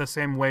 but not the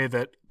same way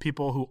that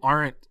people who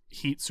aren't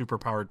heat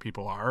superpowered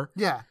people are.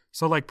 Yeah.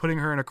 So like putting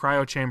her in a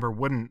cryo chamber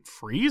wouldn't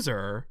freeze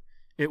her.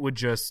 It would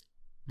just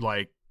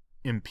like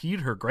impede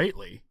her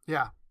greatly.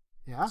 Yeah.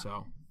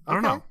 So I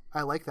don't know.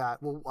 I like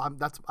that. Well,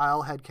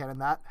 I'll headcanon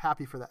that.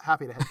 Happy for that.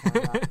 Happy to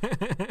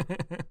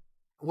headcanon that.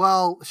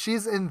 Well,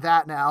 she's in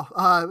that now.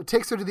 It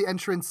takes her to the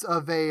entrance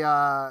of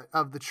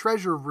the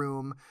treasure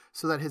room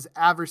so that his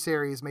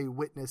adversaries may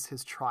witness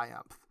his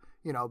triumph.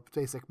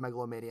 Basic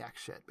megalomaniac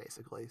shit,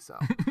 basically. So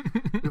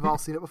we've all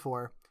seen it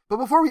before. But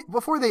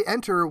before they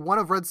enter, one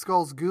of Red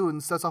Skull's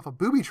goons sets off a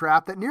booby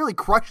trap that nearly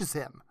crushes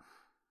him.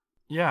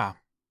 Yeah,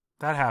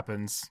 that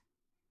happens.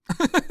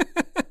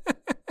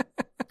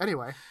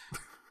 Anyway.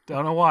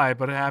 Don't know why,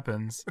 but it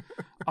happens.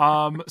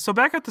 So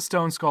back at the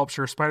stone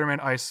sculpture, Spider-Man,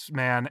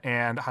 Iceman,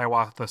 and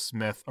Hiawatha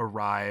Smith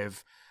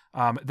arrive.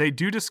 They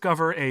do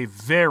discover a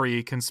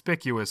very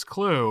conspicuous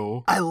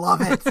clue. I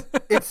love it.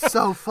 It's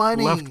so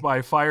funny. Left by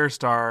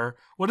Firestar.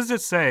 What does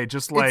it say?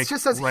 Just like it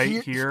just says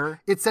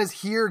here? It says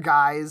here,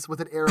 guys, with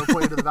an arrow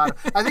pointed to the bottom.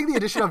 I think the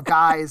addition of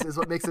guys is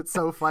what makes it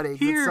so funny.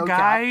 Here, it's so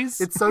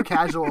guys. It's so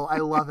casual. I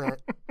love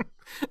it.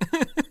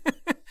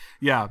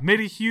 Yeah, made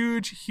a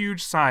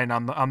huge sign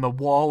on the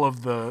wall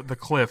of the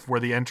cliff where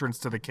the entrance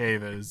to the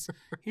cave is.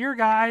 Here,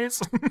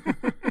 guys.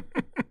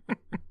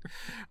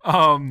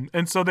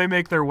 And so they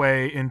make their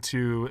way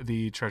into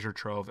the treasure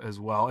trove as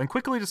well, and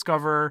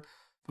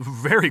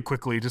very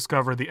quickly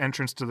discover the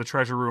entrance to the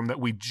treasure room that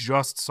we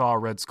just saw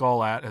Red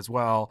Skull at as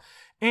well.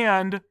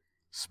 And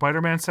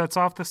Spider-Man sets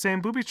off the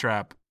same booby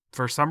trap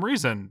for some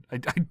reason. I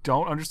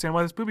don't understand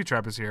why this booby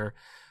trap is here.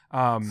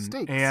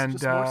 Stakes. And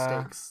just more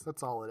stakes.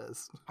 That's all it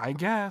is. I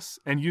guess.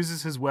 And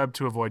uses his web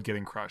to avoid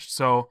getting crushed.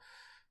 So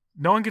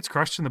no one gets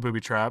crushed in the booby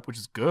trap, which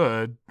is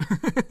good.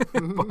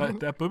 But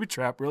that booby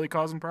trap really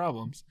causing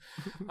problems.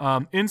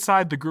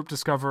 Inside, the group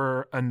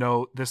discover a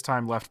note, this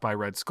time left by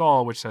Red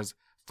Skull, which says,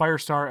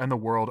 "Firestar and the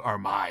world are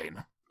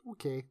mine."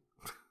 Okay.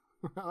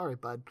 All right,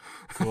 bud.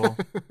 Cool.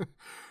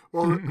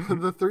 Well,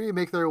 the three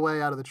make their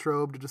way out of the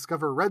trove to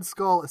discover Red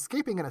Skull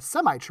escaping in a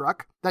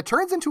semi-truck that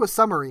turns into a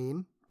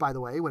submarine, by the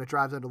way, when it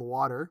drives into the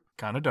water.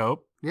 Kind of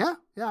dope. Yeah,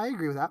 I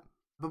agree with that.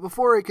 But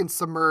before it can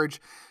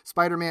submerge,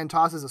 Spider-Man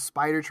tosses a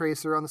spider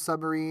tracer on the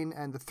submarine,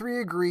 and the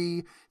three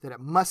agree that it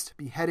must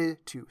be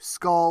headed to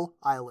Skull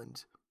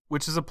Island.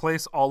 Which is a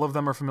place all of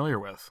them are familiar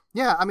with.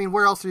 Yeah, I mean,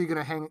 where else are you going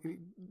to hang?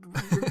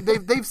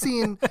 they've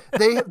seen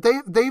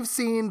they've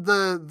seen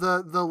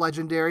the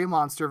legendary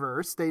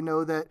Monsterverse. They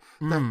know that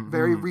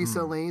very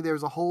recently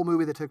there's a whole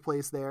movie that took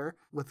place there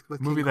with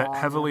movie King that Kong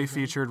heavily and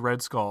everything. featured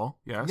Red Skull.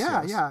 Yes.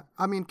 Yeah, yes. yeah.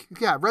 I mean,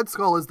 yeah. Red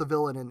Skull is the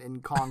villain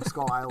in Kong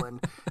Skull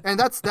Island,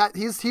 and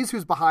he's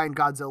who's behind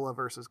Godzilla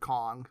versus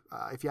Kong.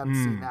 If you haven't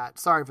seen that,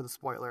 sorry for the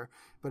spoiler,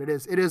 but it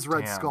is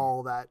Red Damn.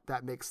 Skull that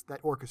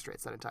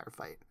orchestrates that entire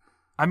fight.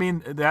 I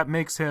mean, that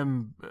makes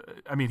him.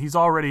 I mean, he's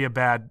already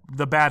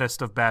the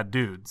baddest of bad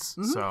dudes.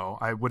 So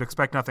I would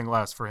expect nothing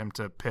less for him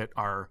to pit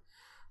our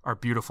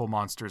beautiful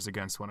monsters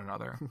against one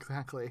another.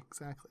 Exactly.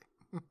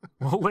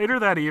 Well, later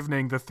that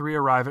evening, the three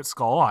arrive at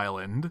Skull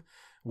Island,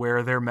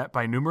 where they're met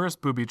by numerous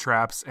booby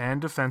traps and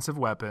defensive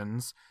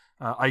weapons.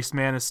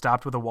 Iceman is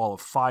stopped with a wall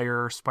of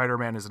fire.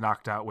 Spider-Man is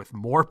knocked out with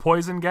more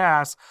poison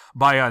gas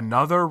by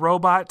another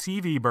robot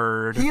TV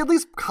bird. He at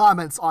least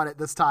comments on it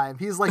this time.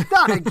 He's like,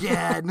 not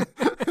again.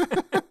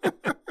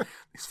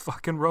 These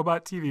fucking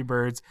robot TV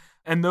birds.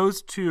 And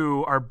those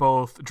two are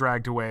both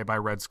dragged away by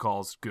Red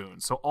Skull's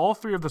goons. So all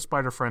three of the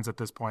Spider Friends at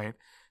this point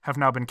have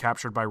now been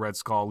captured by Red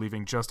Skull,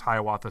 leaving just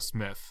Hiawatha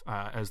Smith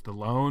as the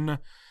lone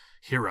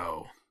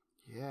hero.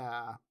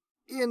 Yeah.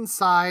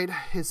 Inside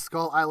his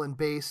Skull Island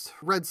base,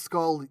 Red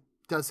Skull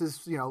does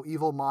his,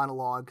 evil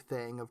monologue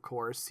thing, of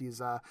course.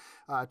 He's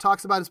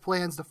talks about his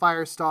plans to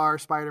Firestar,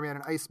 Spider-Man,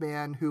 and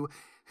Iceman, who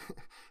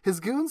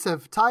his goons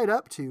have tied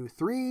up to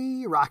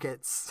 3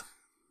 rockets.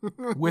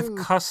 With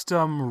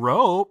custom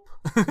rope.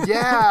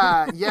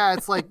 Yeah,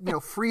 it's like,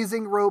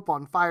 freezing rope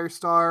on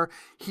Firestar,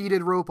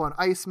 heated rope on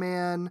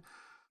Iceman,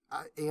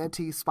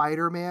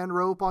 anti-Spider-Man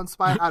rope on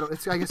Spider.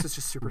 I guess it's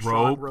just super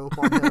strong rope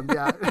on him.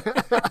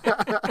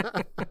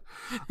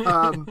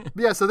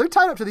 Yeah. So they're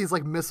tied up to these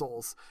like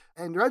missiles,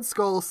 and Red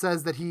Skull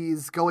says that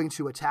he's going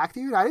to attack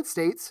the United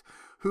States,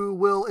 who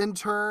will in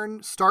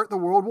turn start the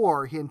World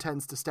War he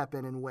intends to step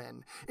in and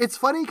win. It's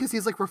funny because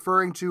he's like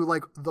referring to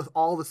like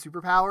all the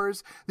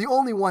superpowers. The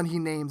only one he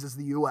names is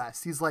the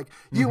U.S. He's like,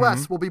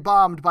 U.S. will be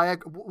bombed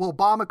will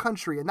bomb a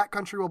country, and that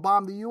country will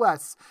bomb the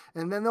U.S.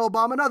 and then they'll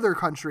bomb another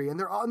country, and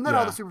then all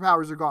the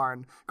superpowers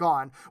are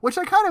gone. Which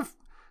I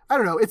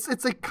don't know.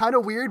 It's like kind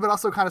of weird, but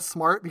also kind of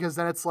smart, because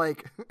then it's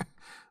like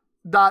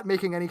not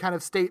making any kind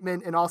of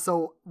statement, and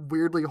also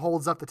weirdly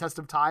holds up the test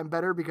of time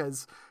better,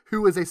 because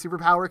who is a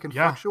superpower can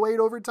fluctuate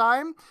over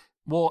time.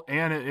 Well,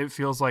 and it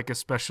feels like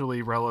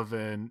especially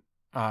relevant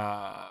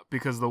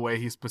because the way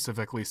he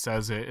specifically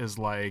says it is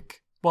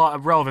like, well,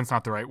 relevant's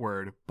not the right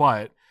word,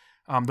 but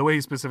the way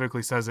he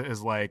specifically says it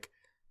is like,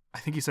 I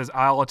think he says,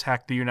 I'll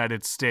attack the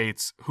United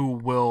States, who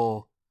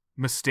will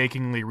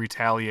mistakenly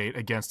retaliate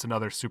against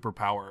another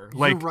superpower.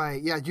 You're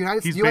right. Yeah,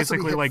 he's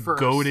basically like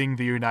goading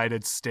the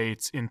United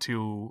States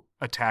into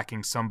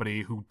attacking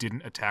somebody who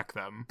didn't attack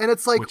them. And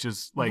it's like, which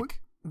is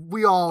like,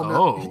 we all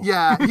know.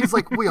 Yeah, he's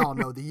like, we all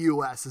know the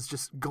U.S. is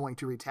just going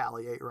to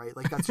retaliate, right?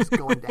 Like, that's just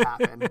going to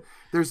happen.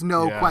 There's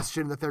no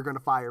question that they're going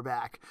to fire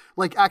back.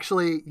 Like,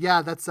 actually,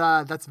 yeah,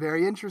 that's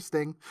very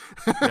interesting.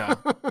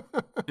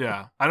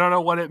 Yeah. I don't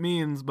know what it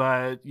means,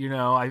 but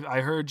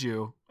I heard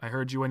you. I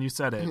heard you when you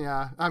said it.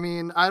 Yeah. I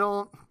mean, I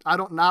don't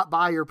not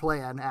buy your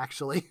plan,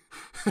 actually.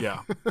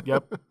 Yeah.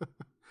 Yep.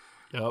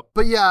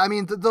 But yeah, I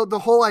mean, the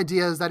whole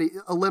idea is that he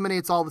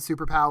eliminates all the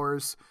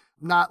superpowers,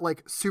 not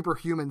like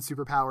superhuman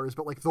superpowers,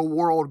 but like the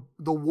world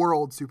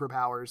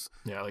superpowers.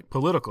 Yeah, like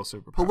political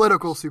superpowers.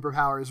 Political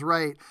superpowers,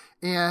 right.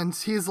 And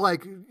he's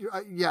like,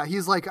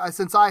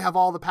 since I have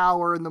all the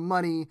power and the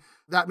money,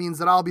 that means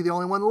that I'll be the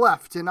only one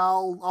left, and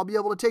I'll be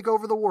able to take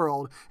over the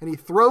world. And he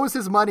throws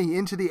his money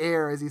into the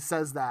air as he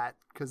says that,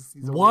 because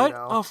he's a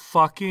weirdo. A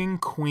fucking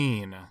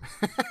queen.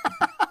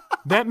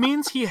 That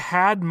means he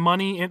had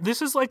money.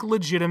 This is like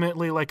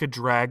legitimately like a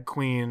drag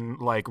queen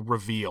like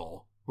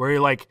reveal, where he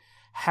like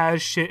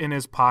has shit in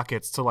his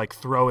pockets to like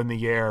throw in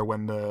the air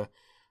when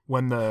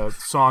the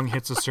song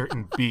hits a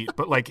certain beat,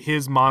 but like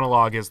his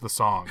monologue is the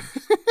song.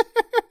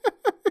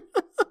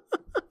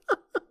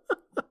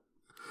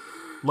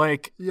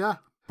 Like, yeah,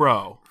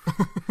 bro.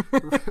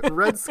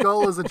 Red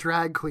Skull is a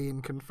drag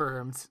queen,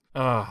 confirmed.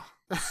 I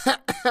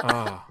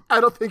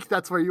don't think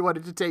that's where you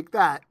wanted to take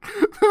that.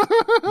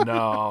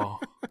 No.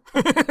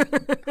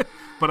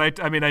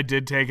 But I mean, I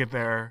did take it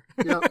there.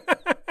 Yep.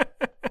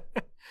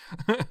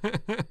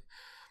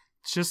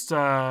 It's just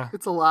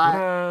it's a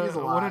lot. He's a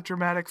lot. What a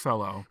dramatic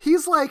fellow.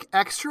 He's like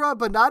extra,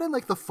 but not in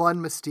like the fun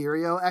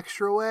Mysterio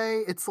extra way.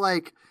 It's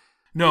like,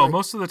 no,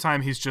 most of the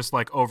time he's just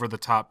like over the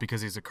top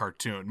because he's a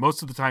cartoon.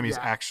 Most of the time he's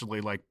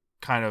actually like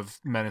kind of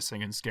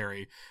menacing and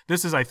scary.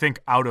 This is, I think,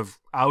 out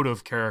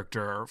of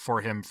character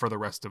for him for the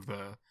rest of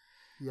the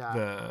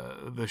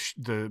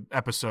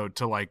episode,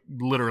 to like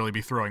literally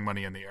be throwing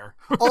money in the air.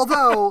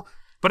 Although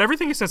but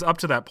everything he says up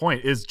to that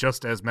point is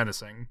just as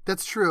menacing.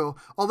 That's true.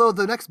 Although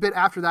the next bit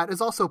after that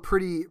is also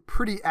pretty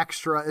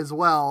extra as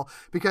well,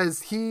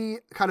 because he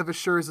kind of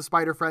assures the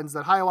Spider Friends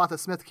that Hiawatha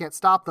Smith can't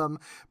stop them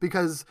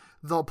because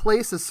the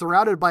place is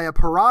surrounded by a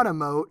piranha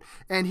moat,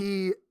 and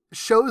he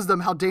shows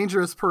them how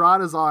dangerous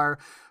piranhas are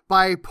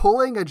by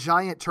pulling a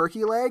giant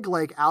turkey leg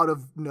like out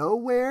of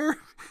nowhere.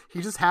 He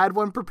just had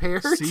one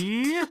prepared.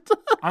 See?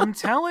 I'm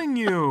telling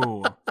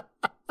you.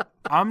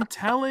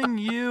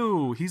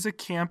 He's a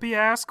campy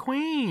ass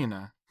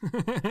queen.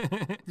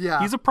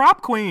 Yeah. He's a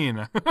prop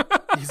queen.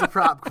 He's a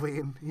prop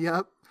queen.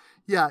 Yep.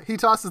 Yeah, he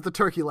tosses the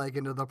turkey leg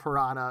into the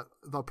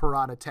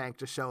piranha tank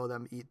to show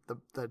them eat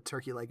the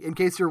turkey leg. In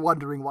case you're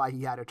wondering why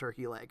he had a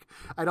turkey leg,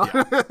 I don't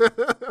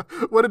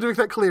wanted to make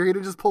that clear. He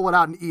didn't just pull one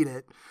out and eat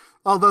it.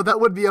 Although that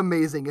would be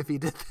amazing if he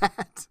did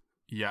that.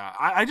 Yeah,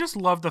 I just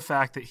love the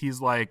fact that he's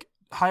like,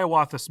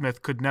 Hiawatha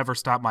Smith could never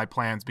stop my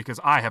plans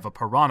because I have a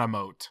piranha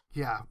moat.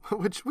 Yeah,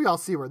 which we all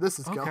see where this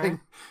is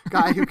going.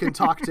 Guy who can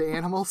talk to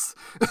animals.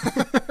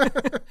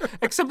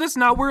 Except that's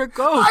not where it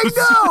goes. I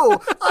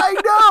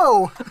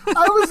know.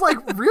 I was like,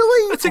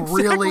 really? That's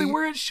exactly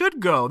where it should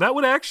go. That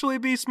would actually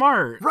be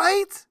smart.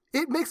 Right?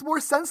 It makes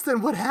more sense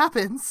than what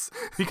happens.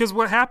 Because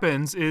what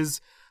happens is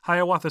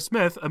Hiawatha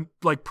Smith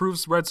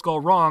proves Red Skull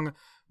wrong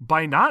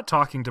by not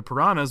talking to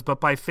piranhas, but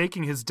by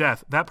faking his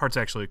death. That part's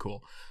actually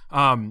cool.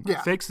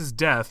 Fakes his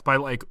death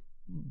by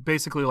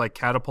basically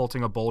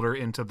catapulting a boulder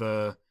into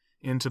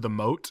the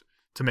moat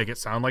to make it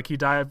sound like he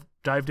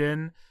dived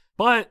in.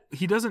 But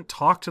he doesn't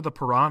talk to the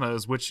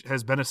piranhas, which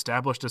has been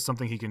established as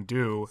something he can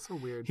do. So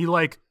weird. He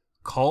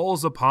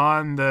calls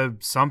upon the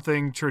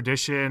something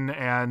tradition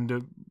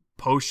and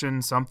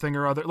potion something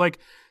or other.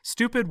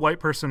 Stupid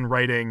white person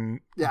writing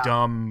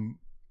dumb,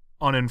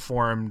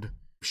 uninformed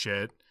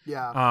shit.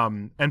 Yeah.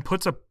 And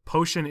puts a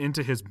potion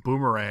into his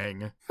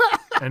boomerang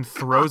and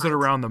throws it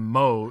around the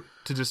moat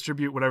to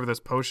distribute whatever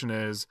this potion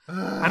is.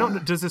 I don't know.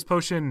 Does this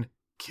potion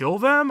kill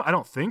them? I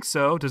don't think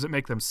so. Does it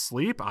make them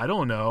sleep? I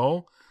don't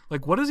know.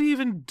 What is he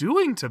even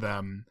doing to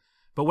them?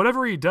 But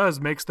whatever he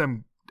does makes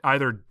them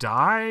either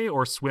die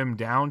or swim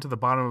down to the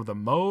bottom of the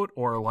moat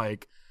or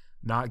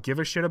not give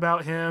a shit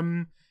about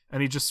him.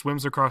 And he just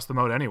swims across the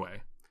moat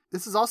anyway.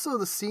 This is also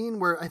the scene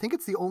where I think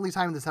it's the only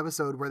time in this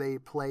episode where they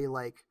play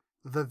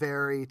the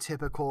very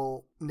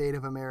typical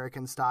Native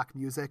American stock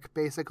music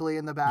basically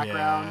in the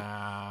background.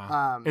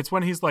 Yeah. It's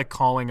when he's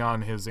calling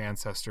on his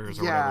ancestors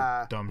or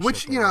whatever dumb shit.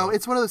 Which,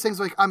 it's one of those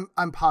things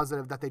I'm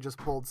positive that they just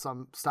pulled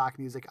some stock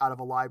music out of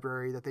a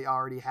library that they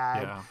already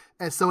had. Yeah.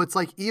 And so it's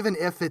even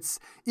if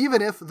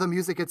the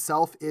music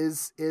itself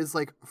is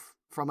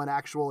from an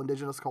actual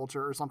indigenous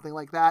culture or something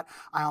like that,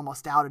 I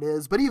almost doubt it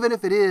is. But even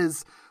if it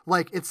is,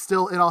 it's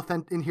still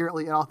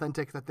inherently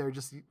inauthentic that they're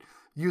just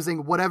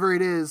using whatever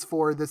it is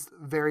for this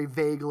very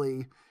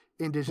vaguely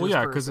indigenous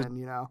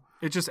person,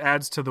 It just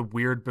adds to the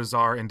weird,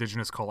 bizarre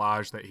indigenous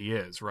collage that he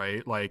is,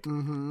 right?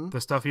 The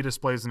stuff he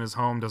displays in his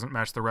home doesn't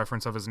match the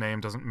reference of his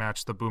name, doesn't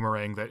match the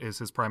boomerang that is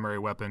his primary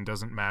weapon,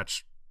 doesn't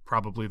match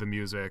probably the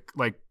music.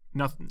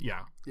 Nothing,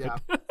 yeah. Yeah.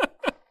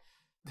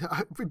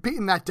 We're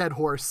beating that dead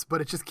horse, but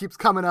it just keeps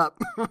coming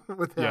up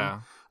with him. Yeah.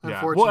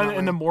 Unfortunately. Well,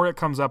 and the more it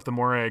comes up, the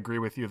more I agree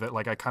with you that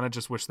I kind of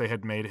just wish they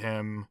had made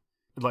him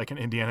an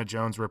Indiana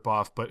Jones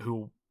ripoff, but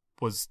who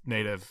was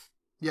native.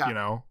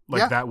 Yeah.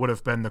 That would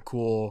have been the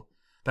cool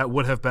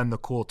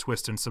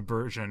twist and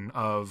subversion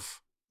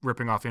of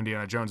ripping off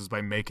Indiana Jones is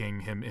by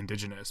making him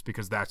indigenous,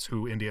 because that's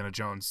who Indiana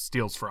Jones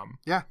steals from.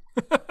 Yeah.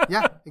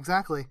 Yeah,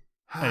 exactly.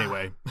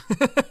 Anyway,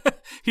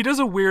 he does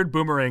a weird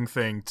boomerang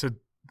thing to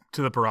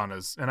the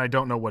piranhas, and I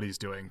don't know what he's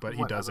doing, but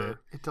he does it.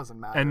 It doesn't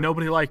matter. And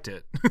nobody liked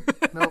it.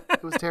 Nope,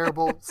 it was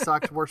terrible.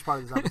 Sucked. Worst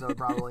part of this episode,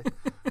 probably.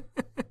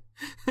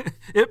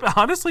 It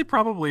honestly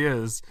probably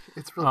is.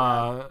 It's really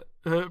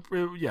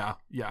bad.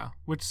 Yeah,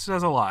 which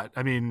says a lot.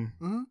 I mean,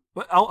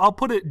 but I'll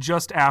put it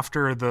just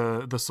after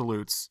the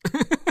salutes.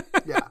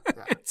 Yeah.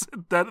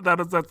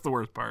 That's the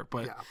worst part.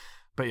 But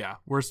yeah,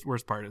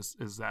 worst part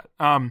is that.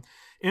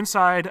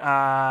 Inside,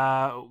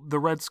 the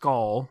Red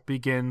Skull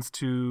begins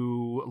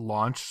to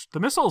launch the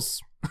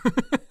missiles.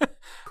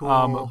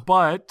 Cool.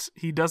 But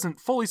he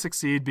doesn't fully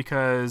succeed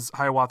because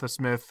Hiawatha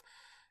Smith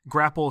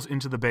grapples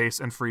into the base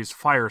and frees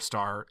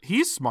Firestar.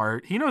 He's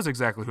smart. He knows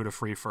exactly who to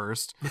free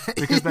first,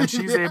 because then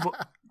she's able,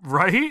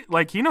 right?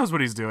 He knows what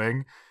he's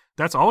doing.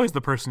 That's always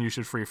the person you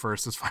should free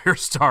first is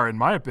Firestar, in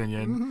my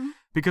opinion,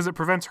 because it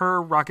prevents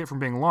her rocket from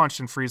being launched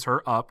and frees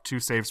her up to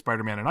save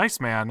Spider-Man and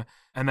Iceman.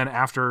 And then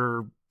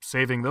after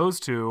saving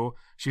those two,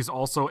 she's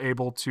also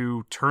able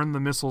to turn the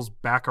missiles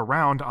back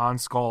around on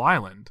Skull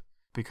Island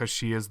because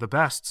she is the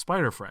best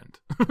Spider-Friend.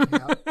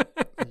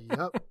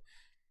 Yep.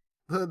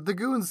 The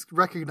goons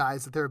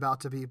recognize that they're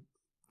about to be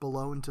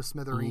blown to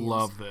smithereens.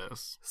 Love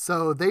this.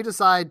 So they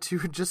decide to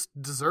just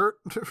desert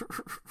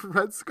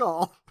Red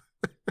Skull.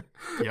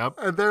 Yep.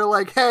 And they're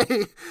like,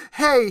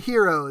 hey,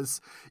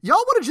 heroes, y'all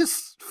want to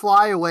just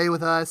fly away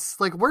with us?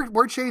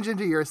 We're changing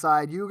to your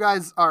side. You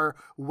guys are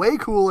way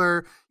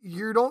cooler.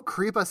 You don't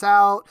creep us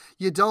out.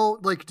 You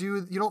don't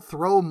you don't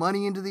throw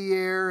money into the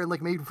air and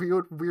make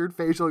weird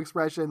facial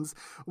expressions.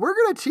 We're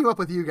gonna team up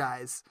with you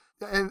guys.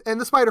 And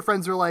the Spider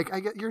Friends are like,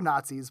 I get you're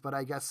Nazis, but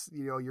I guess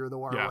you're the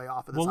way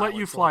off of this. We'll let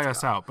you fly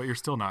us out, but you're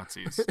still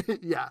Nazis.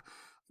 Yeah.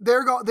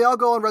 They all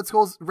go on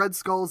Red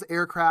Skull's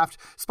aircraft.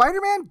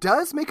 Spider-Man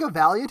does make a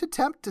valiant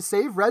attempt to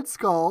save Red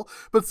Skull,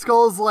 but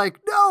Skull's like,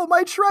 "No,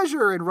 my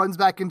treasure," and runs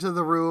back into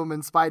the room.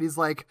 And Spidey's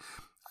like,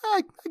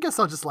 I guess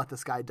I'll just let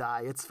this guy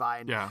die. It's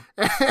fine. Yeah.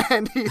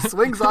 And he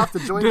swings off to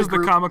join Does the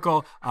group. the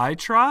comical, "I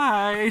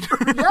tried."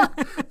 Yeah.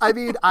 I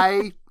mean,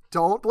 I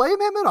don't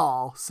blame him at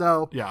all.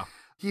 So Yeah.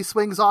 he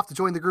swings off to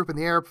join the group in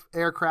the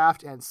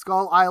aircraft, and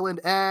Skull Island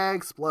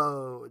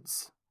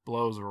explodes.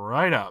 Blows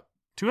right up.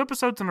 2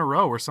 episodes in a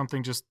row where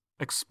something just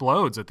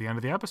explodes at the end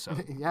of the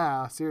episode.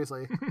 Yeah,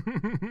 seriously.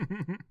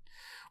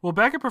 Well,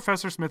 back at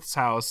Professor Smith's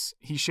house,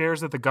 he shares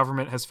that the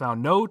government has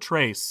found no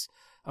trace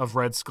of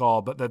Red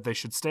Skull, but that they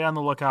should stay on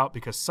the lookout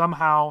because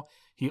somehow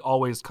he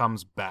always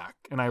comes back.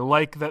 And I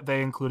like that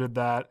they included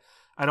that.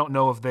 I don't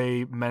know if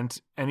they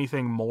meant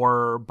anything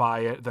more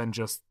by it than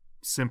just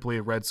simply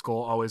Red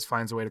Skull always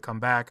finds a way to come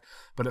back,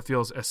 but it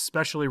feels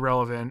especially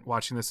relevant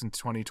watching this in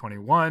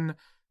 2021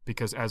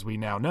 because, as we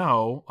now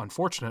know,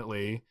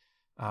 unfortunately,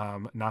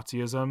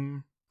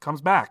 Nazism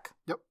comes back.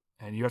 Yep.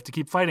 And you have to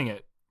keep fighting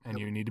it, and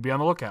you need to be on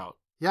the lookout.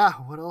 Yeah,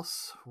 what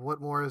else? What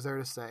more is there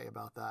to say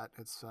about that?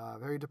 It's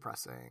very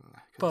depressing.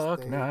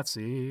 Fuck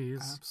Nazis.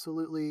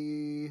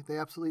 They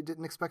absolutely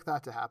didn't expect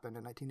that to happen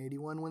in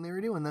 1981 when they were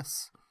doing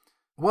this.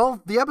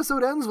 Well, the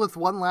episode ends with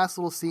one last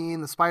little scene.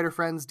 The Spider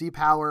Friends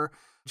depower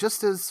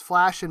just as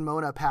Flash and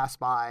Mona pass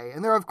by.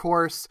 And they're, of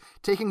course,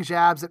 taking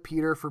jabs at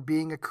Peter for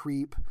being a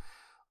creep.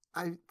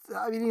 I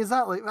mean, he's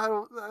not like,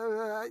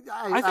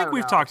 I think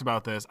we've know. talked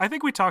about this. I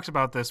think we talked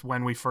about this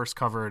when we first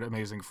covered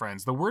Amazing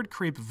Friends. The word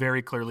creep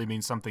very clearly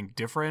means something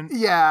different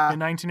Yeah. in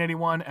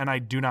 1981, and I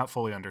do not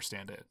fully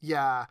understand it.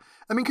 Yeah.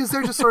 I mean, because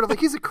they're just sort of like,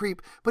 he's a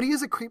creep, but he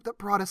is a creep that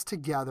brought us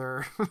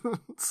together.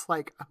 It's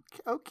like,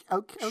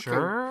 okay.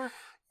 Sure?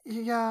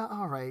 Yeah,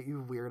 all right,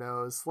 you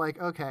weirdos.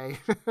 Like, okay.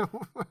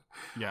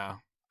 Yeah.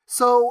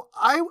 So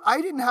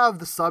I didn't have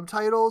the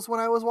subtitles when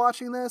I was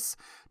watching this.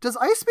 Does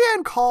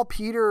Iceman call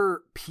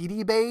Peter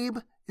Petey Babe?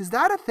 Is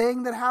that a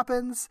thing that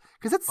happens?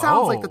 Because it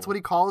sounds like that's what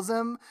he calls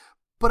him,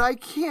 but I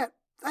can't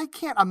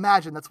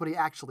imagine that's what he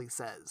actually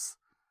says.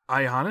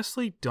 I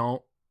honestly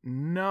don't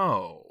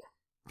know.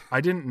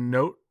 I didn't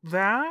note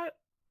that,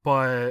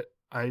 but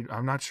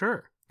I'm not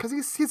sure. Because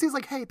he's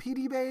like, "Hey,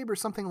 Petey Babe," or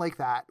something like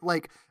that.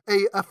 Like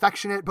a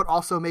affectionate but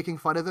also making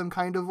fun of him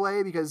kind of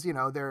way, because, you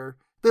know,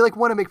 they like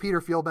want to make Peter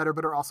feel better,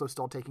 but are also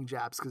still taking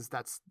jabs because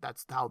that's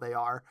how they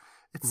are.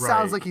 It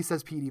sounds like he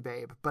says Petey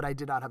Babe, but I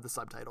did not have the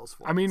subtitles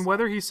for it. I mean,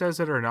 whether he says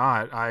it or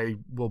not, I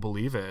will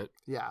believe it.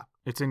 Yeah.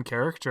 It's in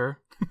character.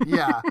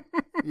 Yeah.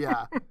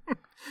 Yeah.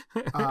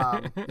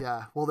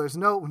 Yeah. Well, there's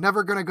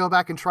never going to go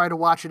back and try to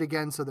watch it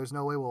again, so there's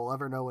no way we'll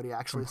ever know what he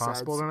actually said.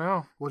 Impossible to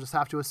know. We'll just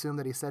have to assume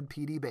that he said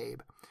Petey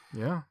Babe.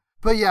 Yeah.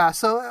 But yeah,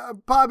 so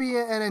Bobby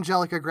and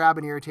Angelica grab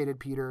an irritated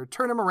Peter,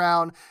 turn him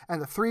around,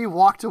 and the three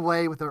walked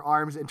away with their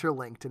arms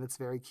interlinked, and it's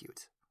very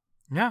cute.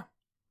 Yeah,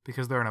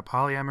 because they're in a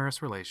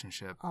polyamorous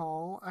relationship.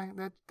 Oh,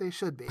 they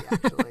should be,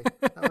 actually.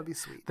 That would be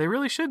sweet. They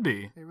really should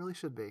be. They really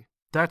should be.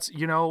 That's,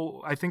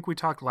 I think we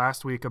talked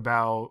last week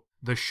about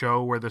the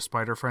show where the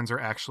Spider Friends are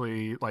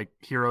actually like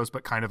heroes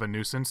but kind of a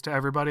nuisance to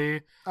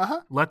everybody.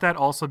 Uh-huh. Let that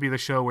also be the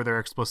show where they're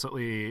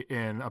explicitly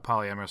in a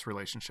polyamorous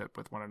relationship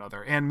with one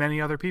another and many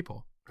other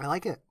people. I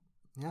like it.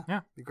 Yeah.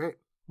 Be great.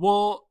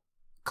 Well,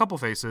 couple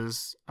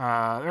faces. There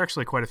are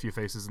actually quite a few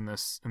faces in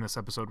this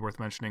episode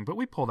worth mentioning, but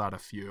we pulled out a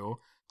few.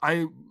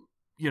 I,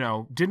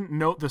 didn't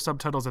note the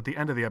subtitles at the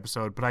end of the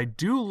episode, but I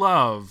do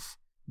love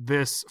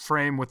this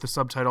frame with the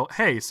subtitle,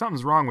 "Hey,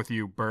 something's wrong with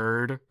you,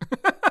 bird."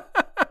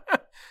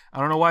 I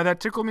don't know why that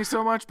tickled me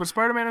so much, but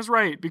Spider-Man is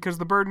right, because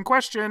the bird in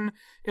question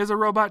is a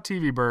robot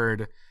TV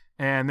bird,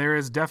 and there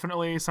is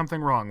definitely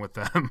something wrong with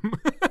them.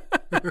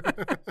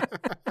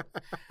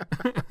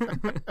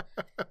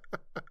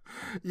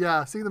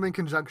 Yeah, seeing them in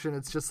conjunction,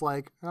 it's just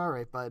like, all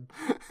right, bud.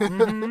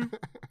 Mm-hmm.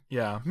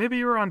 Yeah, maybe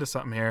you were onto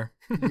something here.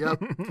 Yep.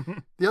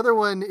 The other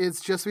one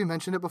is just, we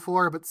mentioned it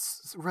before, but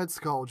Red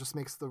Skull just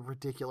makes the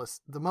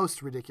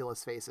most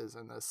ridiculous faces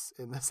in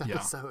this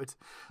episode.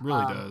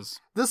 Really does.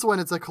 This one,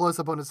 it's a close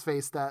up on his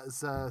face that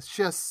is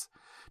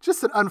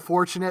just an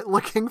unfortunate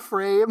looking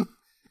frame.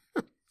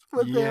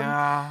 With him.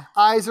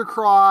 Eyes are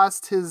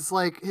crossed. His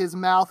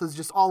mouth is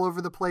just all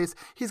over the place.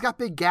 He's got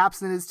big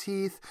gaps in his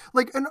teeth.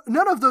 Like, and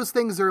none of those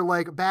things are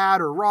like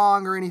bad or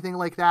wrong or anything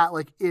like that,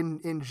 like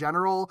in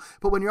general.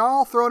 But when you're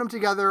all throwing them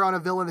together on a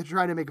villain that you're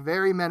trying to make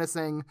very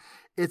menacing,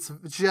 it's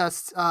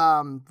just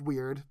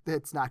weird.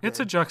 It's not good. It's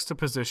a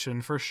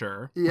juxtaposition for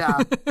sure. Yeah.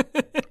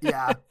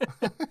 Yeah.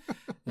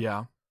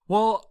 Yeah.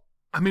 Well,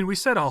 I mean, we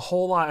said a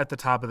whole lot at the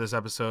top of this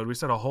episode. We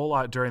said a whole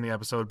lot during the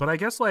episode, but I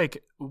guess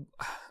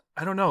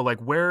I don't know,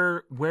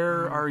 where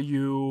are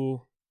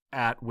you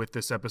at with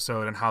this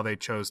episode and how they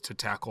chose to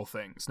tackle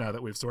things now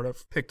that we've sort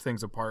of picked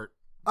things apart?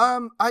 I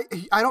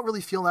don't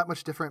really feel that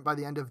much different by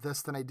the end of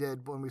this than I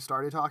did when we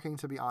started talking,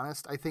 to be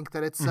honest. I think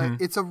that it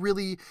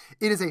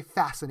is a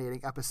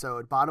fascinating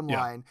episode, bottom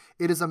line.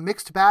 It is a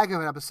mixed bag of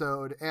an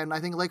episode, and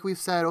I think, like we've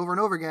said over and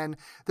over again,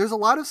 there's a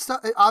lot of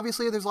stuff,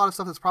 obviously there's a lot of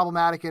stuff that's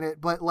problematic in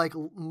it, but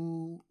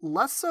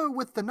less so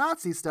with the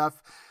Nazi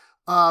stuff.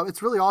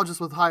 It's really all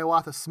just with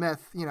Hiawatha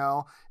Smith, you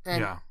know,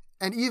 and Yeah.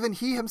 and even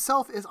he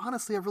himself is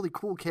honestly a really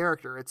cool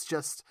character. It's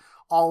just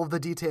all of the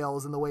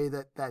details and the way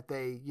that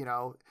they, you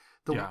know,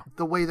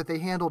 the way that they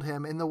handled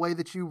him in the way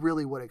that you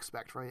really would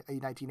expect for a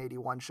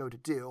 1981 show to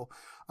do.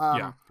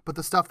 But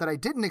the stuff that I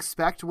didn't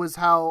expect was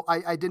how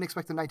I didn't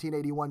expect the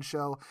 1981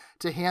 show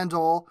to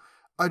handle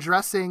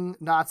addressing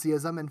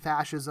Nazism and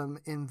fascism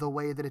in the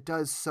way that it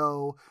does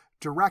so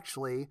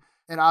directly.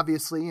 And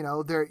obviously, you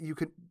know,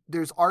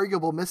 there's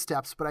arguable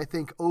missteps, but I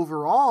think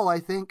overall,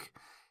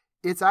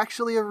 it's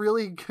actually a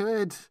really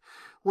good,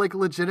 like,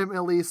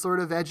 legitimately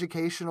sort of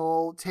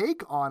educational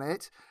take on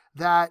it,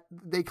 that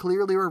they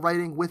clearly were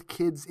writing with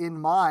kids in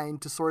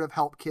mind to sort of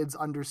help kids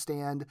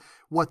understand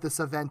what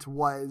this event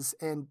was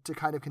and to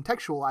kind of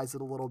contextualize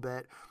it a little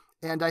bit.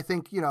 And I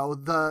think, you know,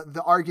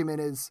 the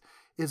argument is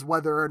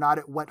whether or not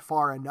it went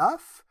far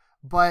enough,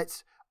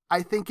 but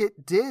I think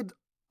it did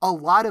a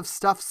lot of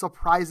stuff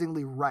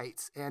surprisingly right,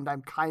 and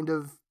I'm kind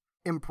of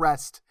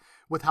impressed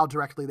with how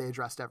directly they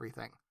addressed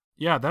everything.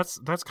 Yeah, that's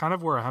kind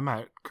of where I'm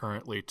at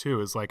currently too,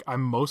 is like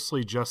I'm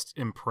mostly just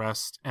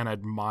impressed and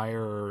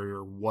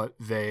admire what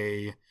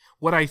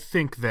I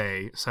think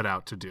they set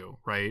out to do,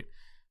 right?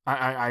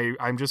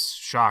 I'm just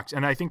shocked.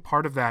 And I think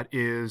part of that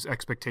is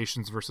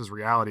expectations versus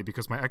reality,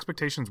 because my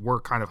expectations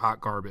were kind of hot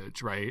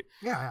garbage, right?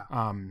 Yeah.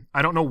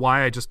 I don't know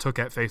why I just took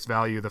at face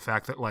value the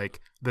fact that like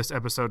this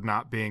episode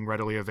not being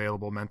readily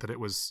available meant that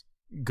it was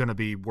going to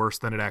be worse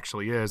than it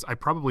actually is. I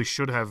probably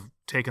should have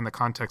taken the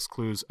context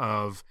clues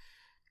of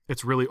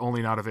it's really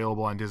only not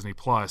available on Disney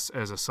Plus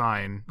as a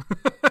sign.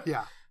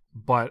 Yeah.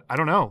 But I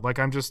don't know. Like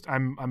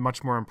I'm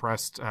much more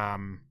impressed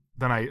than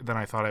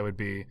I thought I would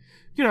be.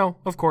 You know,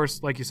 of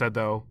course, like you said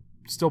though,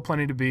 still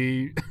plenty to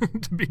be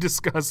to be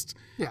discussed.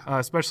 Yeah.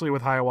 Especially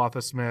with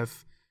Hiawatha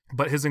Smith,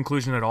 but his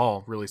inclusion at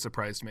all really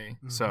surprised me.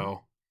 Mm-hmm.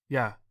 So,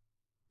 yeah.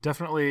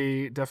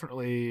 Definitely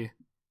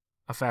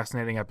a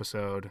fascinating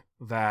episode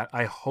that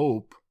I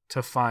hope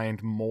to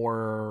find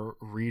more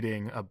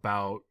reading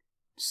about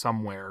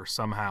somewhere,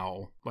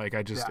 somehow. Like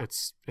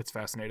it's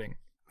fascinating.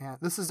 Yeah,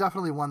 this is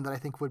definitely one that I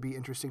think would be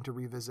interesting to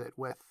revisit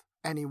with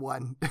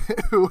anyone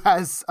who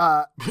has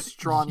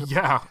strong.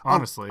 Yeah,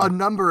 honestly, a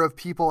number of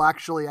people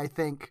actually I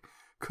think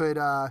could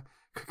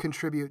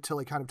contribute to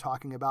like kind of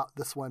talking about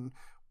this one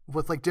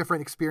with like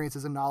different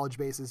experiences and knowledge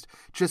bases,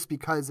 just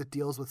because it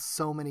deals with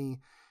so many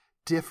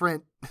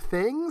different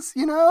things,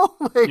 you know,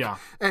 like,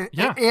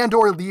 and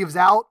or leaves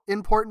out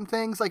important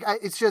things. Like I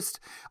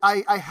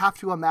have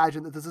to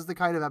imagine that this is the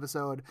kind of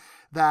episode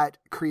that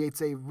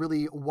creates a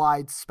really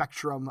wide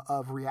spectrum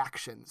of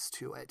reactions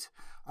to it.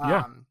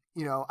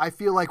 You know, I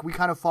feel like we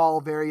kind of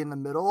fall very in the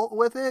middle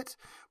with it,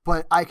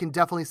 but I can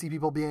definitely see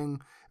people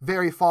being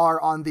very far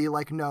on the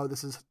like, no,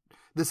 this is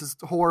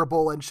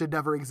horrible and should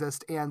never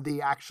exist, and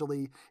the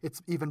actually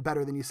it's even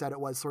better than you said it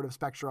was sort of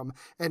spectrum,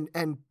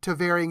 and to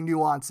varying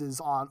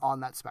nuances on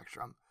that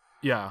spectrum.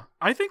 Yeah,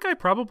 I think I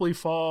probably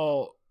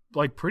fall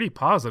like pretty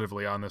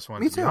positively on this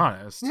one. Me to too. be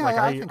honest. Yeah, like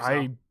I think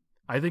so.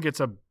 I think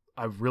it's a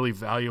really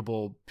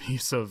valuable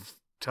piece of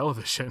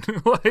television,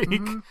 like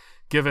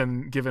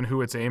given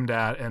who it's aimed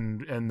at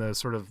and the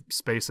sort of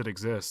space it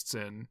exists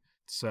in.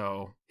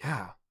 So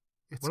yeah,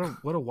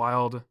 what a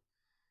wild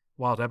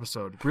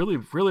episode.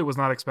 Really was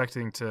not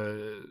expecting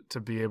to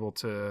be able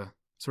to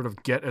sort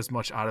of get as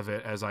much out of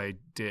it as I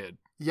did.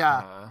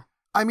 Yeah.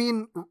 I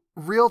mean,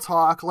 real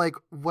talk, like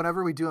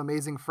whenever we do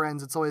Amazing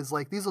Friends, it's always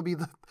like these will be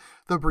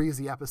the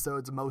breezy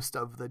episodes most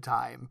of the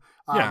time.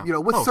 You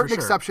know, with certain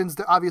exceptions,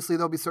 obviously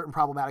there'll be certain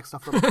problematic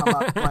stuff that will come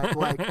up, but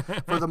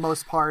like for the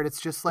most part, it's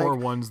just like, or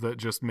ones that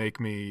just make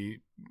me,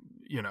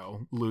 you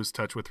know, lose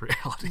touch with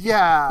reality.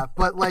 Yeah,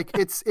 but like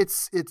it's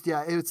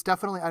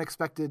definitely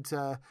unexpected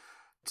to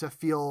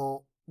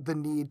feel the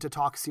need to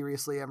talk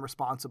seriously and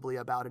responsibly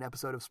about an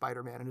episode of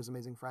Spider-Man and His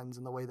Amazing Friends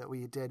in the way that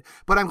we did.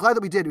 But I'm glad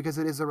that we did, because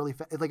it is a really,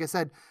 like I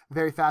said,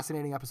 very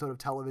fascinating episode of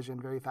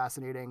television, very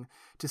fascinating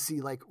to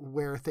see like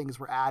where things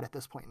were at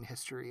this point in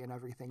history and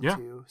everything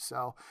too.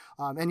 So,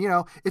 and you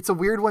know, it's a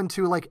weird one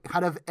to like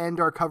kind of end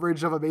our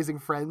coverage of Amazing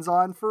Friends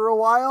on for a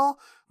while,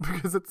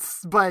 because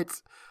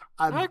that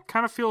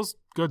kind of feels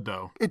good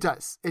though. It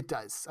does.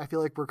 I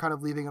feel like we're kind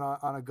of leaving it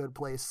on a good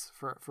place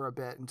for a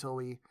bit until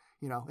we,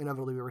 you know,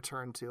 inevitably we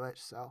return to it.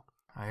 So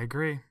I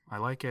agree. I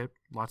like it.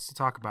 Lots to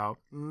talk about.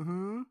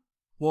 Mm-hmm.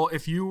 Well,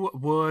 if you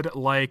would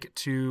like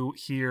to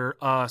hear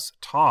us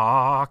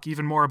talk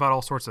even more about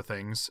all sorts of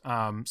things,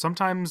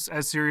 sometimes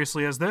as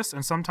seriously as this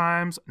and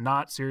sometimes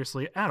not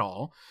seriously at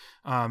all,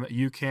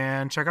 you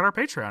can check out our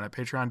Patreon at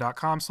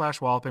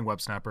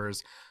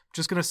patreon.com/wallopingwebsnappers.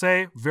 Just going to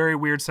say, very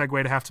weird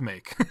segue to have to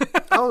make.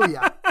 Oh,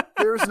 yeah.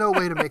 There's no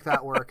way to make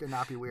that work and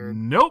not be weird.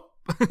 Nope.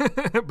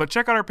 But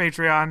check out our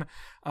Patreon.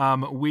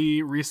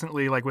 We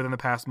recently, like within the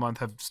past month,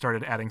 have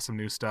started adding some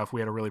new stuff.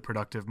 We had a really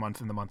productive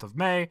month in the month of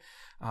May.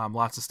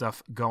 Lots of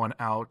stuff going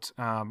out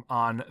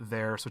on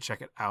there. So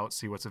check it out.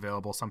 See what's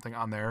available. Something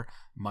on there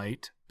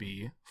might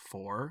be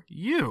for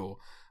you.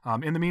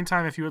 In the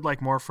meantime, if you would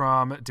like more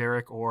from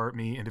Derek or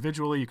me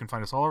individually, you can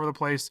find us all over the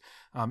place.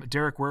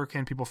 Derek, where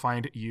can people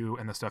find you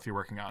and the stuff you're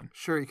working on?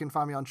 Sure, you can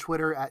find me on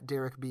Twitter at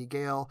Derek B.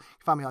 Gale. You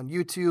can find me on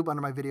YouTube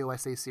under my video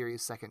essay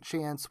series Second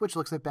Chance, which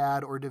looks at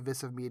bad or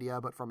divisive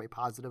media, but from a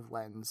positive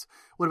lens.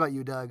 What about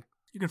you, Doug?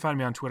 You can find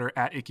me on Twitter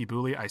at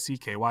IckyBooley,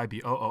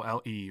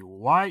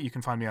 IckyBooley. You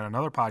can find me on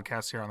another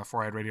podcast here on the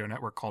 4i Radio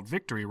Network called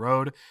Victory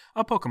Road,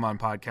 a Pokemon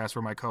podcast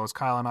where my co-host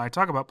Kyle and I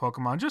talk about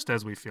Pokemon just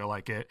as we feel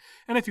like it.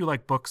 And if you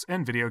like books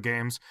and video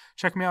games,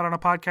 check me out on a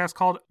podcast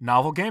called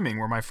Novel Gaming,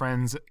 where my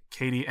friends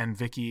Katie and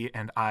Vicky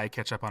and I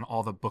catch up on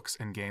all the books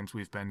and games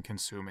we've been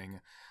consuming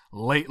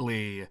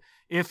lately.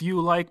 If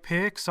you like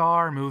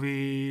Pixar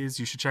movies,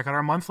 you should check out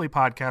our monthly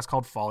podcast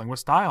called Falling with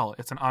Style.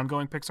 It's an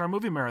ongoing Pixar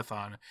movie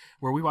marathon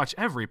where we watch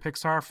every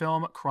Pixar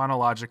film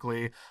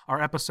chronologically.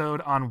 Our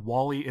episode on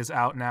WALL-E is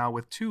out now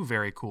with 2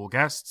 very cool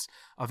guests,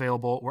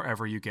 available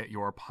wherever you get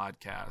your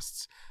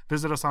podcasts.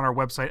 Visit us on our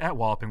website at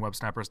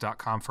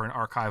wallopingwebsnappers.com for an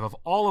archive of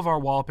all of our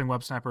Walloping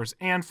Web Snappers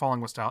and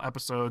Falling with Style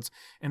episodes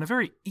in a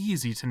very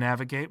easy to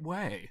navigate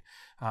way.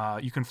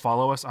 You can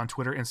follow us on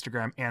Twitter,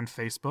 Instagram, and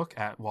Facebook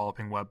at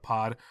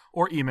WallopingWebPod,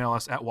 or email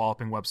us at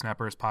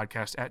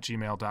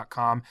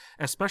wallopingwebsnapperspodcast@gmail.com.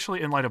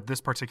 Especially in light of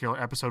this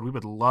particular episode, we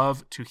would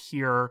love to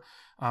hear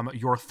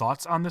your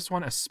thoughts on this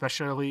one,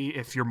 especially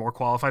if you're more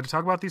qualified to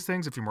talk about these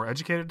things, if you're more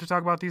educated to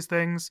talk about these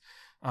things.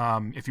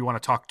 If you want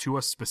to talk to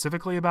us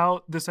specifically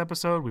about this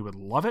episode, we would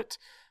love it.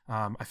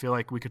 I feel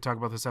like we could talk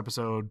about this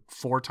episode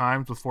 4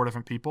 times with 4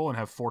 different people and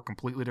have 4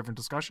 completely different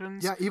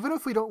discussions. Yeah, even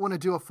if we don't want to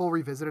do a full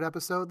revisited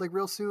episode like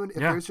real soon, if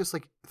there's just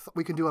like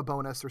we can do a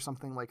bonus or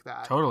something like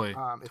that. Totally.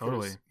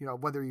 Totally.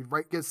 Whether you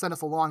send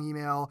us a long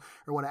email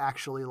or want to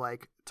actually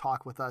like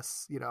talk with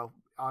us,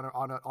 on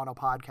a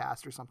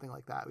podcast or something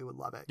like that, we would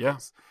love it. Yeah.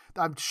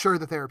 I'm sure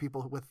that there are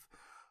people with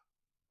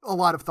a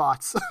lot of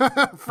thoughts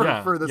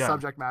for the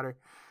subject matter.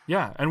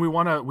 Yeah, and we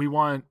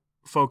want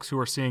folks who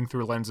are seeing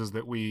through lenses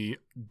that we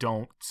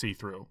don't see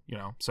through,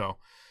 so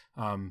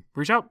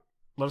reach out,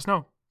 let us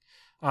know.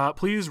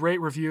 Please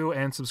rate, review,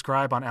 and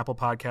subscribe on Apple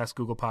Podcasts,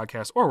 Google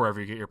Podcasts, or wherever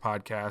you get your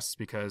podcasts,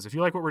 because if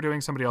you like what we're doing,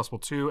 somebody else will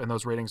too, and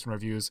those ratings and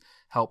reviews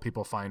help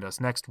people find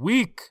us. Next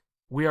week,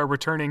 we are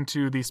returning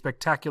to the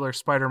Spectacular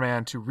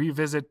Spider-Man to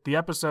revisit the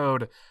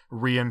episode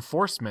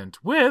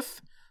Reinforcement with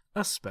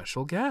a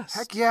special guest.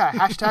 Heck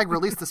yeah. #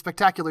 release the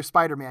Spectacular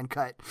Spider-Man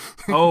cut.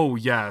 Oh,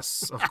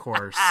 yes, of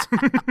course.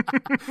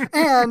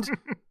 And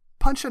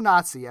punch a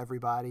Nazi,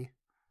 everybody.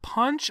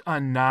 Punch a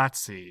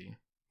Nazi.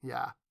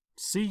 Yeah.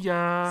 See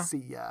ya.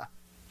 See ya.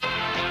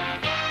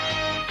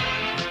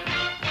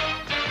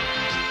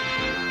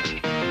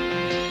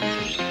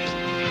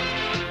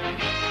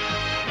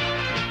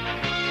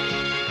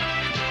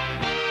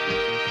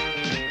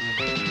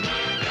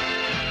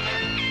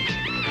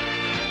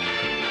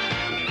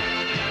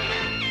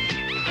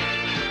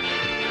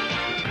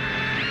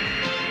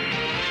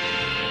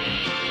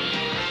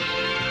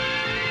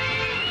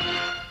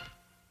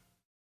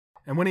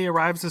 And when he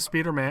arrives as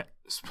Spider-Man...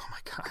 Oh, my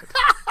God.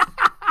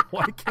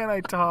 Why can't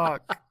I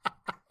talk?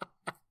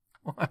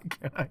 Why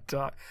can't I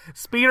talk?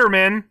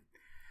 Spider-Man.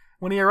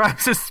 When he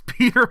arrives as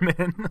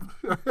Spider-Man.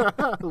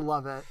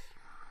 Love it.